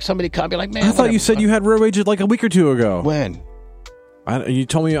don't. Like somebody cut me like, man. I thought whatever. you said you had road rage like a week or two ago. When? You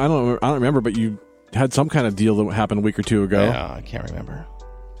told me I don't remember, but you had some kind of deal that happened a week or two ago. Yeah, I can't remember.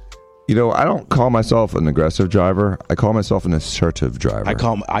 You know, I don't call myself an aggressive driver. I call myself an assertive driver.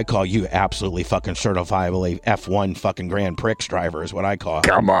 I call you absolutely fucking certifiably F1 fucking Grand Prix driver is what I call.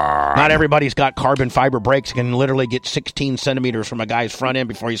 Come on. Not everybody's got carbon fiber brakes. Can literally get 16 centimeters from a guy's front end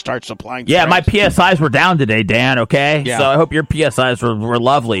before he starts supplying. Yeah, my brakes. PSIs were down today, Dan. Okay, Yeah. so I hope your PSIs were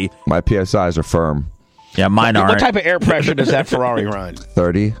lovely. My PSIs are firm. Yeah, mine aren't. What type of air pressure does that Ferrari run?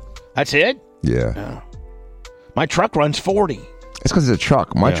 30. That's it. Yeah. My truck runs 40. It's because it's a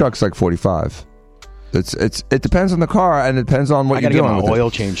truck. My truck's like 45. It depends on the car and it depends on what I you're got to get doing my with oil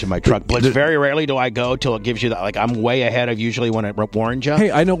it. changed in my truck. Blitz, very rarely do I go till it gives you that. Like I'm way ahead of usually when it warns you.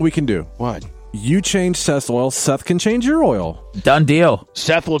 Hey, I know what we can do. What? You change Seth's oil. Seth can change your oil. Done deal.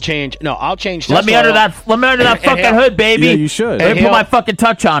 Seth will change. No, I'll change. Let Seth's me under oil. that. Let me under that And fucking he'll- hood, baby. Yeah, you should. Let me And put my he'll- fucking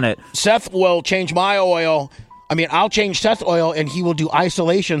touch on it. Seth will change my oil. I mean, I'll change Seth's oil, and he will do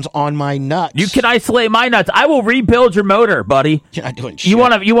isolations on my nuts. You can isolate my nuts. I will rebuild your motor, buddy. You're not doing shit. You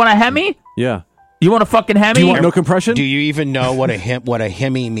want a Hemi? Yeah. You want a fucking Hemi? Do you want no compression? Do you even know what a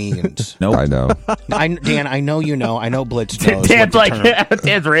Hemi means? Nope. I know. Dan, I know you know. I know Blitz knows. Dan's what like, the term-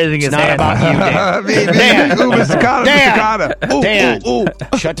 Dan's raising his It's not hand. about you, Dan. Dan, Ooh, Mr. Cotta, Dan, Mr. Cotta. Ooh, Dan, ooh,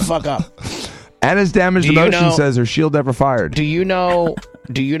 ooh. shut the fuck up. Anna's damaged Do you emotion know- says her shield never fired. Do you know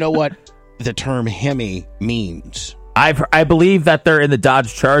what the term Hemi means? I believe that they're in the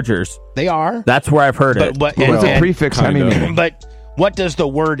Dodge Chargers. They are. That's where I've heard it. But What does a prefix Hemi kinda. mean? But what does the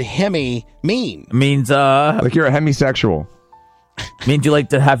word Hemi mean? It means Like you're a hemisexual. means you like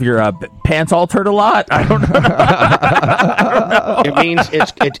to have your pants altered a lot. I don't know. It means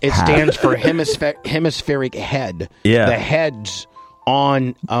it stands for hemispheric head. Yeah. The heads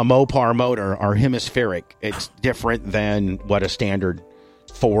on a Mopar motor are hemispheric. It's different than what a standard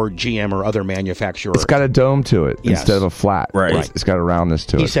Ford, GM, or other manufacturer. It's got a dome to it Yes. instead of a flat. Right. It's got a roundness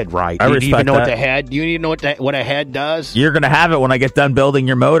to it. He said right. I Do you respect even know what that. the head? Do you even know what a head does? You're gonna have it when I get done building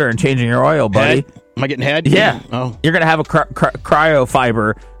your motor and changing your oil, buddy. Am I getting head? Yeah. Oh. You're going to have a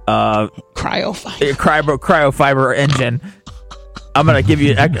cryofiber. Cryofiber engine. I'm going to give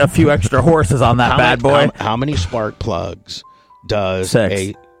you a few extra horses on that bad boy. How many spark plugs does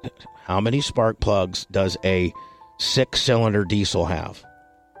a 6-cylinder diesel have?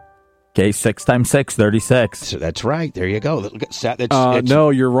 Okay, 6 times 6, 36. So that's right. There you go. No,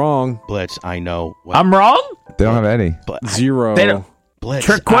 you're wrong. Blitz, I know. I'm wrong? They don't have any. Zero. They don't. Blitz,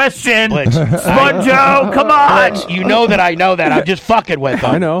 Trick question. Blitz. Sponjo, come on. Blitz, you know that I know that. I'm just fucking with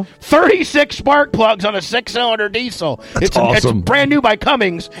them. I know. 36 spark plugs on a 6-cylinder diesel. It's awesome. It's brand new by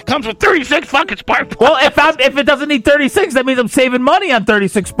Cummins. Comes with 36 fucking spark plugs. Well, if it doesn't need 36, that means I'm saving money on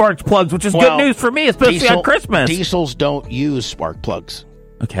 36 spark plugs, which is good news for me, especially on Christmas. Diesels don't use spark plugs.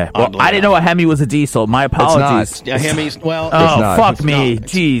 Okay. Well, I didn't know a Hemi was a diesel. My apologies. A Hemi's, well... Oh, fuck me.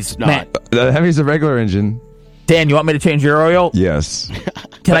 Jeez. Man. The Hemi's a regular engine. Dan, you want me to change your oil? Yes.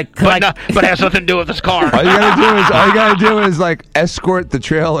 But it has nothing to do with this car. All you gotta do is like escort the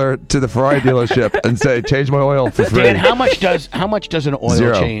trailer to the Ferrari dealership and say, change my oil for free. Dan, how much does an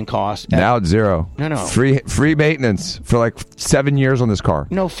oil change cost? Now it's zero. No. Free maintenance for like 7 years on this car.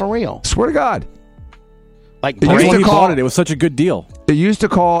 No, for real. Swear to God. Like when he bought it, it was such a good deal. It used to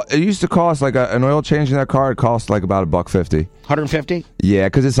cost like an oil change in that car. It cost like about $150. 150? Yeah,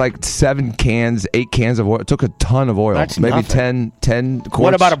 because it's like 8 cans of oil. It took a ton of oil. That's maybe nothing. 10 quarts.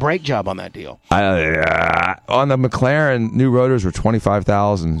 What about a brake job on that deal? On the McLaren, new rotors were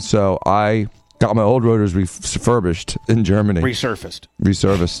 $25,000. So I got my old rotors refurbished in Germany. Resurfaced,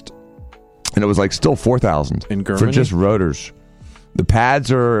 and it was like still $4,000 in Germany for just rotors. The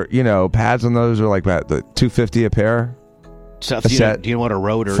pads are, pads on those are like that, the $250 a pair. Seth, do you know what a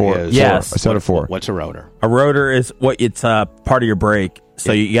rotor is? Yes. A set of 4. What's a rotor? A rotor is it's part of your brake.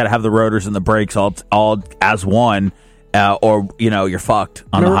 So you got to have the rotors and the brakes all as one, or you're fucked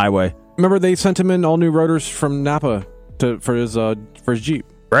on the highway. Remember they sent him in all new rotors from Napa for his Jeep.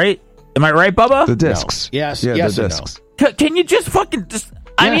 Right? Am I right, Bubba? The discs. No. Yes. Yeah, yes the and discs. no. Can you just fucking just?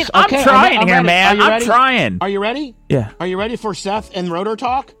 Yes, I'm trying I'm here, ready. man. I'm ready? trying. Are you ready? Yeah. Are you ready for Seth and rotor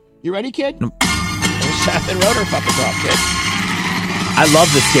talk? You ready, kid? Seth and rotor fucking talk, kid. I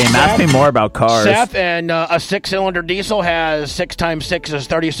love this game. Ask me more about cars. Seth, and a 6-cylinder diesel has 6 times 6 is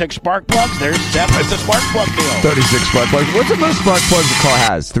 36 spark plugs. There's Seth with the spark plug deal. 36 spark plugs. What's the most spark plugs the car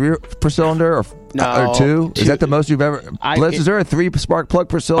has? 3 per cylinder or 2? Is that the most you've ever? Blitz, is there a 3 spark plug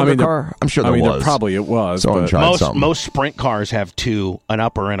per cylinder car? I'm sure there was. Probably it was. Someone tried something. Most sprint cars have 2, an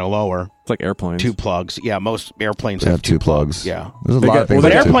upper and a lower. It's like airplanes. 2 plugs. Yeah, most airplanes have 2 plugs. Yeah. There's a lot of things.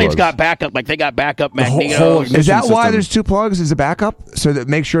 But airplanes got backup. Like they got backup magnetos. Is that why there's 2 plugs? Is it backup so that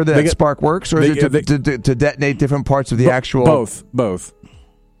make sure that spark works, or is it to detonate different parts of the actual? Both.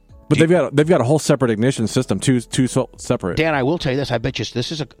 But they've got a whole separate ignition system, two separate. Dan, I will tell you this. I bet you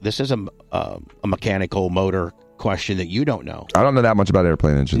this is a mechanical motor question that you don't know. I don't know that much about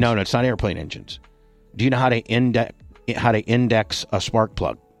airplane engines. No, it's not airplane engines. Do you know how to index a spark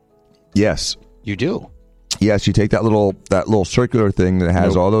plug? Yes, you do. Yes, you take that little circular thing that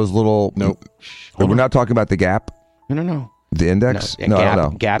has all those little. Nope. We're not talking about the gap. No. The index? No.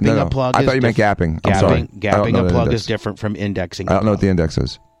 Gapping a plug. I thought you meant gapping. I'm sorry. Gapping a plug is different from indexing. I don't know what the index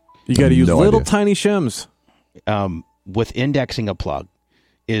is. You got to use little tiny shims. With indexing a plug,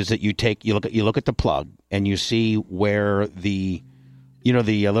 is that you look at the plug and you see where the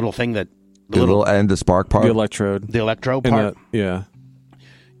little thing that the little end, the spark part, the electrode part, yeah.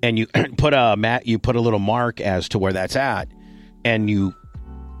 And you put a little mark as to where that's at, and you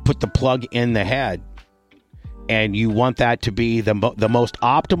put the plug in the head, and you want that to be the most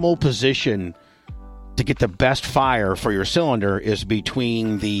optimal position to get the best fire for your cylinder is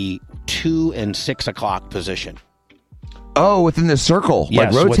between the 2 and 6 o'clock position. Oh, within the circle,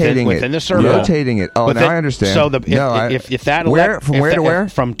 yes, like rotating within it, the circle, rotating it. Oh, now I understand. So if that from where to where?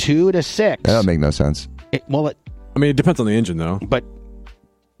 From 2 to 6. That doesn't make no sense. It depends on the engine though. But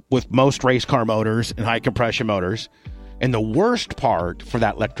with most race car motors and high compression motors, and the worst part for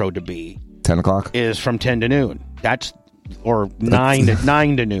that electrode to be 10 o'clock is from 10 to noon. That's 9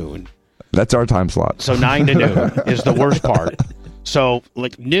 to noon. That's our time slot. So 9 to noon is the worst part. So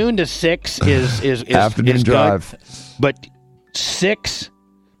like noon to 6 is afternoon is drive, good, but 6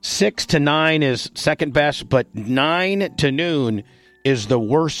 to 9 is second best. But 9 to noon is the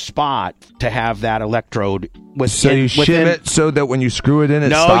worst spot to have that electrode. So you shim it so that when you screw it in,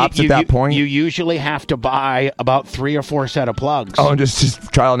 it stops at that point. You usually have to buy about 3 or 4 set of plugs. Oh, and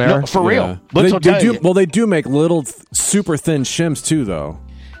just trial and error? No, for real. They do make little super thin shims too, though.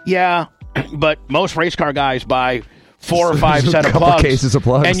 Yeah, but most race car guys buy 4 or 5 set of cases of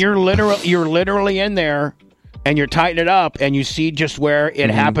plugs, and you're literally in there and you're tightening it up, and you see just where it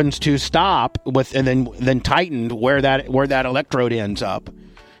happens to stop with, and then tightened where that electrode ends up.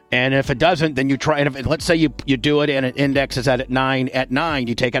 And if it doesn't, then you try. And if, let's say you do it and it indexes at 9 at 9,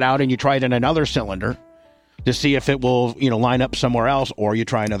 you take it out and you try it in another cylinder to see if it will line up somewhere else, or you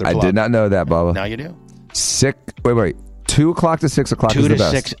try another plug. I did not know that, Bubba. Now you do. Wait. 2 o'clock to 6 o'clock is the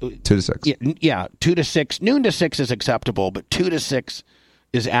best. 2 to 6. Yeah, 2 to 6. Noon to 6 is acceptable, but 2 to 6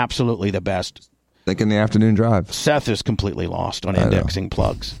 is absolutely the best. Think in the afternoon drive. Seth is completely lost on indexing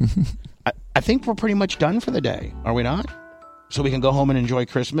plugs. I think we're pretty much done for the day, are we not? So we can go home and enjoy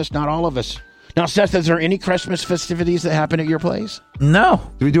Christmas. Not all of us. Now, Seth, is there any Christmas festivities that happen at your place? No.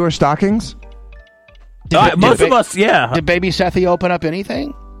 Do we do our stockings? Most of us, yeah. Did baby Sethy open up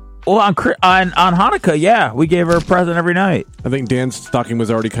anything? Well, on Hanukkah, yeah. We gave her a present every night. I think Dan's stocking was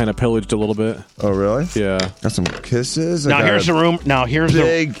already kind of pillaged a little bit. Oh, really? Yeah. Got some kisses. Now, here's the room. Now, here are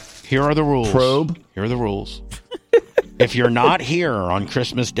the rules. Probe. Here are the rules. If you're not here on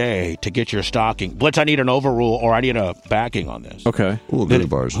Christmas Day to get your stocking, Blitz, I need an overrule, or I need a backing on this. Okay. Ooh, good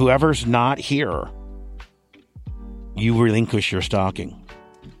bars. Whoever's not here, you relinquish your stocking.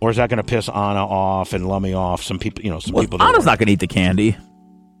 Or is that going to piss Anna off and Lummy off? Some people, people. Anna's not going to eat the candy.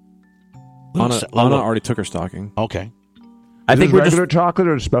 Anna already took her stocking. Okay. I think we're regular chocolate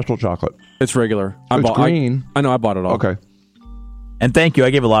or special chocolate? It's regular. It's green. I know. I bought it all. Okay. And thank you. I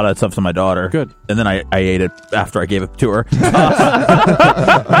gave a lot of that stuff to my daughter. Good. And then I ate it after I gave it to her.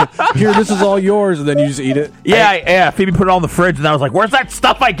 Here, this is all yours, and then you just eat it. Yeah. Phoebe put it all in the fridge, and I was like, "Where's that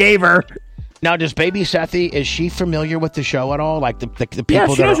stuff I gave her?" Now, does baby Sethy, is she familiar with the show at all? Like the people? Yeah,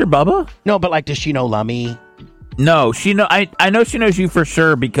 she knows your Bubba. No, but does she know Lummy? No, I know she knows you for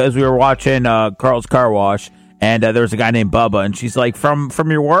sure because we were watching Carl's Car Wash, and there was a guy named Bubba, and she's like, from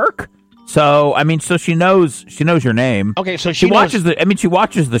your work. So so she knows your name. Okay, so she watches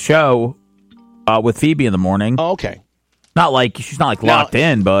the show with Phoebe in the morning. Oh, okay. She's not locked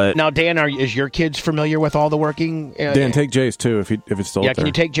in, but now Dan, is your kids familiar with all the working? Dan, take Jay's too if it's still. Yeah, up can there.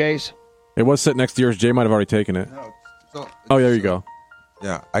 you take Jay's? It was sitting next to yours. Jay might have already taken it. No, there you go.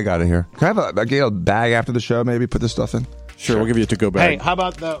 Yeah, I got it here. Can I have a bag after the show? Maybe put this stuff in. Sure, we'll give you a to-go bag. Hey, how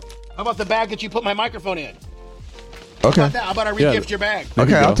about the bag that you put my microphone in? Okay. How about I regift your bag?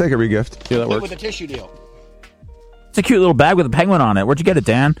 Okay, I'll take a regift. Yeah, that works. With a tissue deal. It's a cute little bag with a penguin on it. Where'd you get it,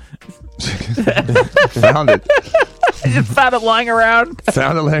 Dan? Found it. I just found it lying around.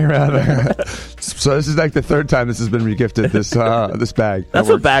 So this is like the third time this has been regifted. This bag. That's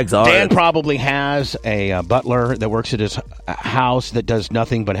what bags are. Dan probably has a butler that works at his house that does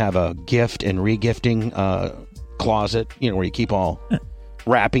nothing but have a gift and regifting closet. Where you keep all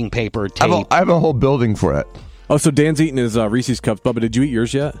wrapping paper, tape. I have a whole building for it. Oh, so Dan's eating his Reese's Cups. Bubba, did you eat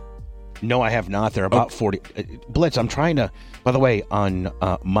yours yet? No, I have not. They're about 40. Blitz, I'm trying to... By the way, on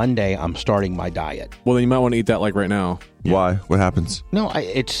Monday, I'm starting my diet. Well, then you might want to eat that right now. Yeah. Why? What happens? No,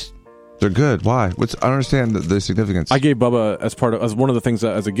 it's... They're good. Why? I don't understand the significance. I gave Bubba, as one of the things,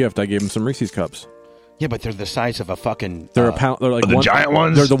 as a gift, I gave him some Reese's Cups. Yeah, but they're the size of a fucking... They're a pound. They're like the giant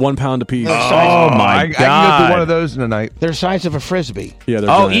ones? They're the 1 pound apiece. Oh, my God. I can go through one of those in a night. They're the size of a Frisbee. Yeah, they're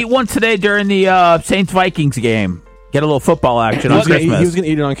giant. Eat one today during the Saints-Vikings game. Get a little football action on Christmas. He was going to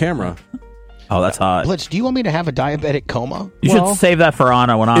eat it on camera. Oh, that's hot. Blitz, do you want me to have a diabetic coma? You should save that for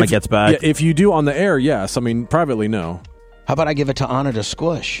Anna when Anna gets back. Yeah, if you do on the air, yes. I mean, privately, no. How about I give it to Anna to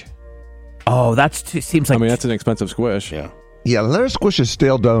squish? Oh, seems like... I mean, that's an expensive squish. Yeah. Yeah, let her squish a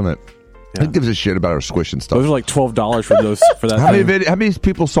stale donut. Yeah. Who gives a shit about her squishing stuff? Those are like $12 for that. How many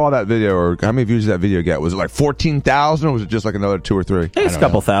people saw that video, or how many views did that video get? Was it like 14,000, or was it just like another 2 or 3? I think it's a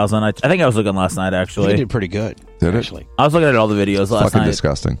couple thousand. I think I was looking last night, actually. It did pretty good. Did actually. I was looking at all the videos last night. Fucking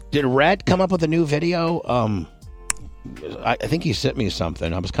disgusting. Did Rhett come up with a new video? I think he sent me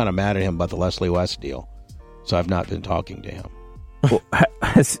something. I was kind of mad at him about the Leslie West deal, so I've not been talking to him. Well,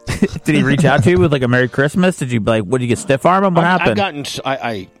 did he reach out to you with like a Merry Christmas? Did you what did you get stiff arm him? What happened?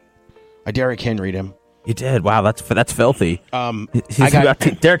 I Derrick Henry'd him. You did? Wow, that's filthy.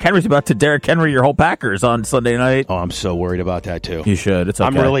 Derrick Henry's about to Derrick Henry your whole Packers on Sunday night. Oh, I'm so worried about that too. You should. It's okay.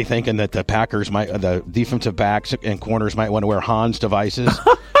 I'm really thinking that the Packers the defensive backs and corners might want to wear Hans devices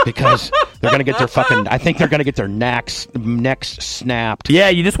because they're going to get I think they're going to get their necks snapped. Yeah,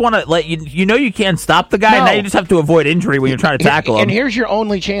 you just want to you can't stop the guy. No. Now you just have to avoid injury when you're trying to tackle him. And here's your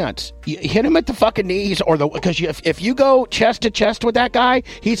only chance: you hit him at the fucking knees, because if you go chest to chest with that guy,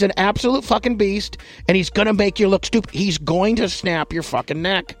 he's an absolute fucking beast. And he's going to make you look stupid. He's going to snap your fucking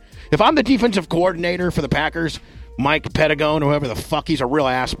neck. If I'm the defensive coordinator for the Packers, Mike Pettigone, or whoever the fuck, he's a real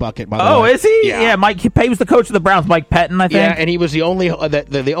ass bucket, by the way. Oh, is he? Yeah, Mike. He was the coach of the Browns, Mike Pettin, I think. Yeah, and he was the only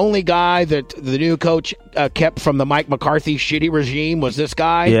the only guy that the new coach kept from the Mike McCarthy shitty regime was this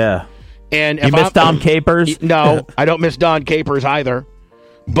guy. Yeah. And you miss Dom Capers? No, I don't miss Don Capers either.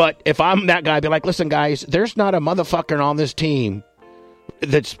 But if I'm that guy, I'd be like, listen, guys, there's not a motherfucker on this team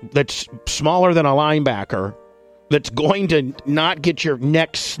that's smaller than a linebacker that's going to not get your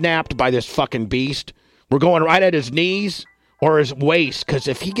neck snapped by this fucking beast. We're going right at his knees or his waist, because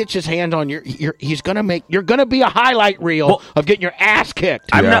if he gets his hand on you're going to be a highlight reel of getting your ass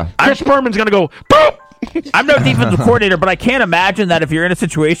kicked. Chris Berman's going to go, boop! I'm no defensive coordinator, but I can't imagine that if you're in a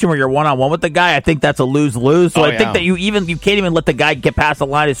situation where you're one-on-one with the guy, I think that's a lose-lose. So I think that you can't even let the guy get past the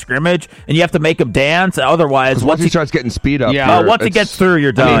line of scrimmage, and you have to make him dance. Otherwise, once he starts getting speed up, once he gets through,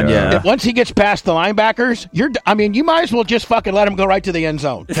 you're done. Once he gets past the linebackers, you might as well just fucking let him go right to the end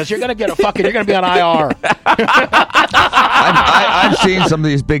zone, because you're going to get you're going to be on IR. I've seen some of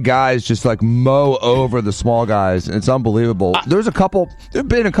these big guys just like mow over the small guys, and it's unbelievable. There've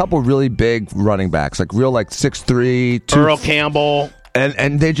been a couple really big running backs, like real 6'3", Earl Campbell,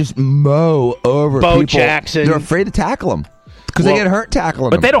 and they just mow over Bo people. Jackson. They're afraid to tackle them because they get hurt tackling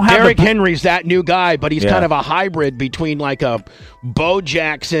but them. They don't have Derrick Henry's that new guy, but he's kind of a hybrid between like a Bo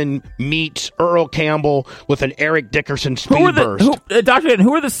Jackson meets Earl Campbell with an Eric Dickerson speed burst. Dr.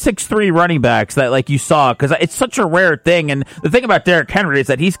 Who are the 6'3" running backs that you saw? Because it's such a rare thing. And the thing about Derrick Henry is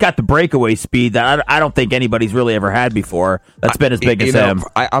that he's got the breakaway speed that I don't think anybody's really ever had before. That's been as big as him.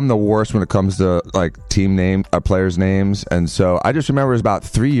 I'm the worst when it comes to team name players' names, and so I just remember it was about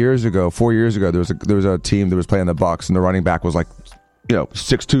 4 years ago. There was a team that was playing the Bucs, and the running back was 6'2",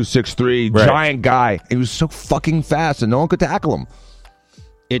 6'3", giant guy. He was so fucking fast, and no one could tackle him.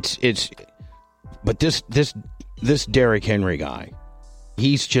 But this Derrick Henry guy,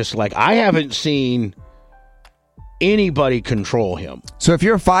 he's just I haven't seen anybody control him. So if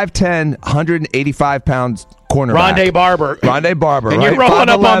you're a 5'10", 185 pounds cornerback, Rondé Barber, and you're rolling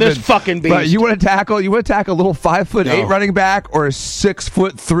up on this fucking beast. But you want to tackle a little 5'8" running back or a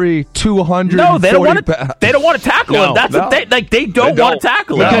 6'3", 200. No, they don't want to. They don't want to tackle him. That's what they don't want to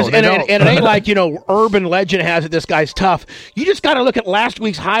tackle him. Because and it ain't like urban legend has it. This guy's tough. You just got to look at last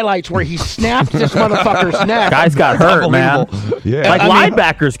week's highlights where he snapped this motherfucker's neck. Guys got hurt, man. Yeah,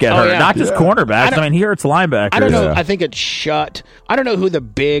 linebackers get hurt, not just cornerbacks. I mean, here it's linebackers. I don't know. I think it's shut. I don't know who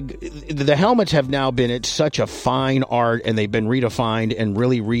the helmets have now been. It's such a fine art, and they've been redefined and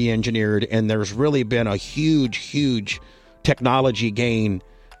really re-engineered, and there's really been a huge technology gain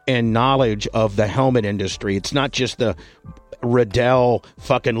and knowledge of the helmet industry. It's not just the Riddell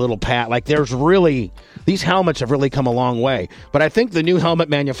fucking little pat. There's really, these helmets have really come a long way. But I think the new helmet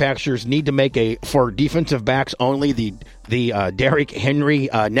manufacturers need to make for defensive backs only the Derrick Henry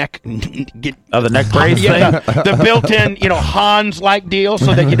neck the neck brace thing, the built-in Hans-like deal,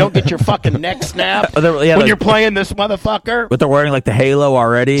 so that you don't get your fucking neck snapped when you're playing this motherfucker. But they're wearing the halo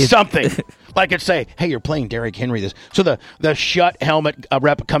already. Something. Like it say, hey, you're playing Derrick Henry. So the shut helmet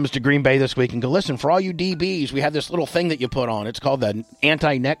rep comes to Green Bay this week and go, listen, for all you DBs, we have this little thing that you put on. It's called the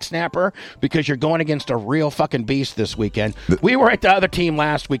anti-neck snapper, because you're going against a real fucking beast this weekend. We were at the other team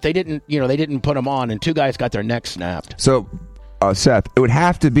last week. They didn't put them on, and two guys got their necks snapped. So, Seth, it would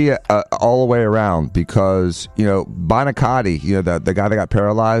have to be all the way around, because Bonicatti, the guy that got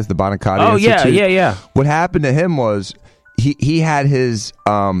paralyzed, the Bonicatti Institute. Yeah. What happened to him was he had his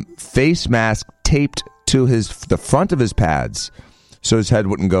face mask taped to the front of his pads, so his head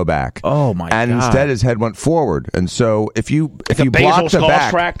wouldn't go back. Oh my god! And instead, his head went forward. And so if you block the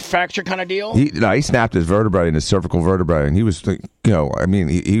back, fracture kind of deal. He snapped his vertebrae and his cervical vertebrae, and he was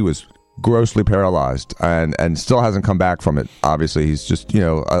he was grossly paralyzed and still hasn't come back from it. Obviously, he's just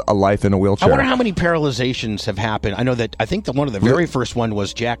a life in a wheelchair. I wonder how many paralyzations have happened. I know that one of the very first one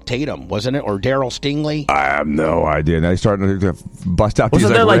was Jack Tatum, wasn't it, or Daryl Stingley? I have no idea. Now he's starting to bust out.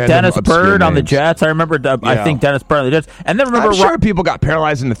 Wasn't these there Dennis Bird on the Jets? I remember. I think Dennis Bird on the Jets, and then remember I'm sure people got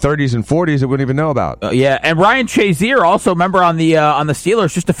paralyzed in the 30s and 40s that we wouldn't even know about. And Ryan Shazier also remember on the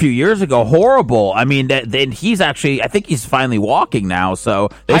Steelers just a few years ago. Horrible. I mean, then he's actually. I think he's finally walking now. So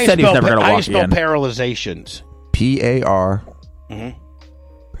they said he's never going to walk again. Paralyzations. PAR. Mm-hmm.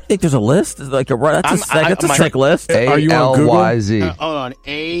 I think there's a list. That's a sick list. ALYZ. Hold on.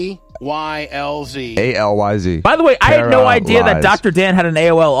 AYLZ. ALYZ. By the way, I had no idea that Dr. Dan had an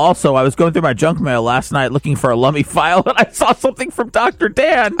AOL also. I was going through my junk mail last night looking for a Lummi file, and I saw something from Dr.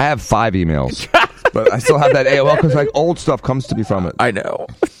 Dan. I have 5 emails, but I still have that AOL because old stuff comes to me from it. I know.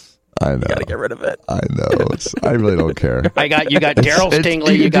 You gotta get rid of it. I know. I really don't care. You got Daryl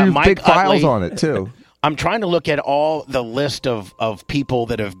Stingley. You got Mike big files Utley. on it too. I'm trying to look at all the list of people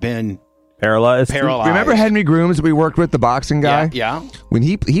that have been paralyzed. Remember Henry Grooms that we worked with, the boxing guy? Yeah. When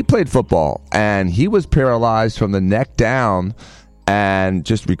he played football and he was paralyzed from the neck down, and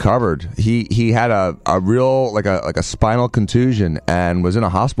just recovered. He had a real like a spinal contusion and was in a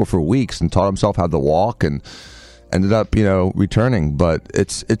hospital for weeks and taught himself how to walk and ended up returning. But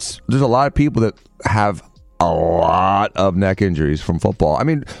it's there's a lot of people that have a lot of neck injuries from football. I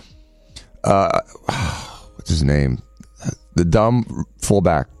mean, what's his name? The dumb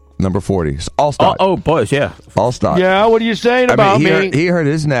fullback, number 40, Allstott. Oh, boys, yeah. Allstott. Yeah, what are you saying about me? He hurt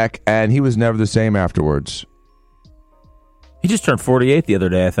his neck, and he was never the same afterwards. He just turned 48 the other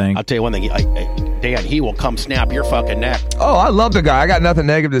day, I think. I'll tell you one thing, Dan, he will come snap your fucking neck. Oh, I love the guy. I got nothing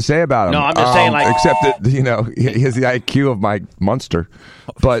negative to say about him. No, I'm just saying, except that he has the IQ of my Munster,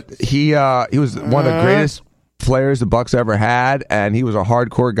 but he was one of the greatest players the Bucs ever had, and he was a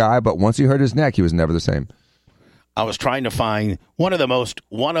hardcore guy. But once he hurt his neck, he was never the same. I was trying to find one of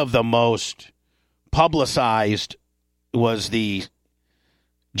the most publicized was the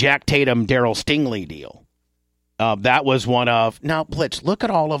Jack Tatum Darryl Stingley deal. That was one of now Blitz. Look at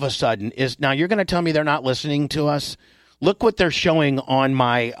all of a sudden now you're going to tell me they're not listening to us. Look what they're showing on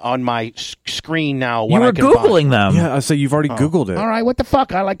my screen now. You were Googling them. Yeah, I say you've already Googled it. All right, what the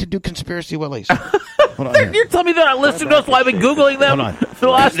fuck? I like to do conspiracy willies. You're telling me they're not listening to us while I've been Googling them for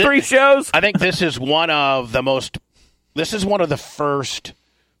the last 3 shows? I think this is one of the first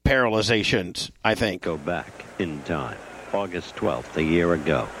parallelizations, I think. Go back in time. August 12th, a year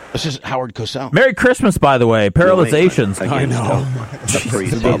ago. This is Howard Cosell. Merry Christmas, by the way. Paralyzations. I know.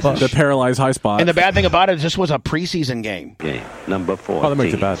 The paralyzed high spot. And the bad thing about it is this was a preseason game. Number 14, that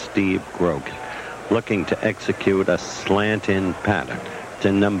makes it bad. Steve Grogan, looking to execute a slant-in pattern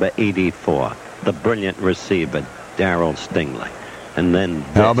to number 84, the brilliant receiver, Darryl Stingley. And then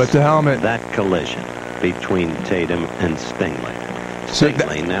helmet to helmet. That collision between Tatum and Stingley.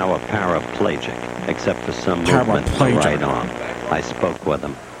 Stingley, now a paraplegic, except for some movement in the right arm. I spoke with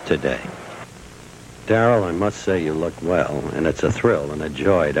him today. Darryl, I must say you look well, and it's a thrill and a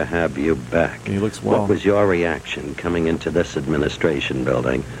joy to have you back. He looks well. What was your reaction coming into this administration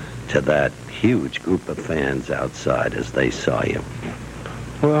building to that huge group of fans outside as they saw you?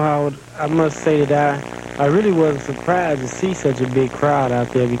 Well, Howard, I must say that I really was surprised to see such a big crowd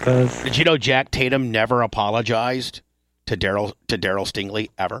out there because... Did you know Jack Tatum never apologized to Darryl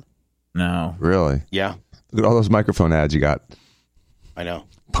Stingley ever? No. Really? Yeah. Look at all those microphone ads you got. I know.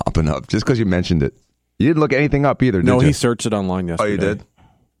 Popping up just because you mentioned it. You didn't look anything up either, did you? No, he searched it online yesterday. Oh, you did?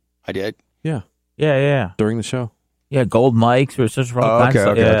 I did? Yeah. Yeah. During the show. Yeah, gold mics. Or such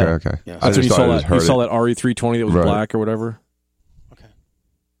okay. Yeah. That's when you saw that RE320 that was black or whatever.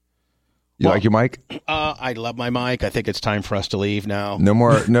 You like your mic? I love my mic. I think it's time for us to leave now. No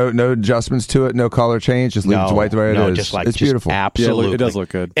more, no adjustments to it, no color change. Just leave it white the way it is. It's beautiful. Absolutely, yeah, it does look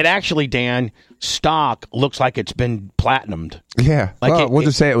good. It actually, Dan, stock looks like it's been platinumed. Yeah, we'll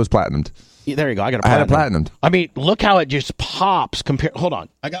just say it was platinumed. There you go. I had it platinumed. I mean, look how it just pops. Hold on,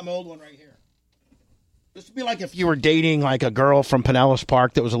 I got my old one right here. This would be like if you were dating like a girl from Pinellas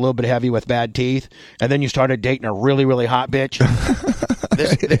Park that was a little bit heavy with bad teeth, and then you started dating a really, really hot bitch.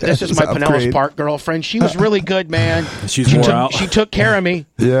 This is my Pinellas Park girlfriend. She was really good, man. She took care of me.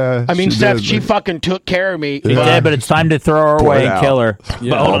 Yeah, I mean, Steph, she fucking took care of me. Yeah, but it's time to throw her away and kill her.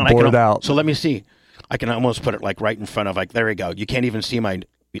 Yeah. But hold on, so let me see. I can almost put it like right in front of there we go. You can't even see my.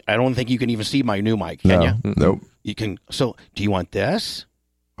 I don't think you can even see my new mic, can you? Nope. You can. So, do you want this?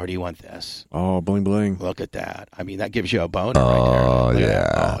 Or do you want this? Oh, bling bling! Look at that. I mean, that gives you a boner right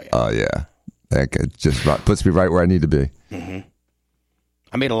there. Oh yeah. That just puts me right where I need to be. Mm-hmm.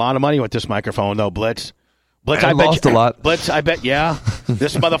 I made a lot of money with this microphone, though, Blitz. I lost a lot. Blitz, I bet, yeah.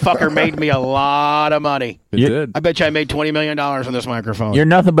 This motherfucker made me a lot of money. It did. I bet you I made $20 million on this microphone. You're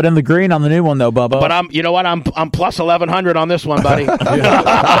nothing but in the green on the new one, though, Bubba. But you know what? I'm plus 1,100 on this one, buddy. This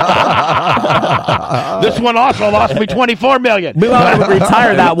one also lost me $24 million. We might want to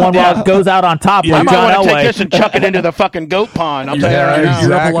retire that one while it goes out on top. I might want to take this and chuck it into the fucking goat pond. I'll tell you right now.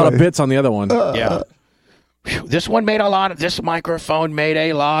 You're up a lot of bits on the other one. Yeah. This one made this microphone made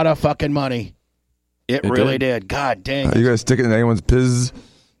a lot of fucking money. It really did. God dang. Are you going to stick it in anyone's piz?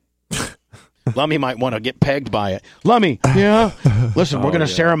 Lummy might want to get pegged by it. Lummy, yeah? Listen, we're going to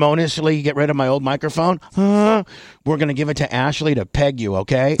ceremoniously get rid of my old microphone. We're going to give it to Ashley to peg you,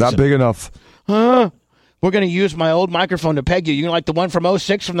 okay? Not big enough. We're going to use my old microphone to peg you. You like the one from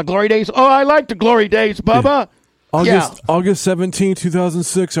 06 from the Glory Days? Oh, I like the Glory Days, Bubba. August 17,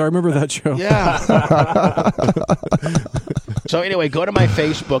 2006. I remember that show. Yeah. So anyway, go to my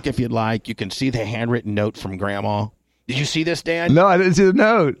Facebook if you'd like. You can see the handwritten note from Grandma. Did you see this, Dan? No, I didn't see the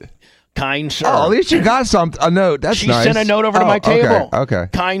note. Kind sir. Oh, at least you got a note. That's she nice. She sent a note over to my table. Okay.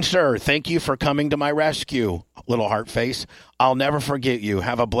 Kind sir, thank you for coming to my rescue. Little heart face. I'll never forget you.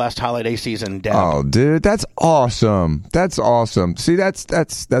 Have a blessed holiday season, Deb. Oh, dude, that's awesome. That's awesome. See, that's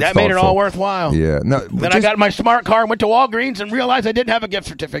that made it all worthwhile. Yeah. No. Then I got my smart car and went to Walgreens and realized I didn't have a gift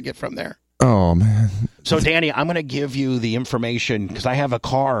certificate from there. Oh man. So Danny, I'm going to give you the information because I have a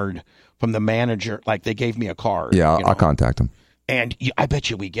card from the manager. Like they gave me a card. Yeah, I'll contact him. And I bet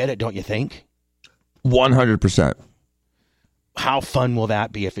you we get it, don't you think? 100%. How fun will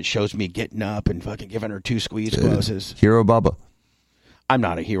that be if it shows me getting up and fucking giving her 2 squeeze closes? Hero Bubba. I'm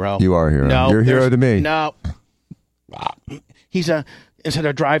not a hero. You are a hero. No, you're a hero to me. No. Instead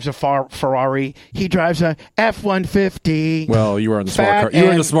of drives a Ferrari, he drives a F-150. Well, you were in the smart car. You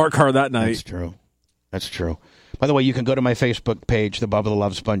were in the smart car that night. That's true. That's true. By the way, you can go to my Facebook page, the Bubba the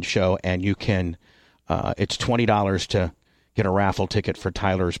Love Sponge Show, and you can, it's $20 to get a raffle ticket for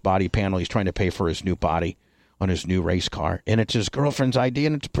Tyler's body panel. He's trying to pay for his new body on his new race car. And it's his girlfriend's idea,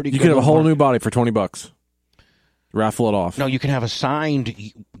 and it's pretty good. You can have a whole new body for $20. Raffle it off. No, you can have a signed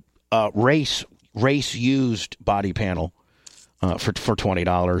race used body panel for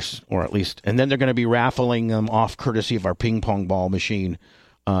 $20, or at least. And then they're going to be raffling them off courtesy of our ping pong ball machine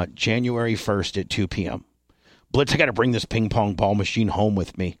January 1st at 2 p.m. Blitz, I got to bring this ping pong ball machine home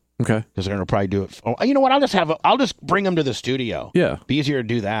with me. Okay. Because they're going to probably do it. Oh, you know what? I'll just bring them to the studio. Yeah. Be easier to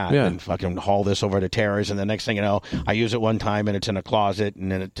do that than fucking haul this over to Tara's, and the next thing you know, I use it one time and it's in a closet,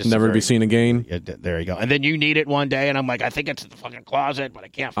 and then it just never to be seen again. Yeah, there you go. And then you need it one day, and I'm like, I think it's in the fucking closet, but I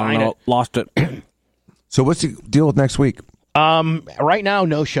can't find it. Lost it. So what's the deal with next week? Right now,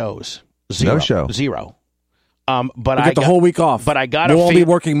 no shows. Zero. No show. Zero. But I get the whole week off. But I got. We'll all be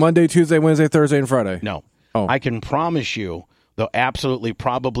working Monday, Tuesday, Wednesday, Thursday, and Friday. No. Oh. I can promise you there'll absolutely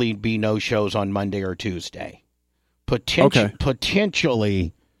probably be no shows on Monday or Tuesday.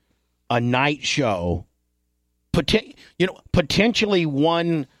 Potentially a night show. Potentially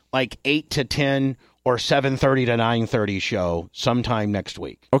one like 8 to 10 or 7:30 to 9:30 show sometime next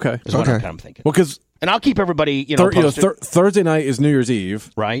week. Okay. Is what I'm thinking. Well, because. And I'll keep everybody, posted. Thursday night is New Year's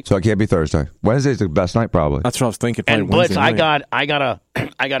Eve, right? So it can't be Thursday. Wednesday's the best night, probably. That's what I was thinking. And Blitz, I got a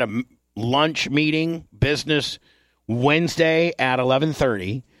lunch meeting, business Wednesday at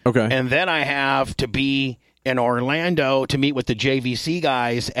 11:30. Okay, and then I have to be in Orlando to meet with the JVC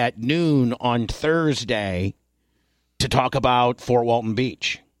guys at noon on Thursday to talk about Fort Walton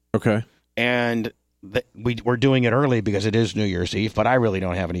Beach. Okay, and we're doing it early because it is New Year's Eve, but I really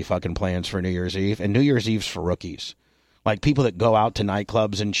don't have any fucking plans for New Year's Eve. And New Year's Eve's for rookies. Like people that go out to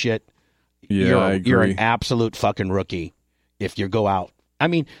nightclubs and shit. Yeah, I agree. You're an absolute fucking rookie if you go out. I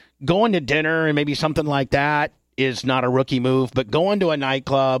mean, going to dinner and maybe something like that is not a rookie move, but going to a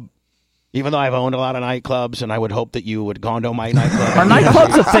nightclub, even though I've owned a lot of nightclubs, and I would hope that you would go to my nightclub. Are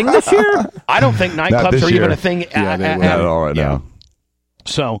nightclubs a thing this year? I don't think nightclubs are even a thing. Yeah, not at all right now.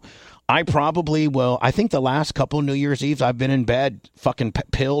 So I probably will. I think the last couple New Year's Eves I've been in bed fucking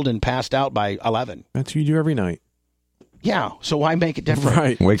pilled and passed out by 11. That's what you do every night. Yeah, so why make it different?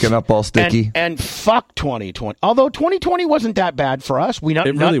 Right. Waking up all sticky. And fuck 2020. Although 2020 wasn't that bad for us.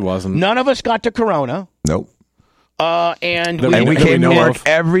 It really wasn't. None of us got to Corona. Nope. And we came to work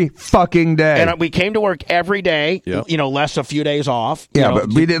every fucking day. And we came to work every day, less a few days off. Yeah,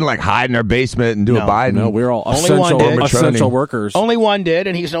 but we didn't hide in our basement and do a Biden. No, we were all essential workers. Only one did,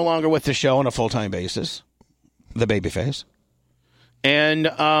 and he's no longer with the show on a full-time basis, the babyface. And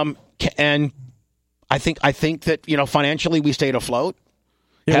I think that, financially we stayed afloat.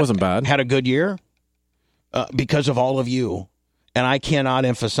 It wasn't bad. Had a good year because of all of you. And I cannot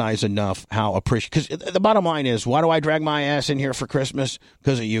emphasize enough how appreciative. Because the bottom line is, why do I drag my ass in here for Christmas?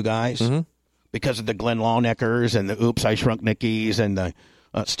 Because of you guys. Mm-hmm. Because of the Glenn Lawneckers and the Oops, I Shrunk Nickies and the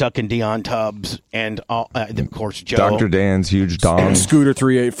Stuck in Dion Tubbs and, of course, Joe. Dr. Dan's huge dong. Scooter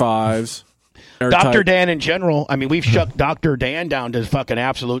 385s. Dr. Dan in general. I mean, we've shook Dr. Dan down to fucking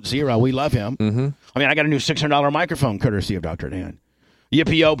absolute zero. We love him. Mm-hmm. I mean, I got a new $600 microphone courtesy of Dr. Dan.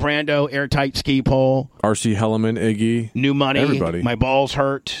 Yippee-yo, Brando, airtight ski pole. R.C. Helleman, Iggy. New money. Everybody. My balls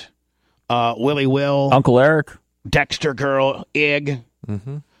hurt. Willie Will. Uncle Eric. Dexter Girl. Ig.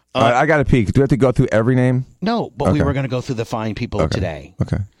 Mm-hmm. I got to peek. Do we have to go through every name? No, but we were going to go through the fine people today.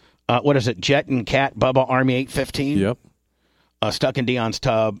 Okay. What is it? Jet and Cat, Bubba, Army 815? Yep. Stuck in Dion's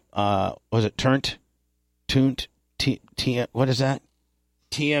Tub. Was it Tunt? What is that?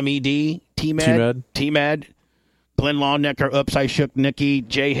 TMED? TMED? TMED. Glenn Lawnecker, Oops, I Shook Nicky,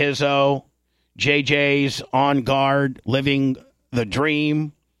 Jay Hizzo, JJ's On Guard, Living the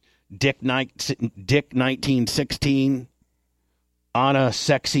Dream, Dick 1916, Anna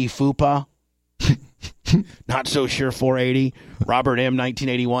Sexy Fupa, Not So Sure 480, Robert M.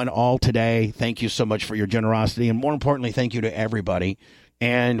 1981, all today. Thank you so much for your generosity. And more importantly, thank you to everybody.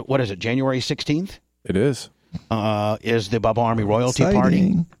 And what is it, January 16th? It is. Is the Bubba Army Royalty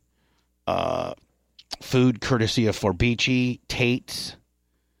Exciting. Party. Food courtesy of Forbici, Tate's.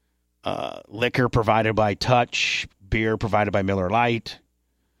 Liquor provided by Touch. Beer provided by Miller Lite.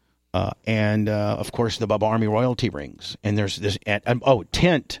 And, of course, the Bubba Army Royalty Rings. And there's this,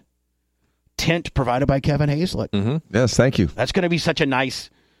 tent provided by Kevin Hazlett. Mm-hmm. Yes, thank you. That's going to be such a nice.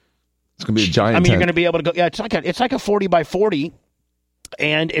 It's going to be a giant. I mean, tent. you're going to be able to go. Yeah, it's like a 40 by 40,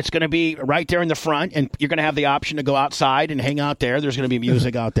 and it's going to be right there in the front, and you're going to have the option to go outside and hang out there. There's going to be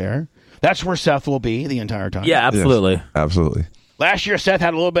music out there. That's where Seth will be the entire time. Yeah, absolutely. Yes, absolutely. Last year, Seth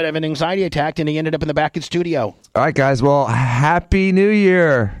had a little bit of an anxiety attack, and he ended up in the back of the studio. All right, guys. Well, Happy New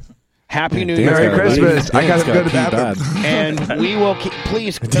Year. Happy New Year. Merry Christmas. I got to go to the bathroom. And we will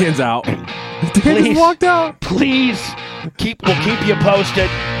please. Dan's out. Please walked out. Please we'll keep you posted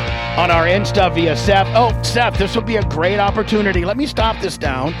on our Insta via Seth. Oh, Seth, this will be a great opportunity. Let me stop this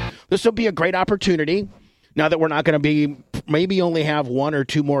down. This will be a great opportunity. Now that we're not going to be, maybe only have one or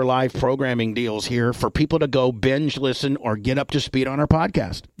two more live programming deals here for people to go binge listen or get up to speed on our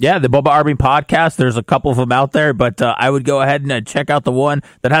podcast. Yeah, the Bubba Army podcast. There's a couple of them out there, but I would go ahead and check out the one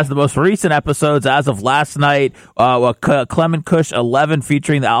that has the most recent episodes as of last night. Clement Kush 11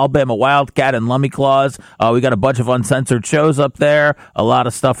 featuring the Alabama Wildcat and Lummy Claus. We got a bunch of uncensored shows up there. A lot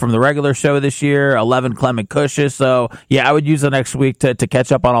of stuff from the regular show this year. 11 Clement Kushes. So yeah, I would use the next week to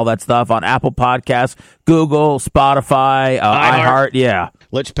catch up on all that stuff on Apple Podcasts, Google, Spotify, iHeart. Yeah.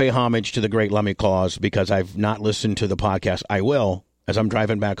 Let's pay homage to the great Lummy Claus because I've not listened to the podcast. I will as I'm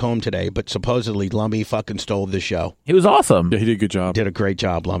driving back home today, but supposedly Lummy fucking stole the show. He was awesome. Yeah, he did a good job. Did a great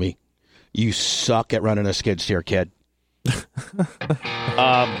job, Lummy. You suck at running a skid steer, kid.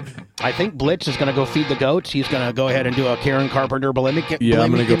 I think Blitz is going to go feed the goats. He's going to go ahead and do a Karen Carpenter bulimic. Yeah,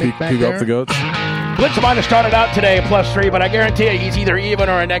 I'm going to go pick up the goats. Blitz might have started out today at +3, but I guarantee you he's either even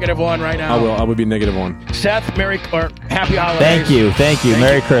or a -1 right now. I would be -1. Seth, happy holidays. Thank you.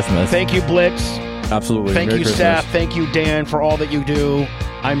 Merry Christmas. Thank you, Blitz. Absolutely. Thank Merry you, Christmas. Seth. Thank you, Dan, for all that you do.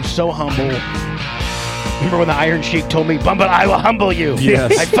 I'm so humble. Remember when the Iron Sheik told me, Bumba, I will humble you.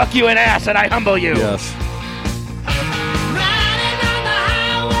 Yes. I fuck you in ass and I humble you. Yes.